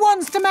 Who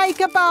wants to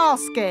make a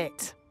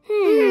basket?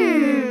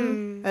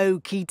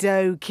 Okie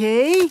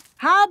dokie.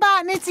 How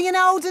about knitting an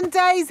olden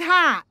days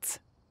hat?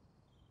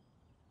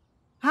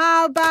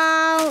 How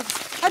about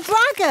a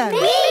dragon?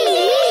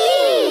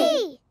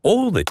 Me!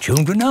 All the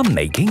children are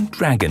making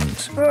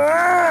dragons.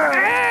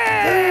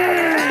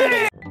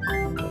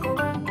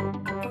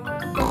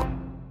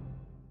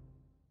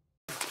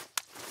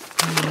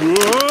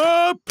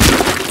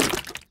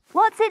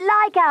 What's it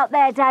like out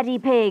there, Daddy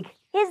Pig?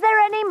 Is there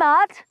any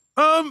mud?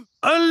 A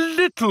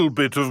little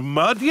bit of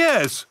mud,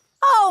 yes.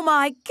 Oh,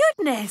 my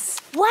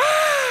goodness!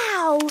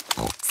 Wow!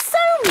 So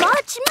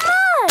much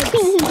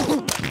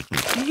mud!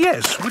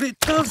 Yes, well, it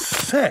does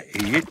say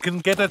it can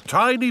get a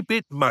tiny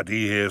bit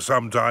muddy here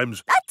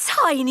sometimes. A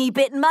tiny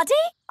bit muddy?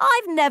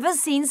 I've never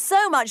seen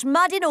so much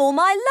mud in all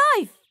my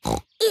life.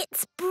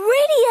 It's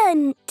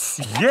brilliant!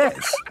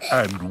 Yes,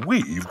 and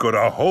we've got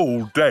a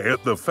whole day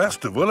at the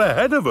festival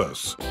ahead of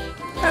us.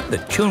 At the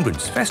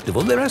Children's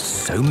Festival, there are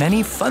so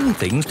many fun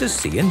things to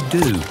see and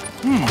do.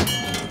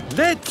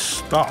 Let's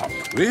start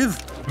with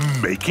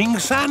making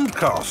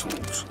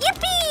sandcastles.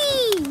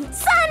 Yippee!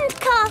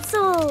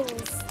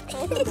 Sandcastles!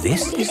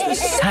 This is the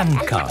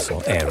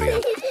sandcastle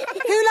area.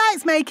 Who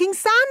likes making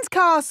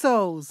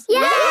sandcastles?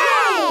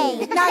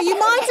 Yay! Now, you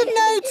might have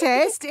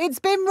noticed it's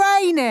been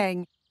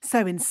raining.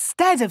 So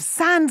instead of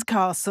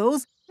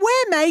sandcastles,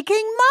 we're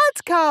making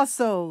mud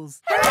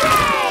castles.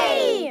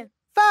 Hooray!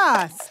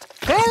 First,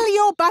 fill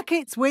your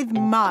buckets with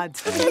mud.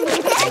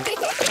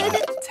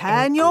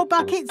 Turn your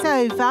buckets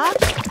over.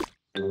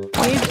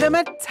 Give them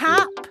a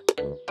tap.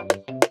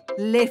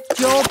 Lift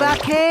your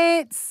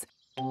buckets.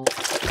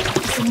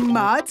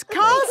 Mud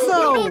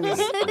castles.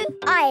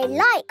 I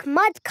like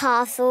mud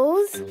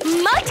castles.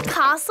 Mud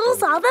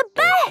castles are the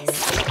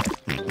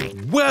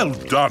best. Well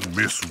done,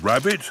 Miss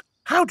Rabbit.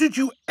 How did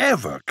you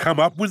ever come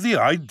up with the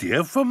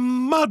idea for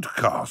mud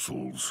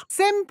castles?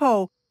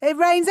 Simple. It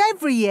rains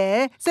every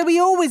year, so we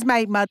always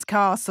make mud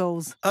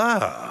castles.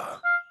 Ah.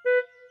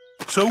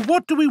 So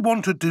what do we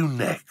want to do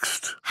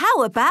next?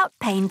 How about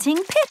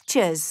painting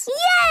pictures?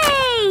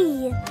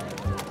 Yay!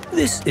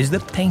 This is the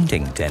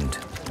painting tent.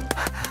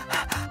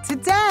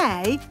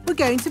 Today, we're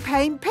going to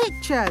paint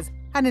pictures.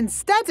 And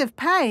instead of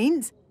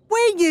paint,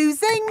 we're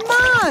using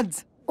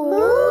mud.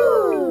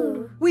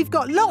 Ooh! We've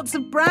got lots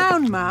of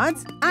brown mud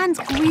and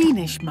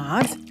greenish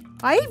mud.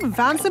 I even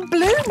found some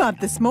blue mud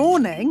this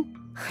morning.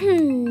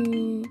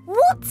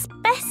 What's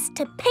best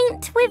to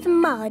paint with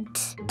mud?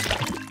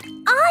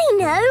 I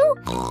know!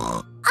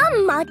 A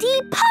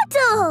muddy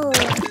puddle!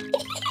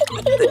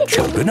 The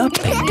children are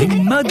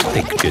painting mud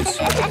pictures.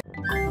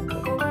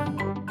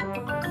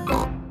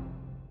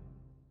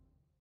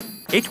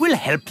 It will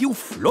help you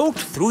float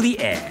through the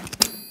air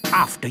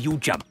after you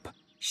jump.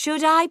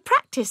 Should I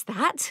practice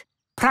that?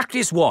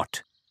 Practice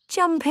what?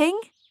 Jumping.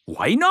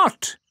 Why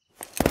not?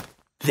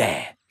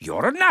 There,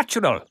 you're a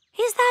natural.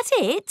 Is that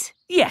it?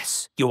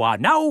 Yes, you are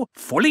now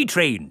fully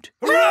trained.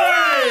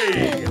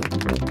 Hooray!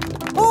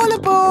 All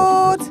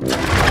aboard!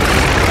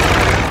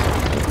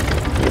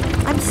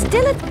 I'm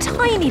still a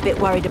tiny bit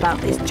worried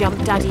about this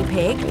jump, Daddy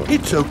Pig.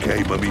 It's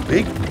okay, Mummy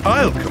Pig.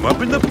 I'll come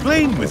up in the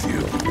plane with you.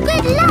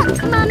 Good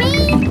luck,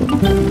 Mummy!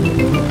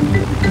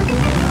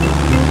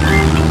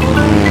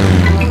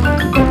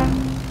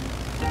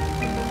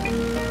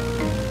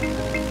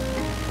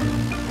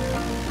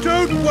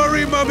 Don't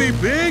worry, Mummy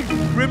Pig.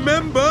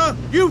 Remember,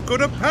 you've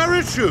got a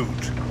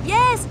parachute.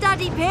 Yes,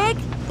 Daddy Pig.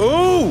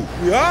 Oh,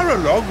 we are a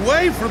long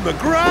way from the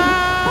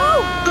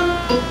ground.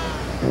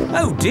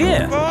 Oh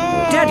dear!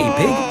 Daddy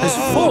Pig has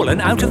fallen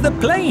out of the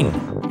plane.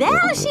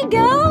 There she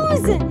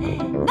goes.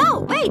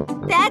 No, wait,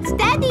 that's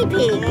Daddy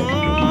Pig.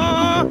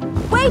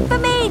 Wait for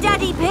me,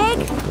 Daddy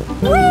Pig.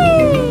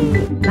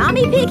 Whee!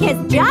 Mummy Pig has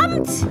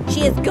jumped.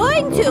 She is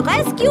going to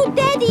rescue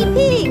Daddy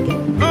Pig.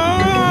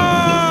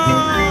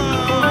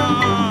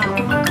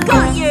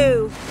 Got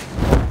you.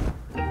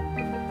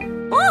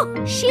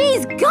 Oh,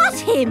 she's got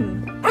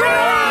him.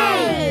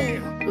 Hooray!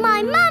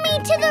 My mummy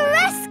to the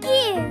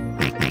rescue!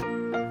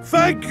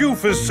 Thank you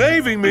for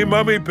saving me,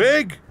 Mummy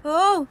Pig.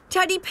 Oh,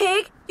 Daddy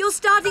Pig, you're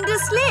starting to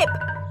slip.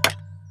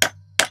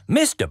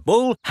 Mr.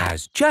 Bull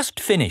has just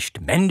finished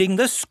mending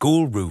the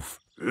school roof.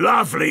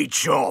 Lovely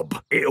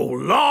job. It'll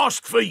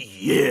last for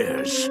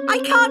years. I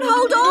can't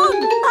hold on.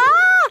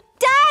 Ah,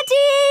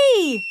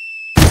 Daddy!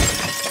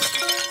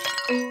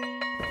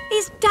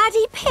 Is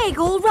Daddy Pig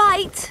all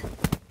right?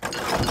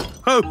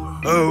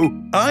 Oh,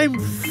 I'm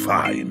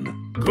fine.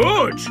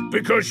 Good,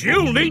 because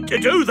you'll need to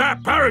do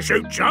that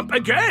parachute jump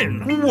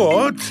again.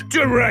 What?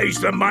 To raise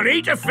the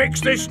money to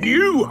fix this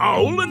new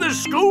hole in the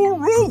school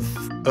roof.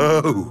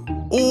 Oh,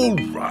 all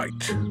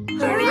right.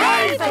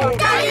 Hooray for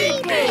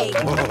Daddy Pig!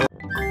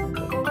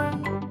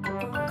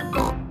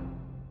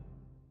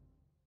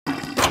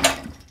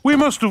 We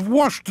must have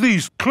washed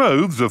these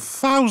clothes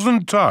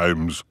 1,000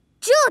 times.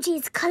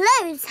 Georgie's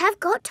clothes have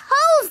got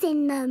holes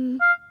in them.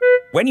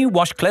 When you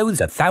wash clothes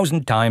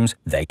 1,000 times,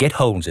 they get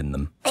holes in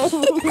them. I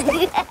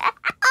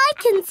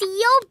can see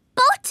your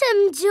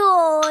bottom,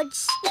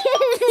 George.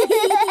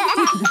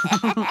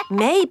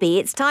 Maybe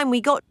it's time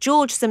we got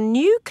George some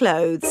new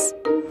clothes.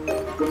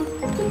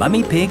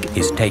 Mummy Pig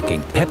is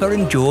taking Peppa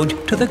and George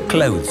to the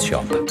clothes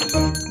shop.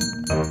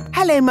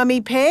 Hello, Mummy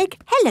Pig.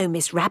 Hello,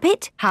 Miss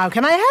Rabbit. How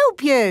can I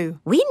help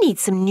you? We need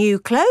some new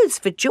clothes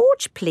for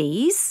George,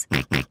 please.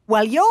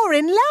 Well, you're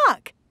in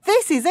luck.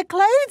 This is a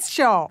clothes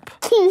shop.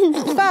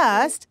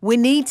 First, we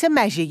need to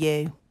measure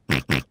you.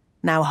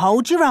 Now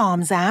hold your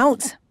arms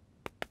out.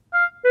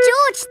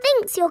 George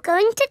thinks you're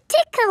going to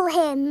tickle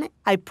him.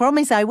 I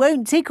promise I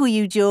won't tickle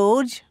you,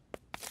 George.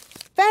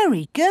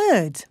 Very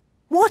good.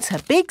 What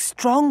a big,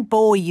 strong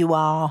boy you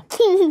are.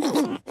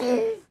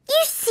 You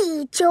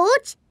see,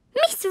 George,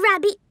 Miss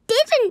Rabbit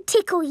didn't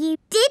tickle you,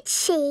 did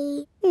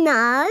she?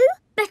 No,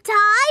 but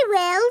I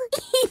will.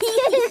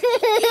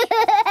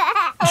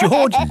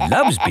 George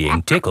loves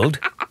being tickled.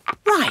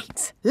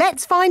 Right,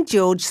 let's find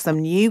George some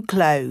new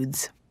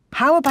clothes.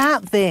 How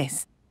about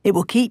this? It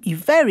will keep you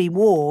very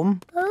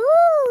warm.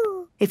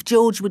 Ooh. If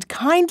George would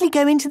kindly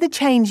go into the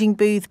changing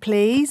booth,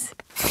 please.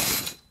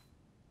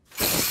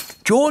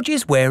 George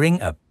is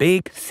wearing a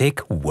big,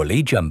 thick,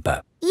 woolly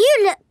jumper. You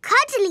look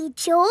cuddly,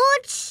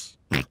 George.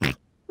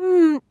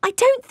 I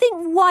don't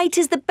think white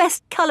is the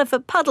best colour for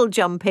puddle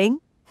jumping.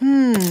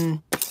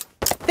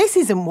 This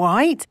isn't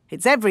white.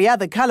 It's every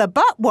other colour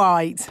but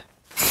white.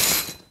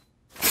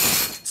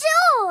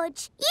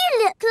 George,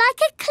 you look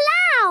like a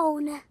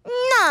clown.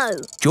 No.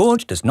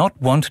 George does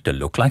not want to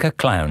look like a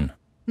clown.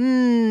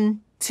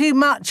 Too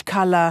much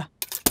colour.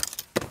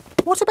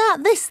 What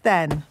about this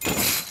then?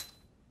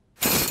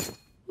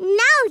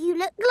 Now you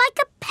look like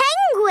a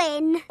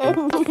penguin.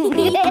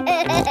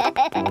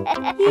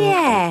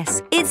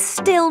 Yes, it's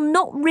still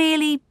not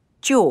really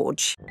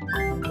George.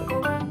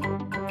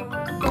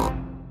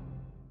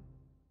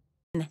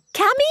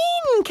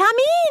 Come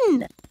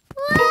in.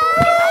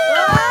 Whoa!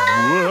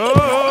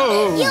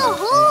 Your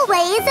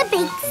hallway is a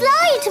big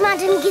slide,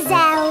 Madam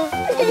Gazelle.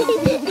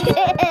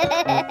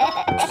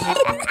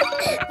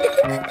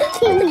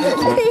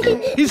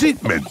 Is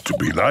it meant to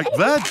be like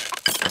that?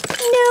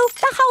 No,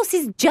 the house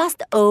is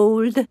just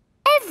old.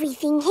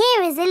 Everything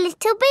here is a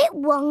little bit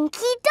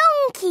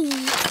wonky-donkey.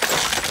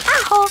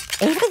 Aha!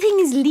 Everything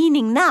is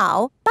leaning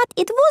now, but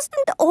it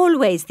wasn't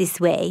always this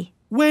way.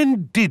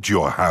 When did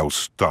your house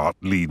start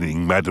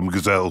leaning, Madam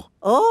Gazelle?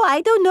 Oh,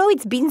 I don't know.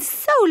 It's been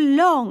so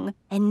long.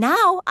 And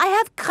now I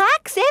have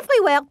cracks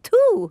everywhere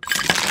too.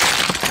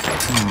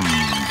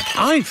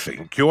 I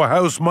think your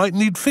house might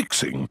need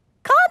fixing.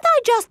 Can't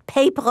I just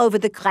paper over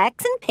the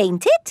cracks and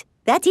paint it?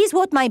 That is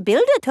what my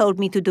builder told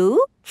me to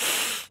do.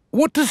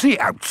 What does the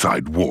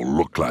outside wall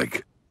look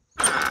like?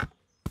 Ah!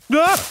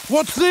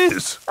 What's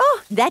this?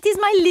 Oh, that is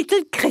my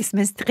little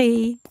Christmas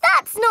tree.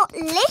 That's not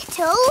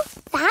little,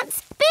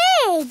 that's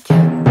big.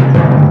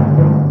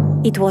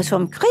 It was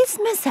from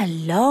Christmas a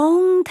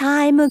long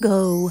time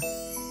ago.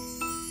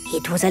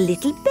 It was a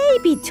little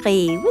baby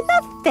tree with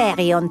a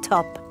fairy on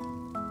top.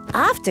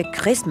 After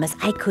Christmas,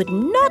 I could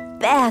not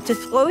bear to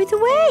throw it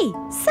away,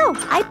 so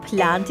I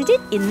planted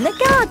it in the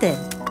garden.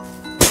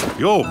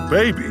 Your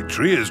baby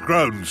tree has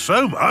grown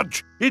so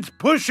much, it's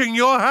pushing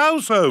your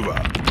house over.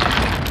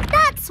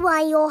 That's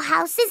why your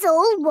house is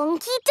all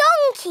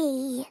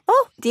wonky-donkey.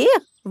 Oh,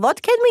 dear.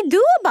 What can we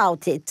do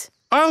about it?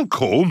 I'll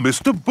call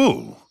Mr.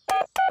 Bull.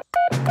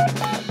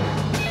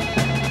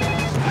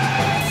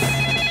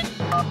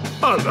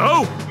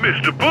 Hello,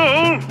 Mr.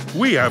 Bull.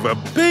 We have a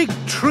big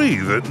tree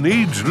that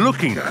needs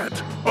looking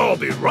at. I'll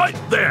be right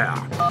there.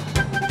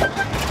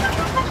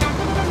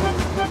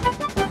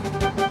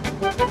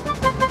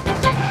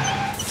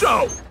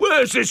 So,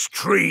 where's this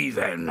tree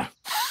then?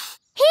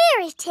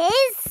 Here it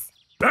is.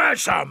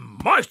 That's a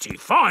mighty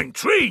fine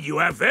tree you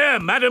have there,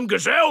 Madam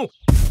Gazelle.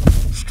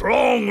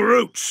 Strong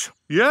roots.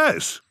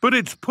 Yes, but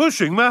it's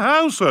pushing the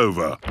house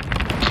over.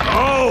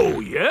 Oh,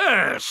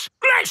 yes.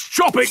 Let's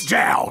chop it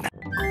down.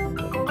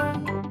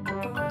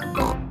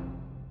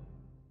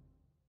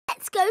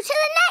 Let's go to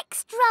the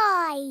next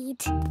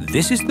ride.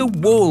 This is the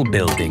wall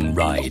building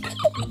ride.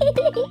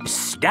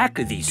 Stack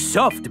these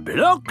soft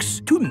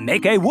blocks to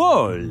make a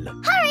wall.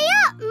 Hurry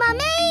up,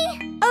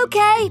 Mummy.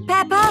 OK,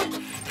 Peppa.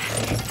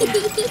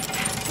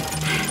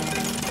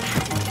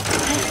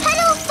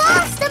 Pedal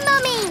faster,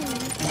 Mummy.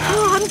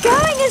 Oh, I'm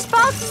going as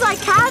fast as I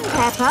can,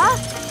 Peppa.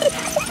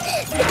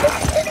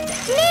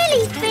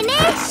 Nearly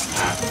finished.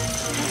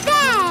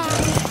 There.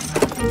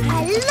 A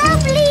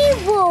lovely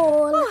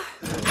wall.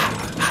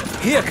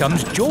 Here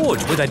comes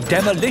George with a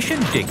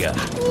demolition digger.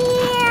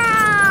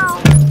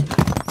 Meow.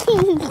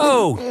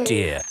 Oh,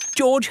 dear.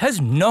 George has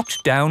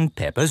knocked down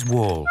Peppa's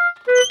wall.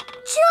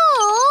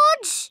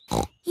 George,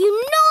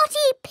 you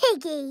naughty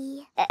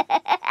piggy.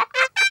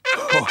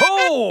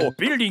 Ho-ho!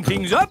 Building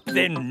things up,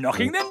 then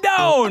knocking them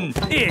down.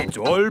 It's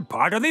all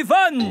part of the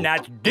fun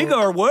at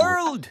Digger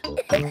World.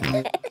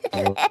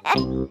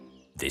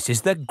 This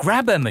is the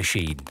grabber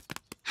machine.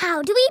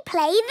 How do we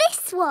play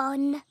this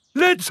one?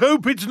 Let's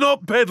hope it's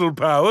not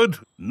pedal-powered.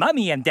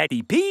 Mummy and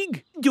Daddy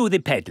Pig do the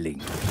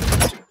peddling.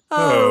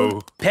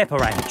 Oh. Peppa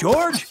and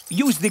George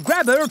use the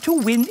grabber to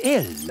win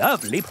a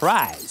lovely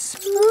prize.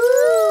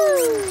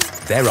 Ooh.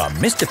 There are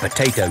Mr.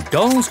 Potato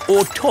dolls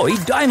or toy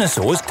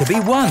dinosaurs to be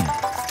won.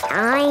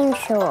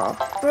 Dinosaur.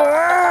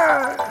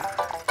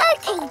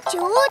 OK,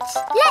 George,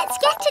 let's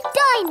get a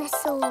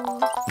dinosaur.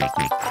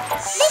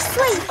 This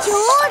way,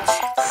 George.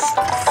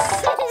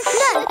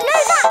 No,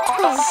 that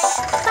way.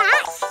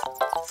 Back,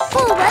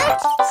 forward,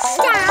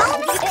 down.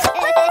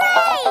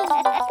 Hooray!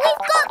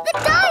 We've got the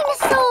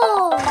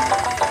dinosaur.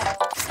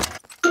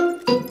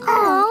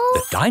 Oh.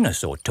 The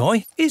dinosaur toy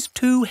is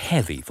too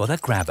heavy for the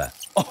grabber.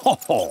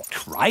 Oh,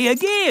 try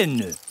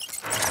again.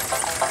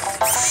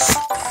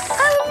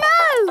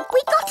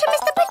 We got a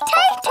Mr.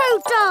 Potato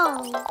doll!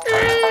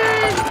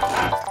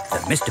 The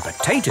Mr.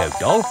 Potato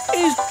doll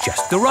is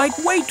just the right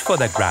weight for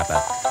the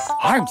grabber.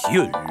 Aren't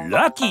you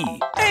lucky?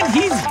 And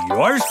he's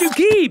yours to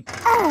keep.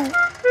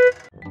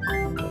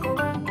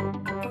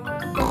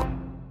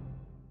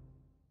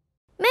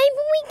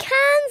 Maybe we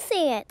can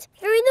see it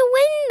through the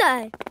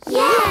window.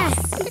 Yes!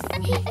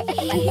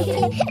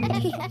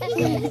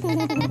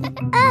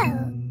 Oh,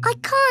 I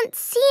can't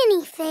see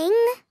anything.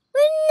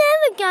 We're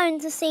never going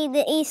to see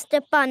the Easter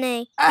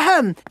Bunny.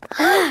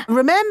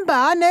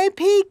 Remember, no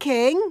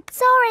peeking.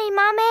 Sorry,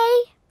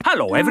 Mummy.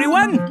 Hello,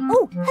 everyone.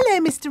 Oh, hello,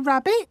 Mr.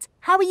 Rabbit.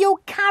 How are your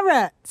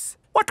carrots?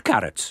 What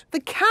carrots?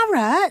 The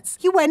carrots?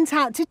 You went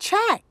out to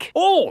check.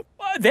 Oh,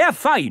 they're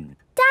fine.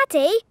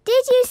 Daddy,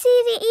 did you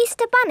see the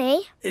Easter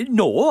Bunny?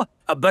 No,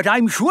 but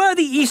I'm sure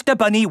the Easter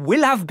Bunny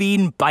will have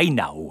been by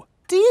now.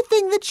 Do you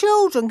think the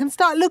children can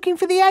start looking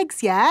for the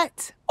eggs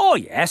yet? Oh,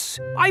 yes,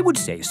 I would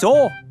say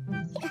so.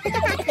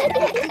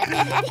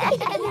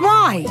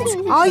 Right.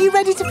 Are you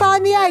ready to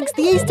find the eggs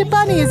the Easter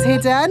Bunny has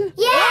hidden?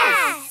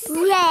 Yes!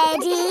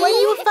 Ready? When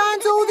you have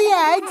found all the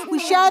eggs, we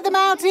share them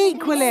out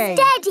equally.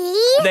 Steady!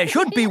 There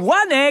should be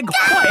one egg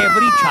for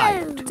every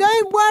child.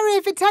 Don't worry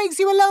if it takes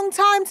you a long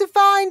time to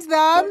find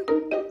them.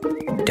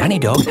 Danny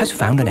Dog has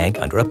found an egg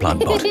under a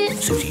plant pot.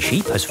 Suzy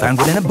Sheep has found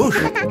one in a bush.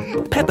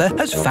 Peppa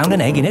has found an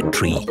egg in a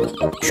tree.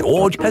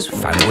 George has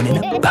found one in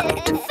a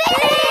bucket.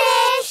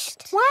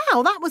 Finished!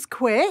 Wow, that was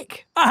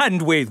quick.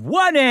 And with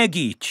one egg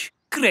each.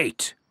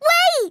 Great.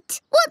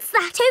 Wait! What's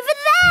that over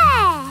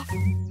there?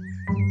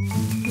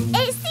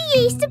 It's the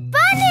Easter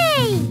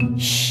Bunny!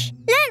 Shh!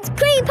 Let's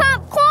creep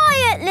up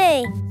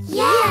quietly.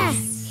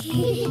 Yes!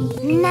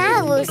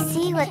 Now we'll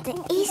see what the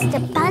Easter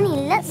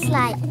Bunny looks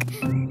like.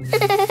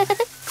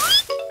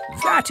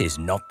 That is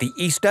not the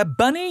Easter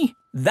Bunny.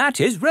 That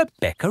is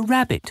Rebecca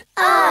Rabbit.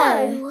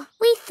 Oh!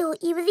 We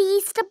thought you were the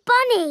Easter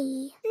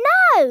Bunny.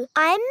 No,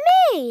 I'm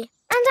me.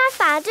 And I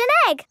found an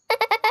egg.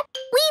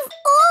 We've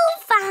all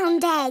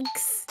found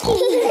eggs.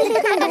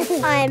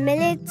 I'm a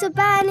little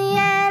bunny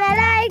and I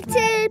like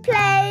to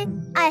play.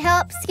 I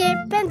hop,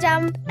 skip and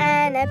jump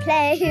and I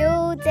play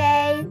all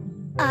day.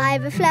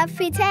 I've a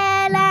fluffy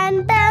tail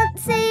and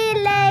bouncy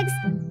legs.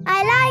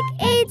 I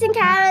like eating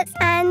carrots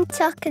and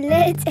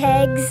chocolate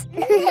eggs.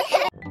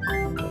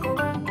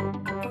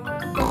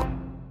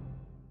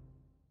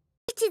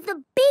 It is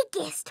the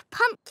biggest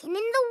pumpkin in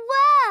the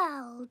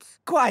world.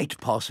 Quite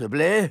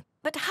possibly.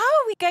 But how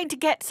are we going to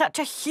get such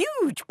a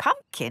huge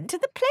pumpkin to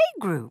the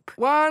playgroup?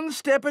 One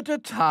step at a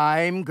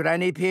time,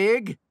 Granny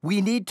Pig.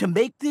 We need to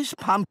make this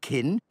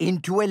pumpkin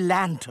into a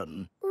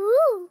lantern.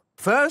 Ooh.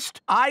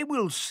 First, I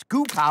will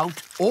scoop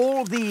out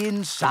all the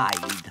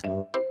inside.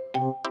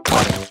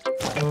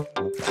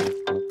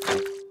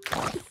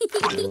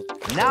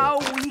 Now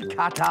we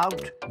cut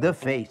out the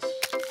face.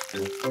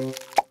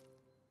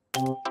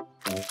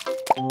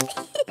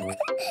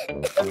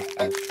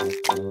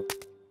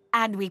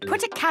 And we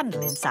put a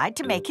candle inside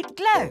to make it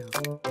glow.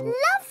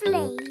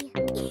 Lovely.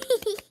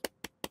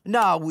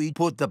 Now we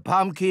put the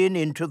pumpkin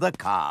into the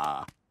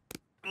car.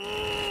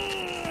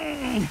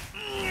 The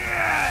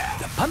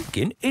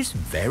pumpkin is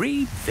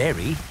very,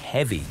 very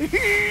heavy.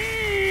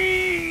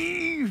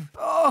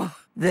 Oh,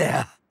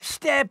 there.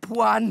 Step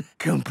one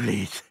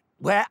complete.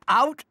 We're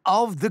out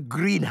of the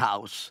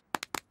greenhouse.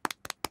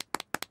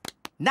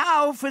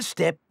 Now for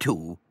step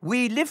two.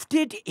 We lift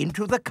it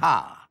into the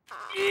car.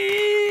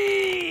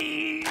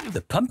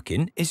 The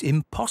pumpkin is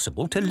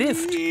impossible to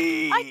lift.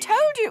 I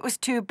told you it was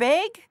too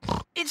big.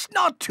 It's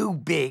not too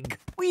big.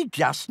 We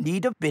just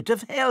need a bit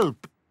of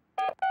help.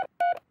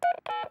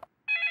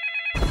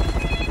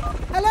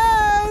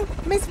 Hello?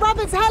 Miss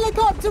Rabbit's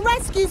helicopter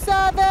rescue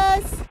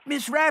service.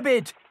 Miss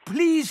Rabbit,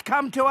 please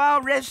come to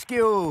our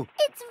rescue.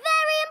 It's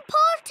very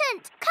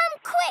important. Come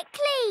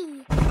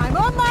quickly. I'm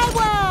on my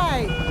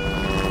way.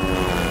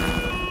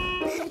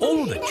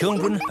 All the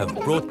children have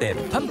brought their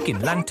pumpkin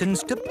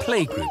lanterns to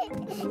playgroup.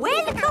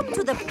 Welcome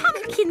to the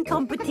pumpkin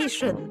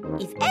competition.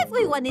 If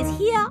everyone is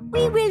here,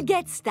 we will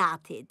get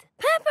started.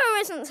 Peppa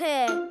isn't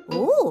here.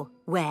 Oh,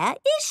 where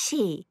is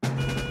she?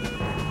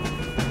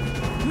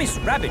 Miss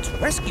Rabbit's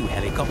rescue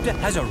helicopter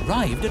has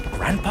arrived at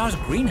Grandpa's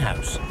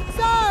greenhouse.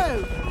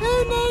 So,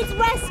 who needs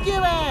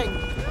rescuing?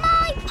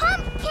 My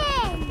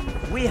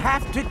pumpkin! We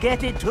have to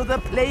get it to the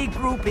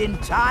playgroup in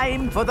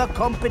time for the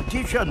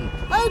competition.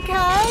 OK.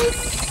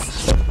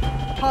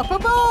 Hop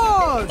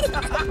aboard!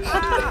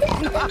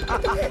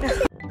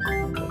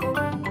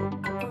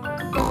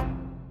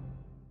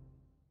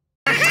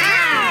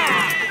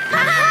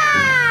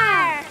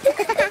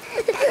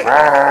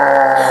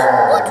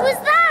 What was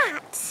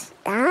that?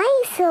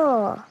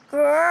 Dinosaur.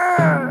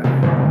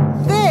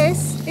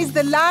 This is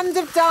the land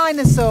of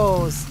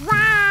dinosaurs.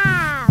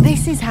 Wow!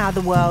 This is how the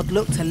world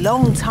looked a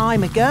long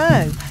time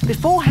ago,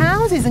 before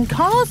houses and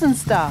cars and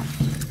stuff.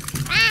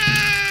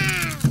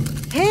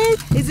 Here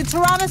is a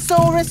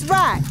Tyrannosaurus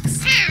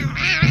Rex.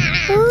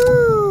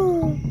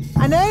 Ooh.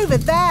 And over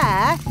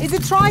there is a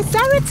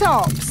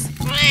Triceratops.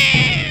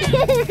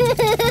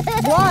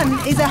 One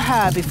is a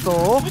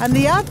herbivore and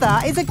the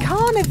other is a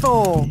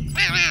carnivore.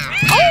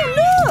 Oh,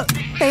 look!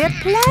 They are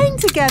playing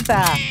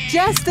together,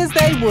 just as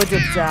they would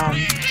have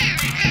done.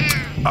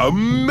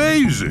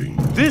 Amazing!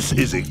 This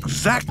is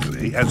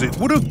exactly as it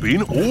would have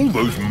been all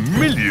those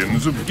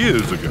millions of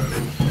years ago.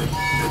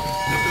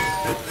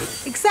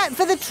 Except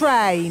for the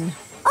train.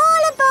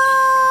 All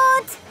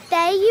aboard!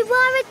 There you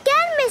are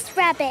again, Miss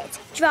Rabbit,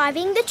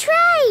 driving the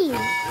train.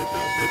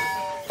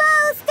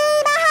 Full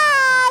steam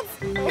ahead!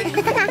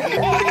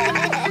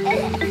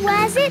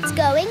 Where's it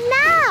going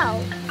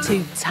now?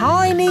 To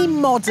tiny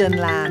modern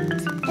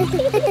land.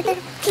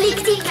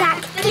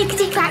 Clickety-clack,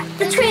 clickety-clack,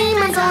 the train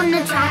runs on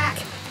the track.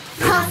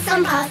 Puff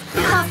and puff,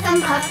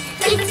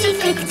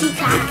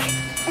 clickety-clickety-clack.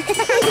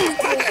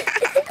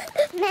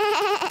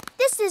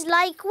 This is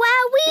like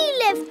where we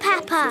live,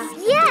 Peppa.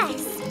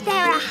 Yes,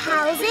 there are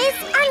houses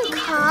and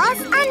cars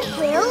and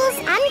hills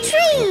and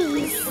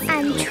trees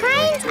and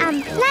trains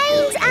and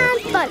planes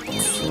and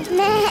boats.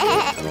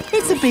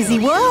 It's a busy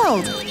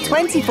world.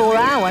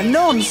 24-hour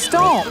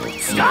non-stop.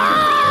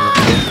 Stop!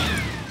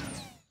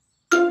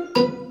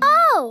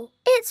 Oh,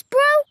 it's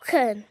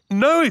broken.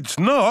 No, it's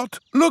not.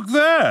 Look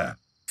there.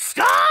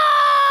 Stop!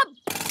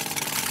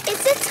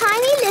 It's a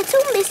tiny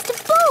little Mr.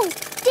 Bull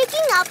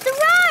digging up the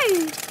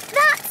road.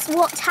 That's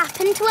what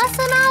happened to us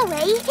on our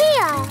way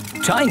here.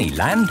 Tiny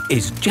land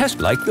is just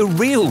like the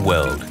real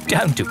world,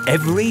 down to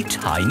every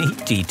tiny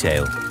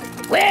detail.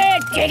 We're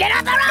digging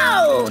up the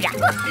road!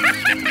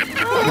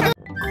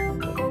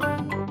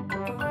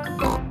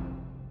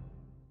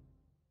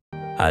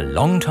 A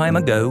long time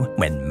ago,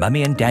 when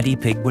Mummy and Daddy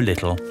Pig were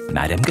little,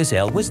 Madame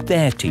Gazelle was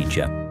their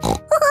teacher.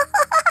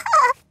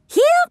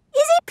 Here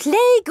is a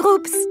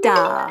playgroup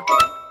star.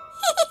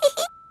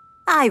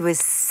 I was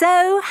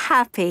so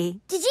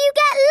happy. Did you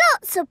get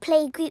lots of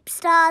playgroup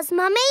stars,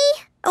 Mummy?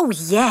 Oh,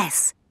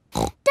 yes.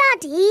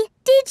 Daddy,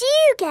 did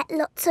you get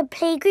lots of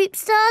playgroup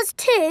stars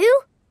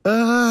too?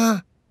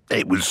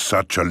 It was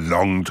such a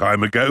long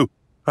time ago.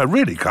 I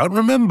really can't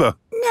remember.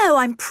 No,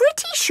 I'm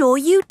pretty sure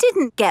you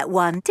didn't get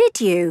one, did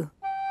you?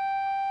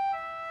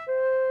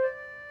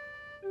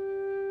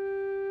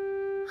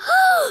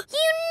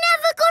 You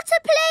never got a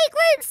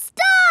playgroup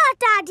star,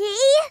 Daddy!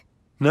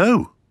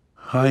 No,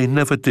 I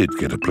never did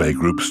get a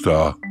playgroup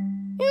star.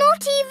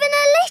 Not even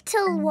a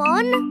little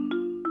one?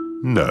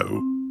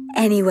 No.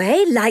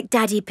 Anyway, like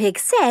Daddy Pig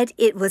said,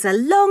 it was a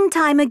long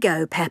time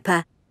ago,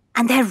 Peppa,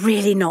 and they're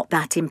really not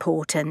that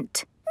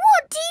important.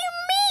 What do you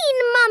mean,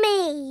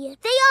 Mummy?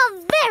 They are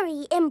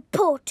very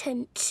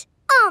important,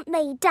 aren't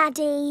they,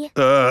 Daddy?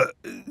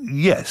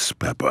 Yes,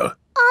 Peppa.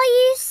 Are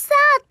you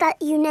sad that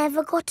you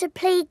never got a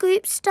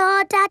playgroup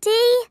star,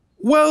 Daddy?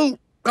 Well,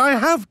 I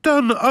have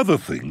done other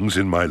things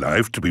in my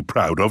life to be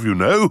proud of, you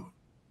know.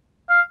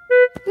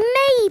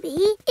 Maybe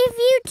if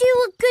you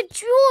do a good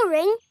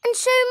drawing and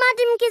show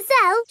Madame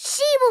Gazelle,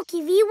 she will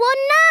give you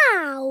one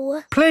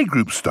now.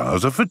 Playgroup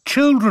stars are for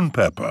children,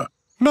 Peppa,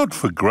 not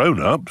for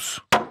grown-ups.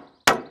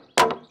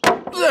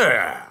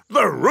 There!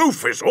 The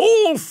roof is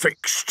all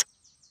fixed.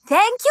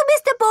 Thank you,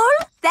 Mr.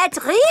 Bull. That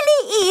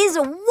really is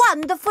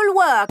wonderful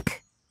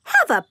work.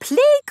 Have a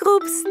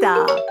playgroup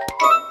star.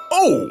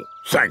 Oh,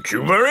 thank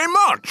you very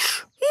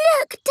much.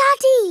 Look,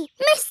 Daddy,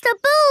 Mr.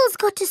 Bull's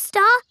got a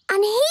star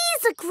and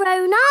he's a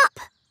grown-up.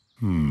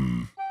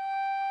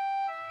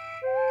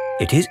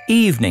 It is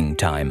evening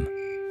time.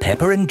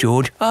 Peppa and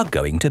George are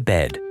going to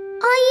bed.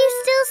 Are you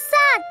still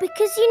sad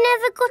because you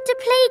never got a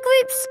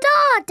playgroup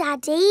star,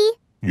 Daddy?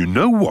 You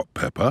know what,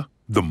 Peppa?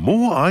 The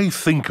more I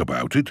think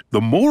about it,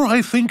 the more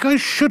I think I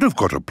should have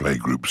got a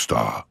playgroup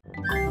star.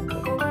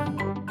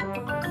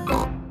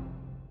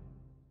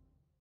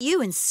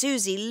 You and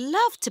Suzy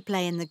love to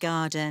play in the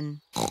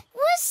garden.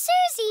 Was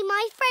Suzy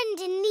my friend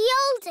in the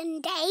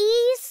olden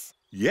days?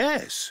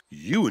 Yes,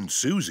 you and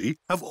Suzy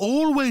have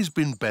always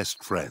been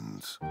best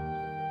friends. In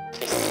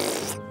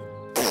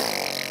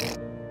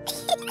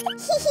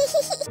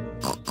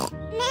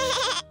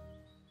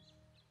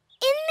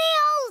the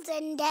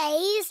olden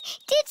days,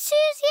 did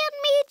Suzy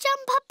and me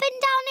jump up and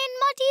down in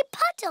muddy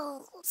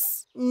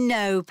puddles?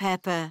 No,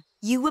 Peppa.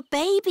 You were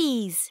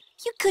babies.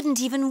 You couldn't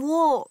even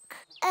walk.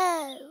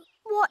 Oh,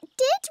 what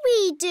did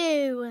we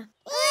do?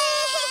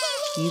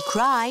 You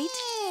cried.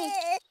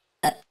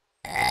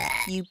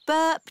 You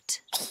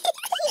burped.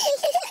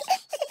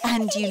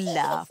 And you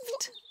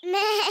laughed.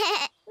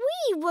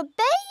 We were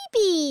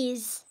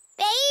babies.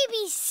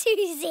 baby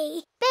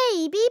Suzy.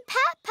 Baby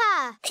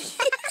Peppa.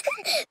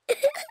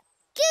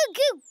 Goo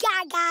goo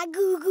gaga,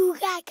 goo goo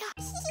gaga.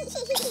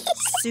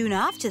 Soon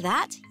after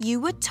that, you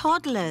were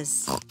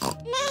toddlers.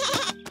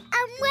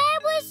 And where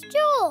was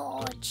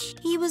George?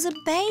 He was a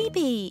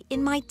baby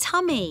in my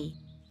tummy.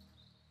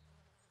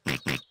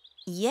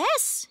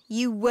 Yes,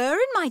 you were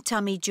in my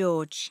tummy,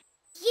 George.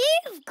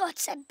 You've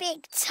got a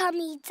big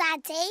tummy,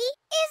 Daddy.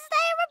 Is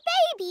there a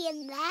baby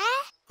in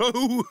there?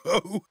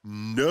 Oh,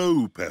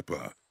 no,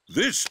 Peppa.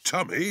 This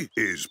tummy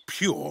is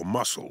pure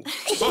muscle.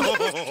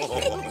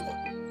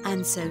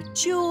 And so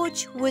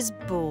George was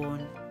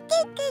born.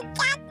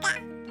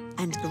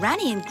 And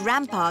Granny and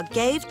Grandpa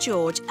gave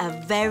George a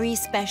very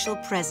special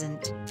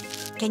present.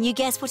 Can you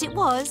guess what it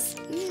was?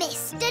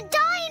 Mr.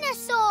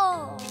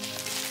 Dinosaur.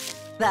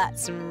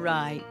 That's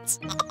right.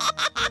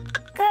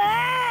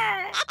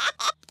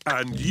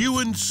 And you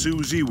and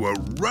Suzy were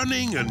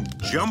running and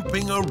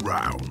jumping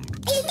around.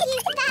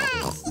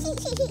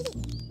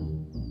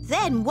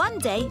 Then one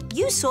day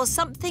you saw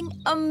something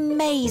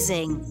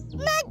amazing.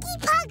 Muddy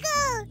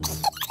puddle.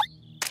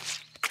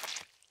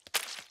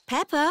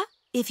 Peppa,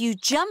 if you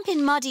jump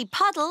in muddy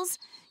puddles,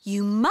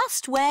 you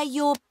must wear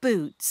your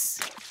boots.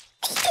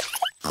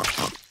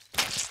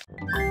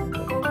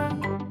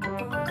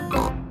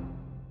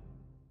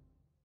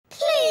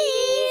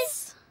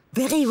 Please.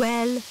 Very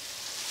well.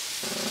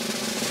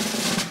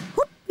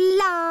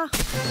 Hoopla!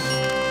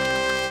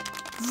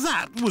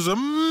 That was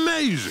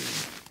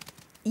amazing.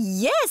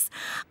 Yes,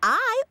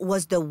 I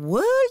was the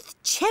world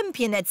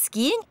champion at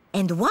skiing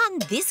and won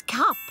this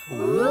cup.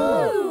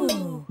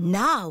 Ooh.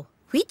 Now,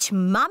 which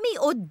mummy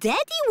or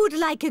daddy would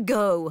like a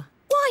go?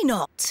 Why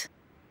not?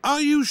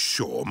 Are you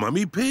sure,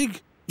 Mummy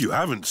Pig? You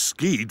haven't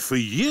skied for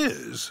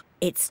years.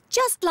 It's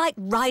just like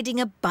riding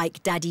a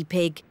bike, Daddy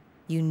Pig.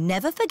 You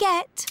never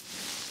forget.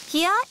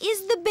 Here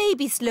is the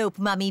baby slope,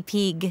 Mummy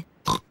Pig.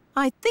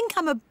 I think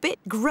I'm a bit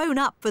grown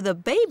up for the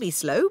baby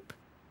slope.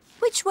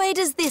 Which way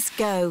does this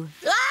go?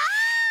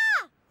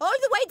 Ah! All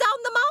the way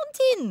down the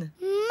mountain.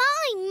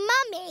 My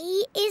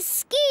mummy is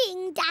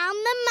skiing down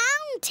the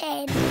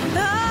mountain.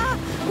 Ah!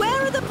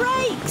 Where are the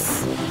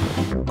brakes?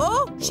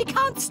 Oh, she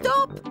can't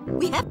stop.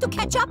 We have to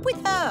catch up with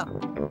her.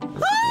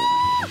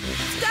 Ah!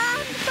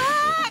 Stand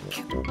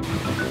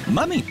back!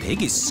 Mummy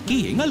Pig is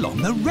skiing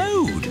along the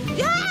road.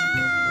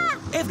 Yeah!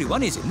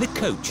 Everyone is in the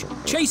coach,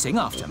 chasing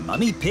after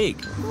Mummy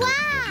Pig.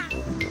 Wow!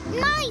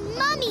 My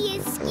mummy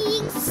is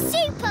skiing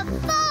super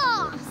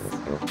fast.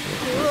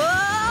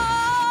 Whoa!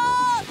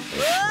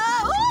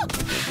 Whoa!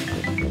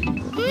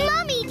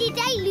 Mummy did a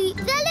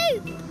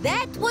loop-the-loop.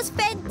 That was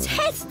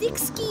fantastic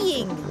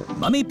skiing.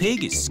 Mummy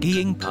Pig is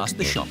skiing past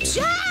the shops.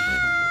 Yeah!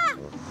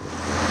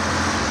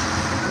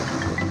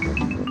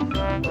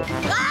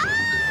 Ah!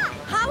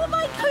 How am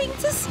I going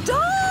to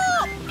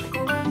stop?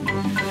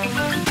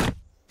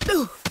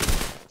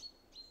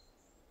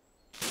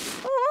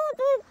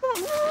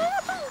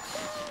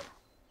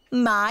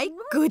 My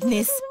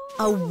goodness,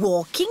 a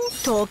walking,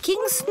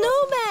 talking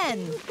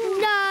snowman.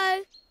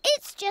 No,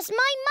 it's just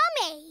my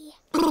mummy.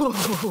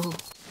 Oh,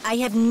 I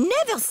have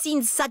never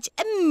seen such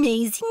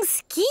amazing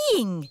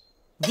skiing.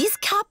 This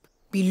cup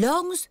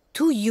belongs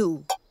to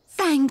you.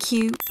 Thank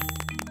you.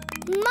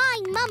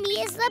 My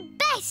mummy is the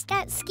best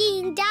at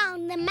skiing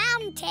down the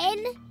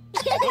mountain.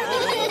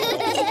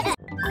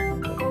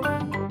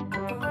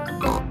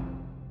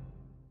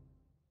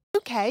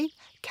 OK,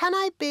 can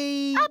I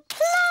be... A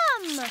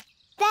plum!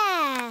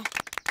 There.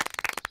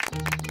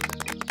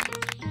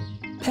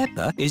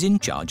 Peppa is in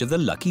charge of the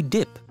lucky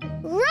dip.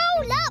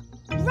 Roll up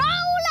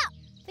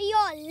for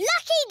your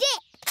lucky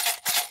dip.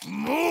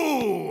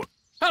 Moo!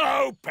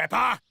 Hello,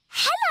 Peppa.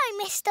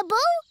 Hello, Mr.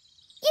 Bull.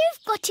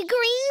 You've got a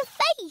green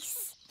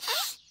face.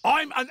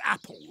 I'm an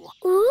apple.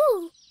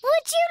 Ooh,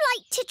 would you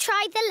like to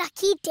try the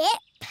lucky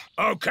dip?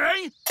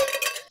 OK.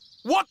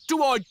 What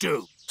do I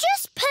do?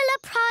 Just pull a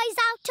prize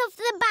out of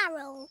the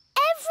barrel.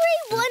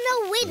 Everyone a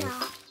winner.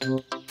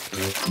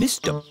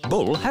 Mr.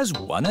 Bull has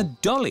won a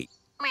dolly.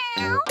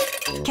 Meow.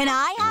 Can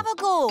I have a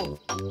go?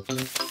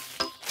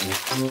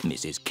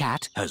 Mrs.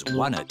 Cat has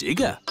won a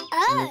digger.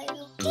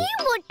 Oh, do you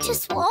want to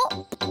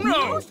swap?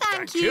 No,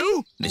 thank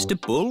you. Mr.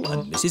 Bull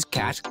and Mrs.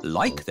 Cat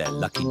like their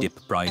lucky dip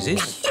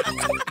prizes.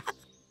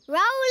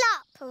 Roll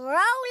up.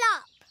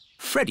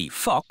 Freddie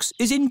Fox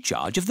is in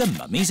charge of the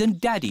mummies and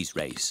daddies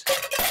race.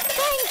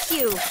 Thank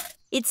you.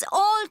 It's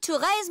all to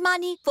raise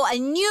money for a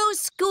new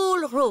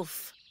school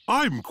roof.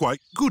 I'm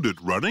quite good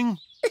at running.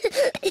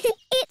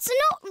 It's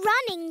not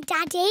running,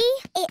 Daddy.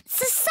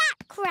 It's a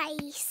sack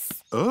race.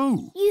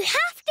 Oh. You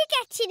have to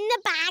get in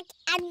the bag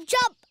and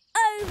jump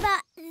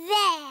over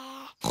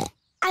there.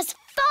 As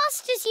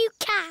fast as you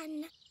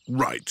can.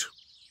 Right.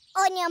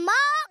 On your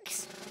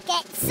marks,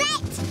 get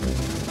set,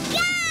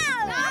 go!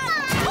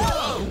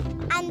 Oh!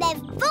 And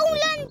they've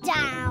fallen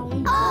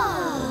down.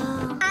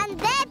 Oh! And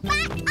they're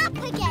back up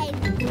again.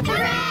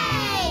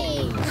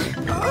 Hooray!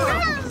 Come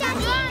on,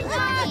 Daddy!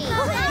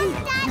 Come on,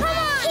 Daddy!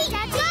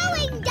 Keep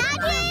going,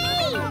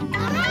 Daddy! Come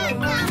on,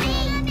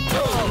 Daddy!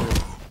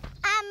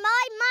 And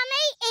my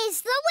mummy is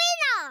the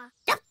winner!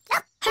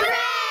 Hooray!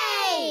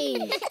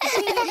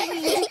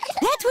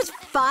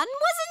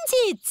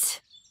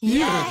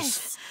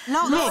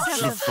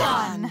 Lots of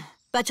fun.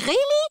 But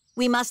really,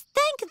 we must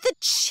thank the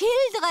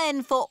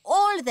children for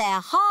all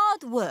their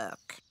hard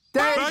work.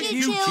 Thank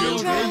you,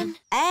 children.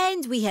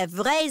 And we have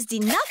raised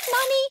enough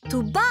money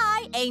to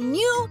buy a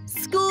new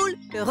school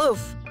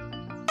roof.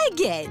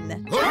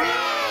 Again.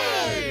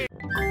 Hooray!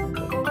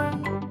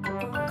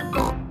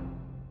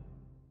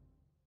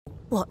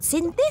 What's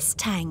in this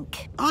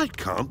tank? I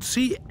can't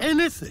see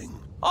anything.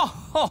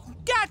 Oh,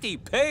 Daddy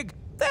Pig,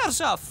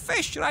 there's a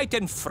fish right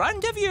in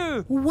front of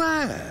you.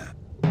 Where?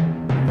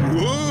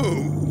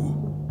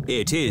 Whoa!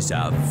 It is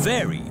a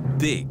very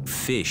big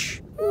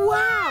fish.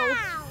 Wow!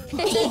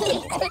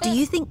 Do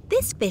you think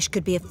this fish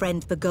could be a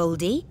friend for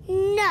Goldie?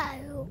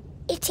 No,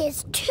 it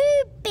is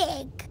too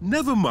big.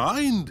 Never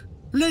mind.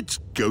 Let's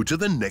go to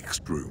the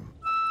next room.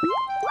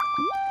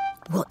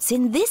 What's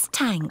in this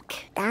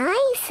tank?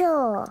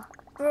 Dinosaur.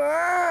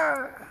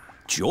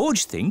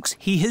 George thinks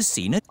he has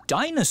seen a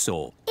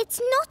dinosaur. It's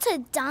not a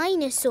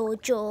dinosaur,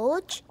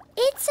 George.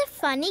 It's a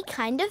funny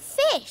kind of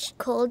fish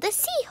called a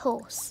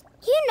seahorse.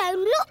 You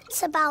know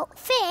lots about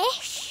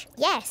fish.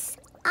 Yes,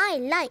 I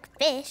like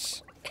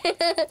fish.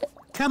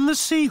 Can the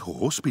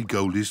seahorse be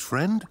Goldie's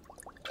friend?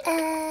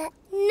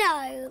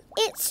 No.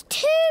 It's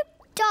too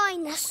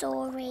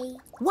dinosaur-y.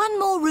 One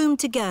more room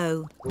to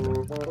go.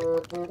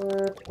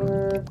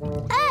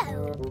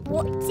 Oh,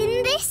 what's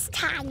in this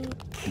tank?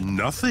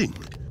 Nothing.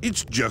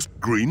 It's just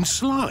green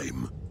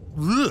slime.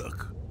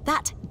 Look.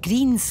 That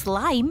green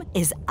slime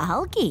is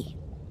algae.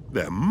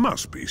 There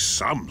must be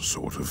some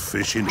sort of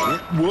fish in here.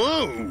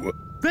 Whoa!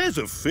 There's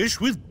a fish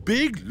with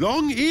big,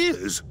 long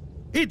ears.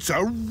 It's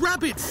a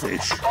rabbit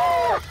fish.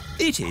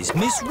 It is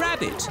Miss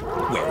Rabbit,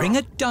 wearing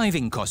a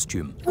diving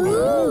costume.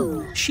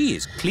 Ooh. She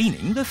is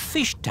cleaning the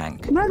fish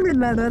tank.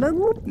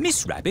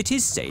 Miss Rabbit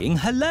is saying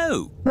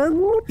hello.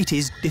 It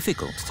is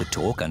difficult to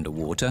talk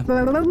underwater.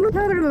 Hello,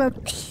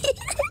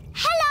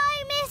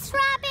 Miss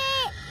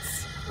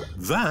Rabbit.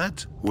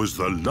 That was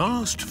the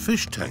last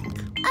fish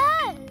tank.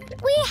 Oh,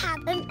 we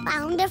haven't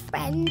found a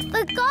friend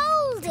for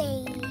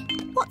Goldie.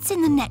 What's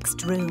in the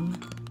next room?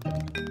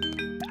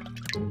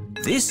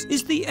 This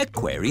is the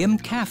Aquarium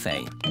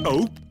Cafe.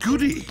 Oh,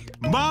 goody.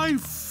 My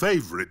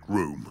favourite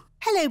room.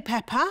 Hello,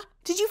 Peppa.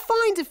 Did you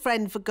find a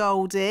friend for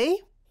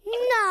Goldie?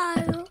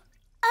 No.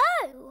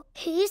 Oh,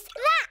 who's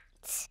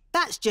that?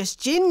 That's just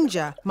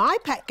Ginger, my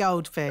pet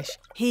goldfish.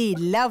 He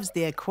loves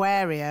the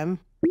aquarium.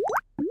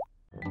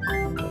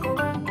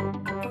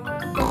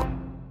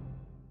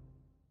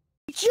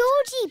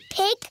 Georgie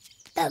Pig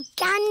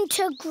began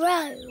to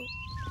grow.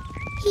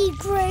 He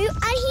grew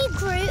and he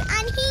grew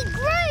and he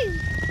grew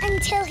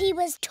until he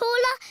was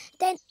taller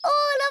than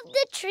all of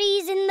the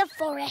trees in the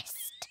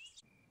forest.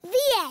 The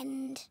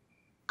end.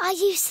 Are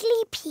you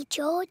sleepy,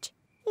 George?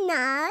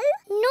 No.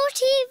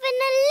 Not even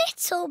a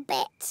little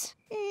bit?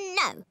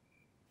 No.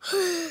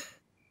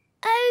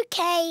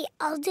 OK,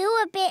 I'll do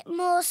a bit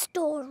more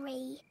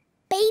story.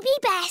 Baby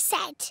Bear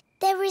said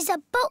there is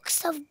a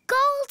box of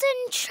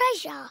golden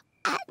treasure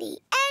at the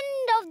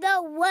end of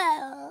the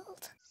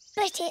world.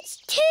 But it's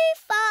too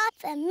far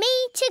for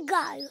me to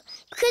go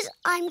because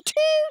I'm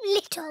too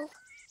little.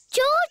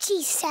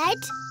 Georgie said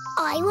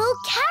I will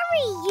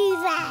carry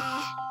you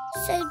there.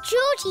 So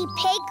Georgie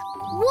Pig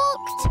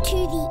walked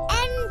to the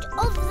end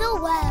of the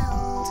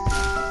world.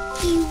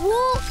 He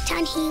walked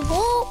and he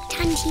walked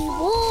and he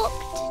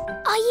walked.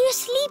 Are you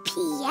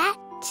sleepy yet?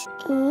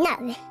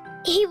 No.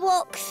 He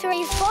walked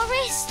through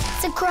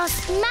forests,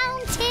 across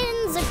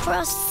mountains,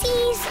 across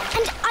seas,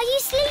 and are you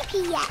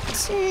sleepy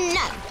yet?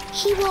 No.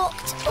 He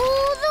walked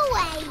all the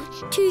way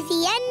to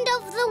the end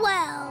of the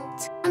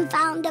world and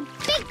found a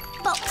big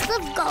box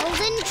of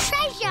golden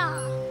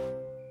treasure.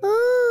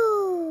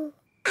 Ooh.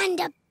 And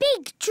a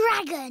big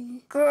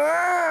dragon.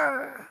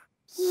 Grrr.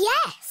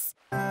 Yes,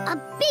 a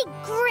big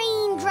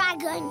green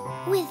dragon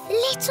with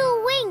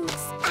little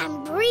wings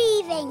and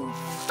breathing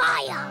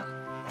fire.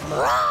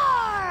 Roar!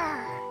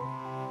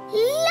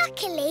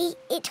 Luckily,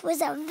 it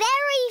was a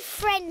very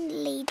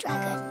friendly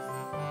dragon.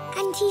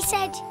 And he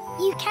said,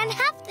 you can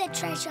have the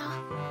treasure.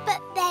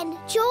 But then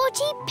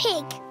Georgie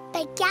Pig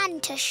began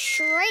to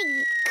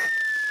shrink.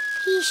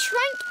 He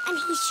shrank and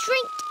he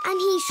shrinked and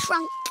he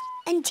shrunk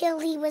until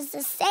he was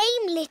the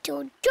same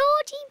little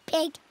Georgie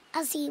Pig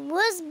as he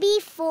was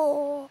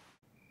before.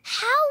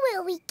 How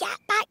will we get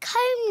back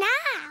home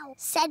now?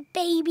 Said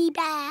Baby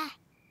Bear.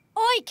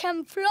 I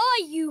can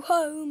fly you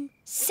home,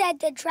 said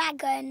the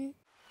dragon.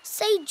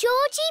 So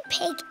Georgie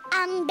Pig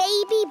and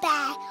Baby Bear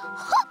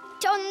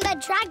hopped on the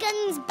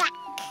dragon's back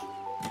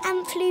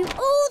and flew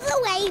all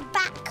the way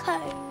back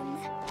home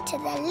to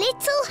the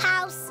little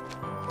house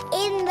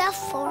in the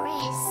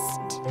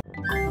forest.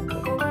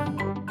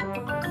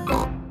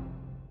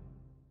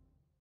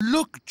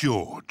 Look,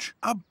 George,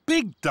 a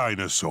big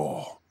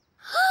dinosaur.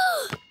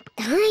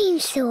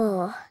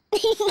 Dinosaur.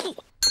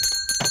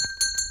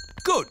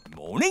 Good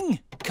morning.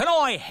 Can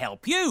I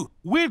help you?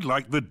 We'd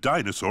like the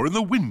dinosaur in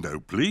the window,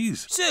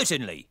 please.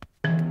 Certainly.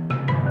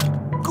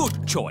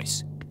 Good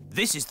choice.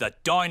 This is the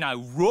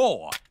Dino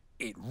Roar.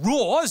 It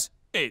roars,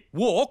 it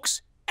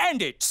walks,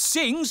 and it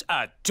sings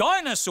a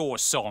dinosaur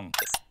song.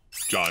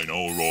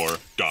 Dino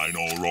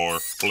roar,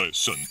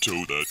 listen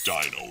to the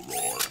dino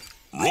roar.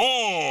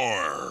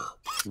 Roar!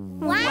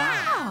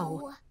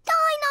 Wow!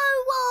 Dino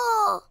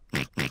roar!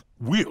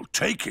 We'll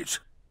take it.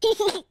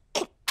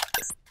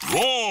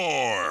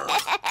 Roar!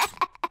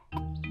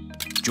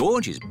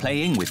 George is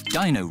playing with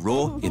Dino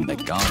Roar in the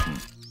garden.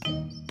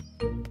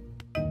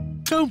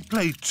 Don't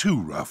play too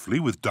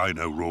roughly with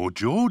Dino Roar,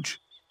 George.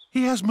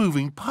 He has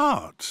moving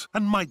parts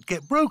and might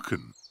get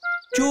broken.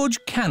 George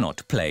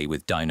cannot play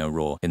with Dino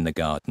Roar in the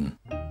garden.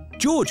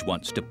 George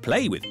wants to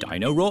play with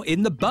Dino Roar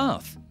in the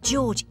bath.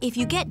 George, if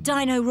you get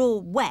Dino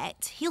Roar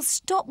wet, he'll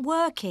stop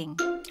working.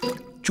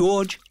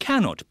 George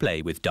cannot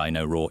play with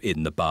Dino Roar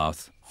in the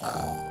bath.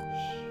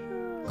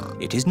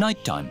 It is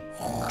night time.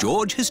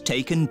 George has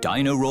taken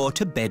Dino Roar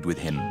to bed with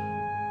him.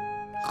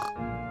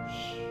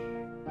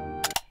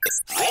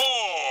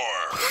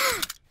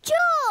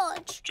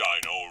 George!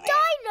 Dino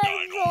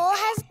roar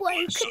has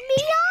woken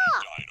me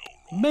up.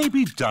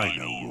 Maybe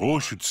Dino Roar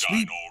should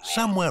sleep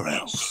somewhere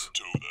else.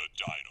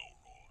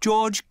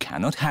 George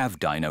cannot have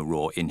Dino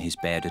Roar in his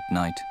bed at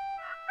night.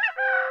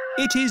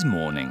 It is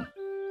morning.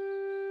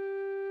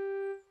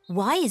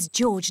 Why is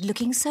George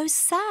looking so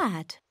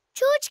sad?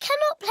 George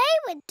cannot play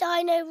with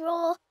Dino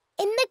roar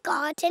in the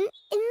garden,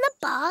 in the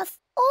bath,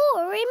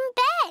 or in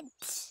bed.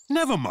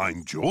 Never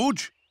mind,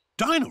 George.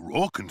 Dino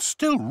Roar can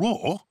still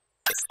roar.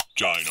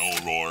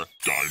 Dino roar,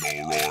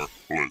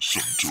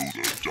 listen to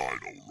the dino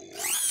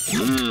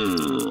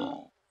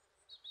roar.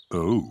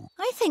 Oh.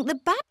 I think the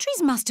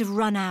batteries must have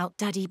run out,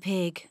 Daddy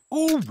Pig.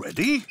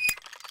 Already?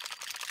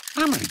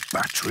 How many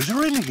batteries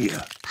are in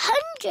here?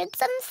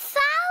 Hundreds and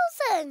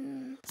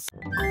thousands.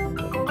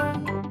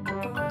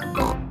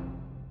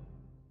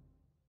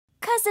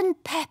 Cousin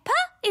Peppa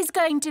is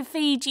going to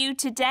feed you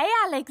today,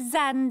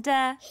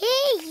 Alexander.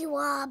 Here you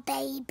are,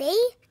 baby.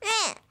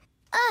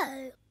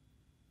 Oh,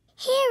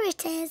 here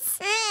it is.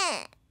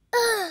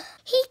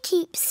 He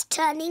keeps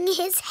turning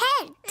his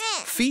head.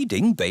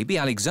 Feeding baby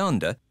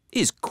Alexander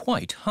is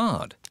quite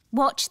hard.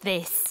 Watch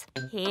this.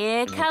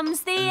 Here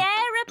comes the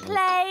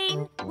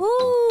aeroplane.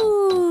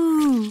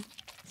 Woo!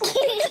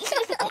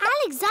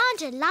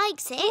 Alexander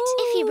likes it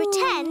if you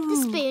pretend the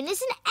spoon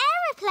is an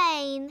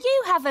aeroplane.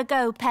 You have a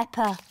go,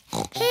 Peppa.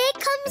 Here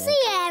comes the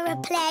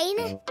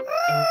aeroplane.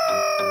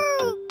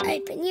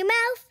 Open your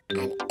mouth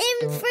and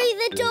in through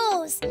the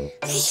doors.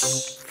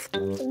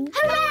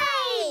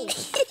 Hooray!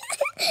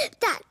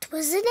 That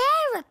was an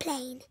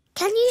aeroplane.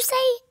 Can you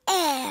say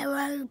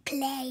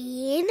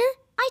aeroplane?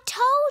 I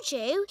told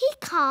you he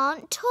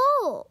can't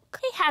talk.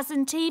 He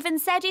hasn't even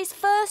said his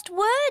first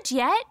word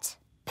yet.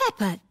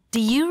 Peppa, do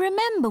you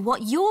remember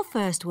what your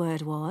first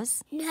word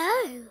was?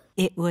 No.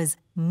 It was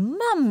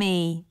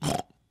Mummy.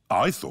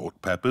 I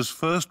thought Peppa's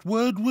first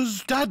word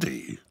was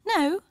Daddy.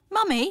 No,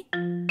 Mummy.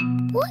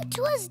 What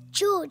was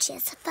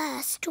George's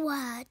first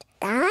word?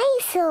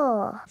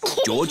 Dinosaur.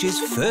 George's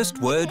first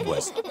word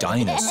was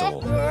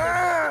dinosaur.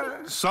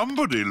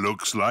 Somebody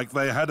looks like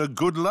they had a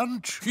good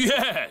lunch.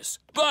 Yes,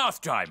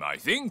 bath time, I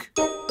think.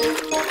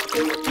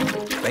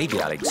 Baby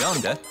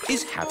Alexander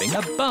is having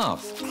a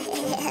bath.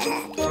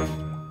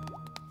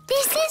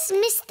 This is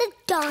Mr.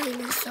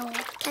 Dinosaur.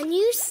 Can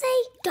you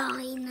say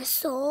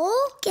dinosaur?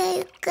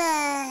 Go,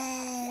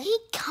 go. He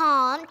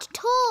can't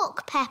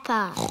talk,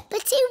 Peppa.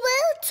 But he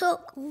will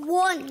talk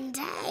one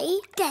day.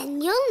 Then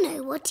you'll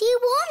know what he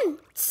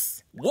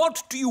wants.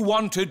 What do you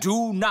want to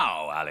do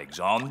now,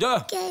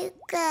 Alexander? Go,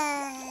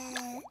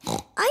 go.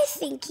 I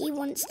think he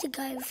wants to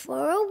go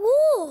for a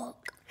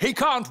walk. He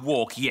can't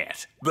walk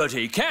yet, but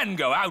he can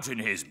go out in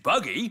his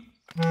buggy.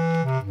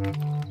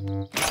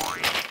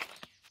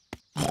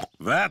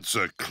 That's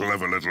a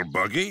clever little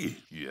buggy.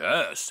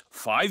 Yes,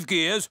 5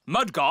 gears,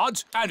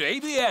 mudguards and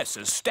ABS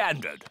as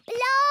standard.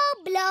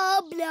 Blah,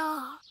 blah,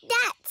 blah.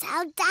 That's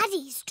how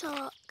daddies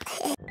talk.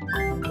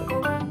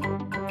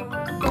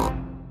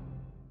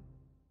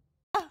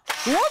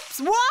 Whoops!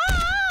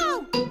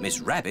 Wow! Miss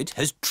Rabbit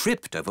has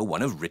tripped over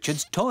one of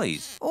Richard's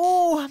toys.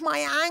 Oh,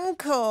 my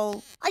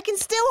ankle. I can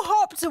still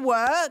hop to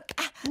work.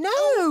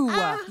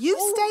 No, you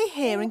stay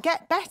here and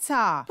get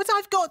better. But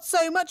I've got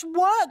so much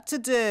work to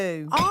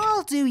do.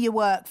 I'll do your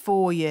work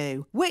for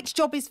you. Which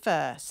job is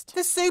first?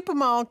 The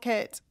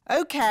supermarket.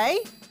 OK,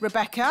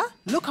 Rebecca,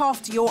 look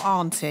after your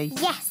auntie.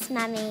 Yes,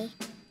 Mummy.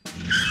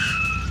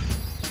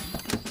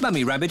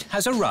 Mummy Rabbit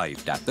has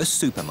arrived at the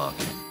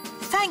supermarket.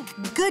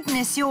 Thank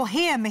goodness you're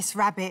here, Miss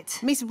Rabbit.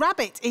 Miss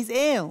Rabbit is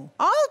ill.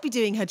 I'll be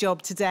doing her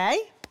job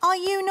today. Are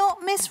you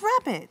not Miss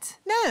Rabbit?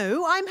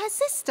 No, I'm her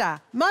sister,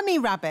 Mummy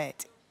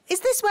Rabbit. Is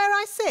this where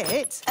I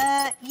sit?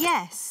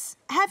 Yes.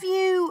 Have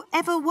you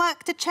ever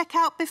worked a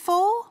checkout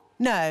before?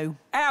 No.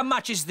 How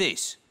much is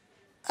this?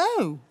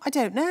 Oh, I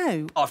don't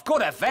know. I've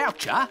got a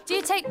voucher. Do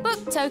you take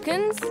book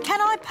tokens?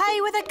 Can I pay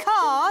with a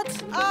card?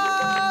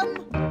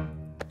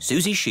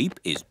 Suzy Sheep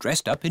is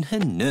dressed up in her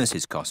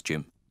nurse's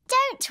costume.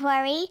 Don't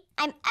worry,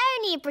 I'm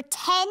only a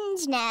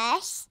pretend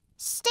nurse.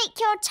 Stick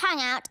your tongue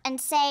out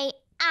and say,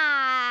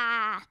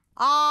 ah.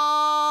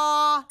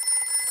 Ah.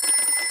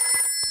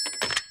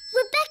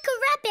 Rebecca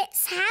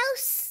Rabbit's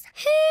house.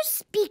 Who's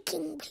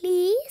speaking,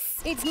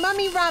 please? It's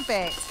Mummy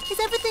Rabbit. Is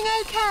everything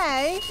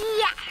okay?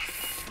 Yes.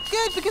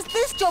 Good, because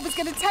this job is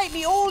going to take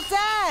me all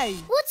day.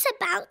 What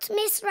about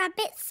Miss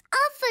Rabbit's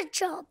other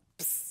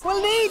jobs?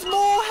 We'll need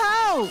more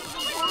help.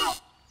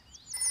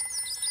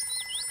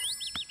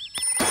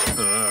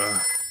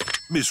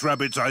 Miss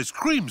Rabbit's ice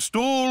cream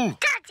stall.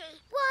 Daddy,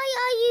 why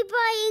are you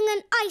buying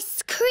an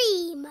ice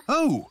cream?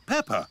 Oh,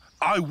 Peppa,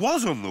 I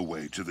was on the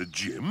way to the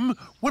gym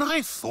when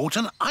I thought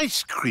an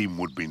ice cream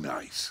would be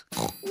nice.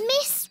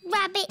 Miss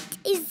Rabbit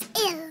is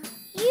ill.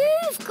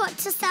 You've got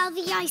to sell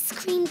the ice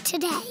cream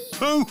today.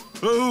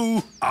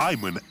 Oh,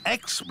 I'm an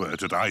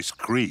expert at ice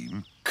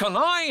cream. Can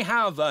I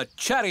have a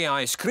cherry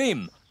ice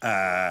cream?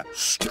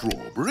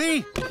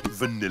 Strawberry,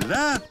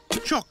 vanilla,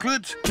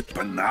 chocolate,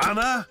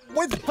 banana.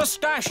 With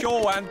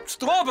pistachio and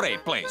strawberry,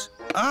 please.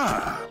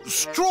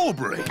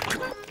 Strawberry.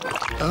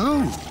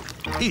 Oh,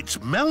 it's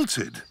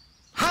melted.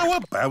 How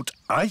about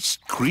ice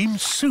cream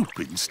soup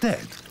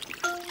instead?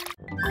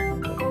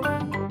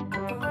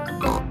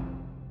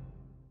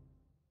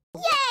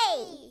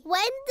 Yay!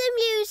 When the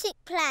music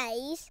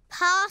plays,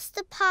 pass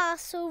the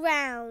parcel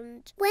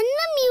round. When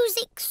the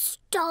music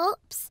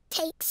stops,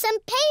 take some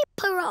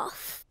paper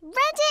off.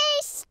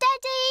 Ready,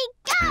 steady,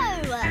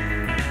 go!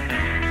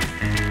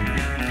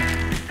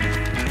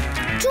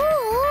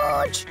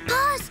 George,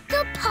 pass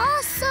the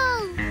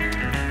parcel.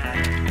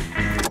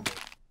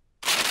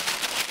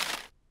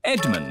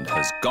 Edmund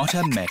has got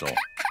a medal.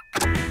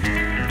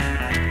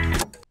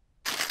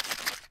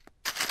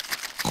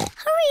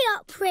 Hurry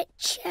up,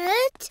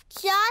 Richard.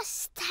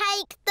 Just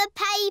take the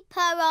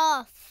paper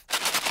off.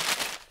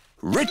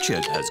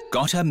 Richard has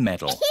got a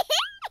medal.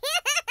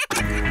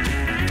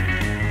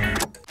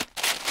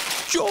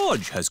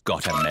 George has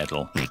got a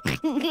medal.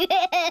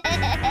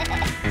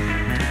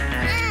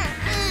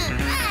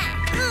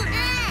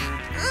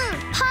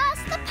 Pass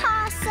the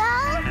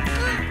parcel.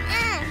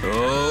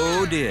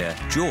 Oh dear,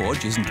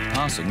 George isn't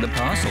passing the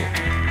parcel.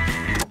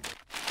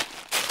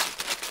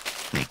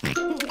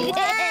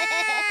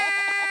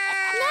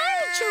 No,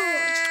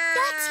 George,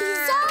 that's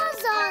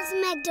Zaza's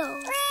medal.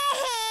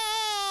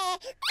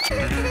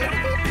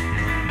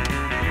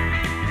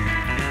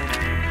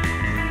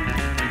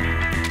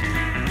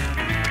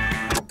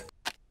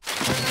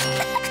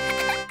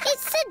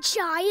 It's a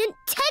giant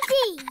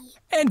teddy.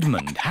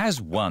 Edmund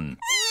has one.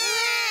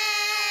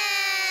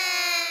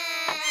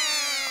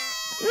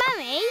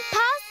 Mummy,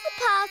 pass the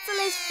parcel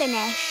is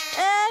finished.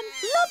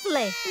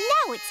 Lovely.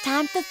 Now it's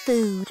time for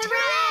food.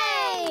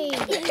 Hooray!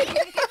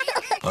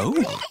 Oh,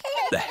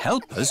 the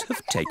helpers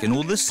have taken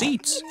all the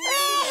seats.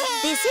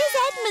 This is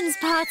Edmund's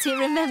party,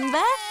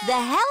 remember? The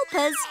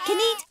helpers can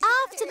eat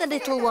after the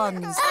little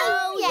ones.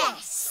 Oh,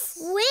 yes.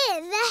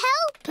 We're the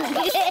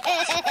helpers.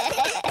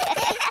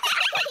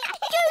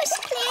 Juice,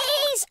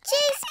 please.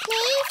 Juice,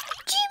 please.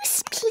 Juice,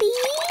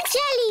 please.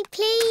 Jelly,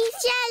 please.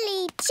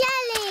 Jelly,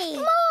 jelly.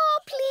 More,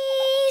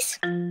 please.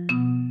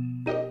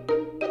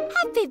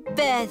 Happy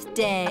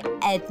birthday,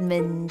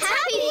 Edmund.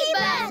 Happy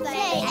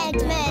birthday,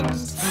 Edmund.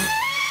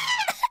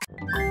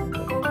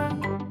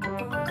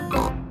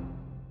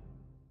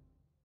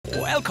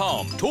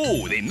 Welcome to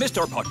the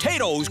Mr.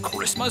 Potato's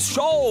Christmas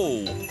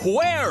Show,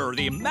 where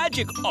the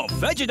magic of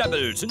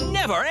vegetables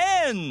never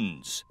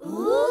ends.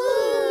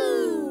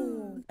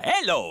 Ooh.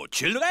 Hello,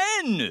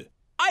 children.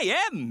 I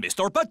am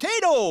Mr.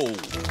 Potato.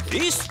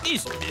 This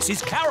is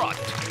Mrs. Carrot.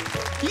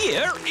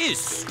 Here is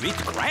Sweet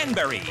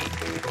Cranberry.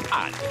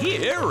 And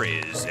here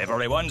is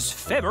everyone's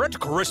favorite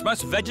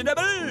Christmas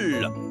vegetable,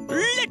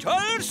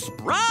 Little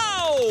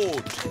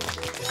Sprout.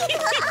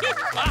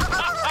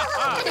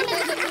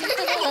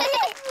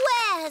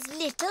 Where's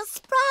Little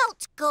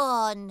Sprout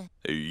gone?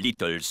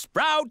 Little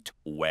Sprout,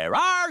 where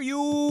are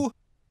you?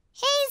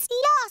 He's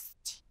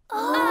lost.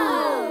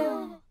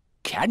 Oh.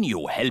 Can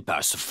you help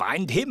us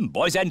find him,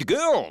 boys and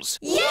girls?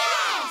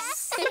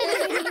 Yes!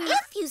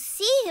 If you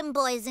see him,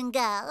 boys and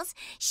girls,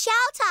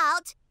 shout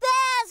out,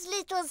 "There's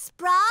Little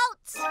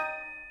Sprout!"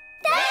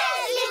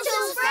 There's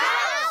Little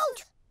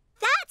Sprout!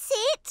 That's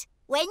it.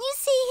 When you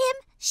see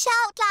him,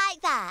 shout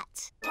like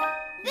that.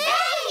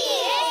 There he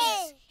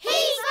is!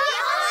 He's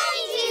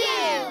behind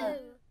you!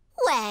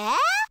 Where?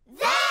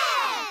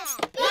 There!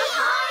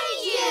 Behind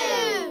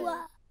you!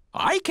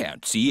 I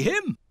can't see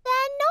him.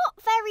 They're not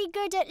very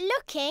good at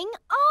looking,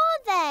 are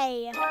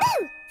they?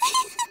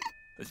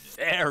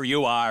 There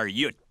you are,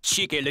 you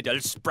cheeky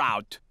little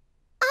sprout.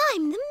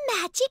 I'm the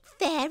magic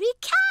fairy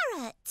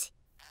carrot.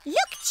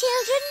 Look,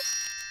 children,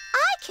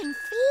 I can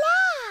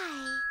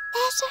fly.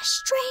 There's a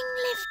string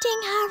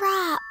lifting her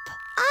up.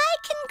 I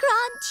can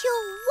grant you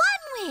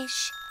one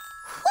wish.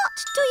 What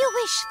do you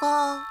wish for?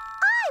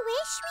 I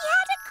wish we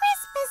had a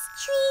Christmas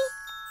tree.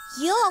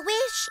 Your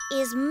wish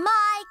is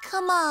my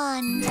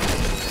command.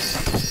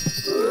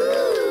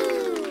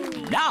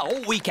 Now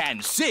we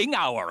can sing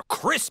our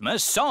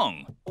Christmas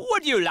song.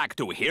 Would you like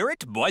to hear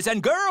it, boys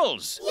and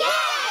girls?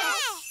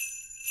 Yes!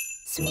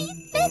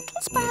 Sweet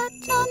little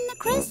sprout on the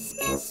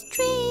Christmas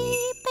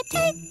tree,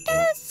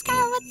 potatoes,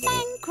 carrots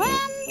and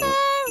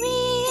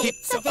cranberries.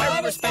 It's a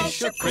very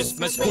special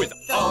Christmas with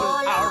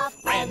all our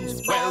friends.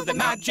 friends, where the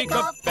magic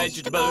of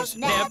vegetables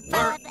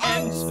never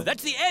ends.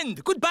 That's the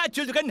end. Goodbye,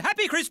 children.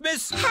 Happy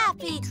Christmas.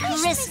 Happy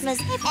Christmas,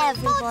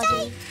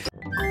 everybody.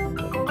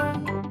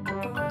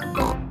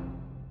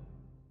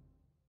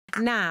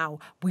 Now,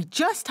 we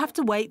just have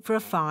to wait for a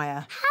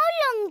fire. How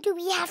long do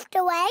we have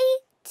to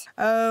wait?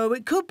 Oh,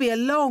 it could be a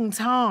long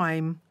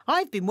time.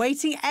 I've been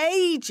waiting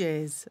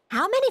ages.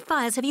 How many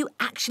fires have you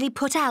actually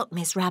put out,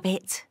 Miss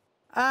Rabbit?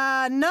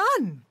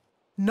 None.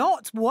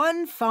 Not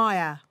one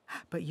fire.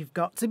 But you've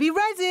got to be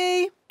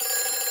ready.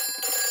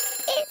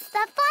 It's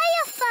the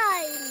fire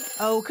phone.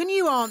 Oh, can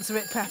you answer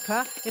it,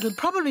 Peppa? It'll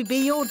probably be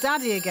your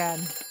daddy again.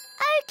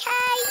 OK.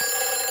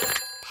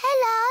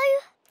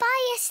 Hello,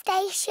 fire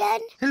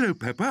station. Hello,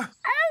 Peppa.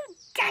 Oh,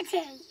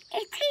 Daddy,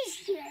 it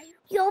is you.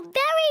 You're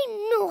very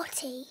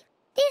naughty.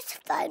 This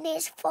phone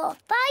is for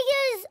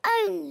fires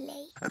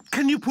only.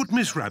 Can you put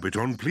Miss Rabbit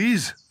on,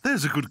 please?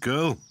 There's a good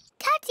girl.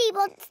 Daddy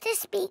wants to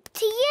speak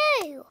to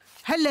you.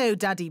 Hello,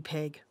 Daddy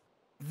Pig.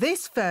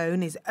 This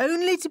phone is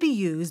only to be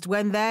used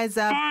when there's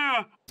a...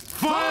 Fire!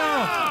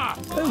 Fire!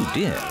 Oh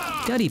dear,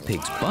 Daddy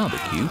Pig's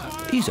barbecue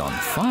is on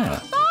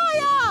fire.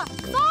 Fire!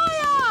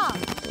 Fire!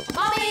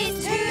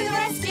 Mummy's to the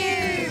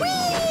rescue!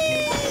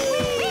 Whee!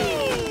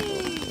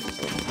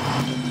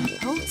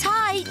 Hold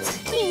tight.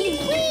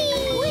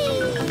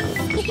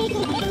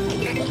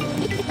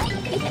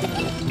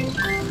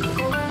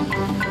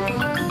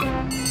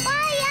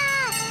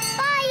 Fire!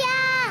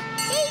 Fire!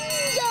 Ding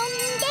dong,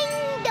 ding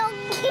dong.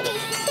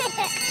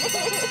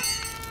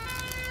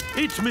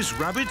 It's Miss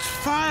Rabbit's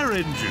fire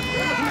engine.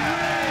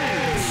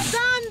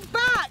 Stand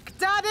back,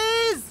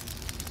 Daddies!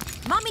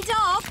 Mummy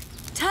Dog,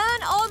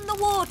 turn on the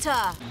water.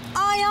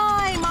 Aye,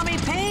 aye, Mummy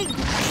Pig.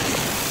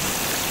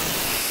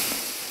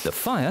 The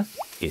fire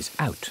is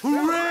out.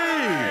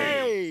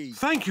 Hooray!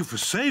 Thank you for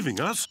saving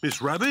us,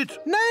 Miss Rabbit.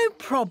 No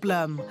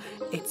problem.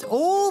 It's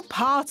all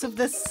part of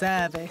the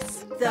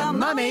service. The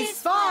Mummy's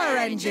Fire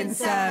Engine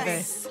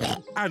Service.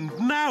 And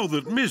now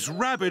that Miss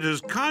Rabbit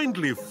has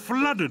kindly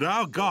flooded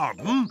our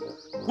garden,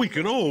 we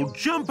can all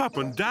jump up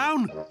and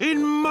down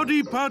in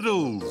muddy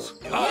puddles.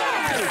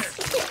 Yes!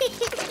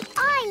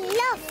 I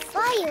love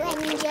fire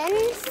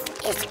engines,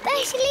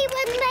 especially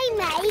when they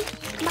make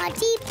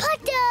muddy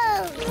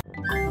puddles.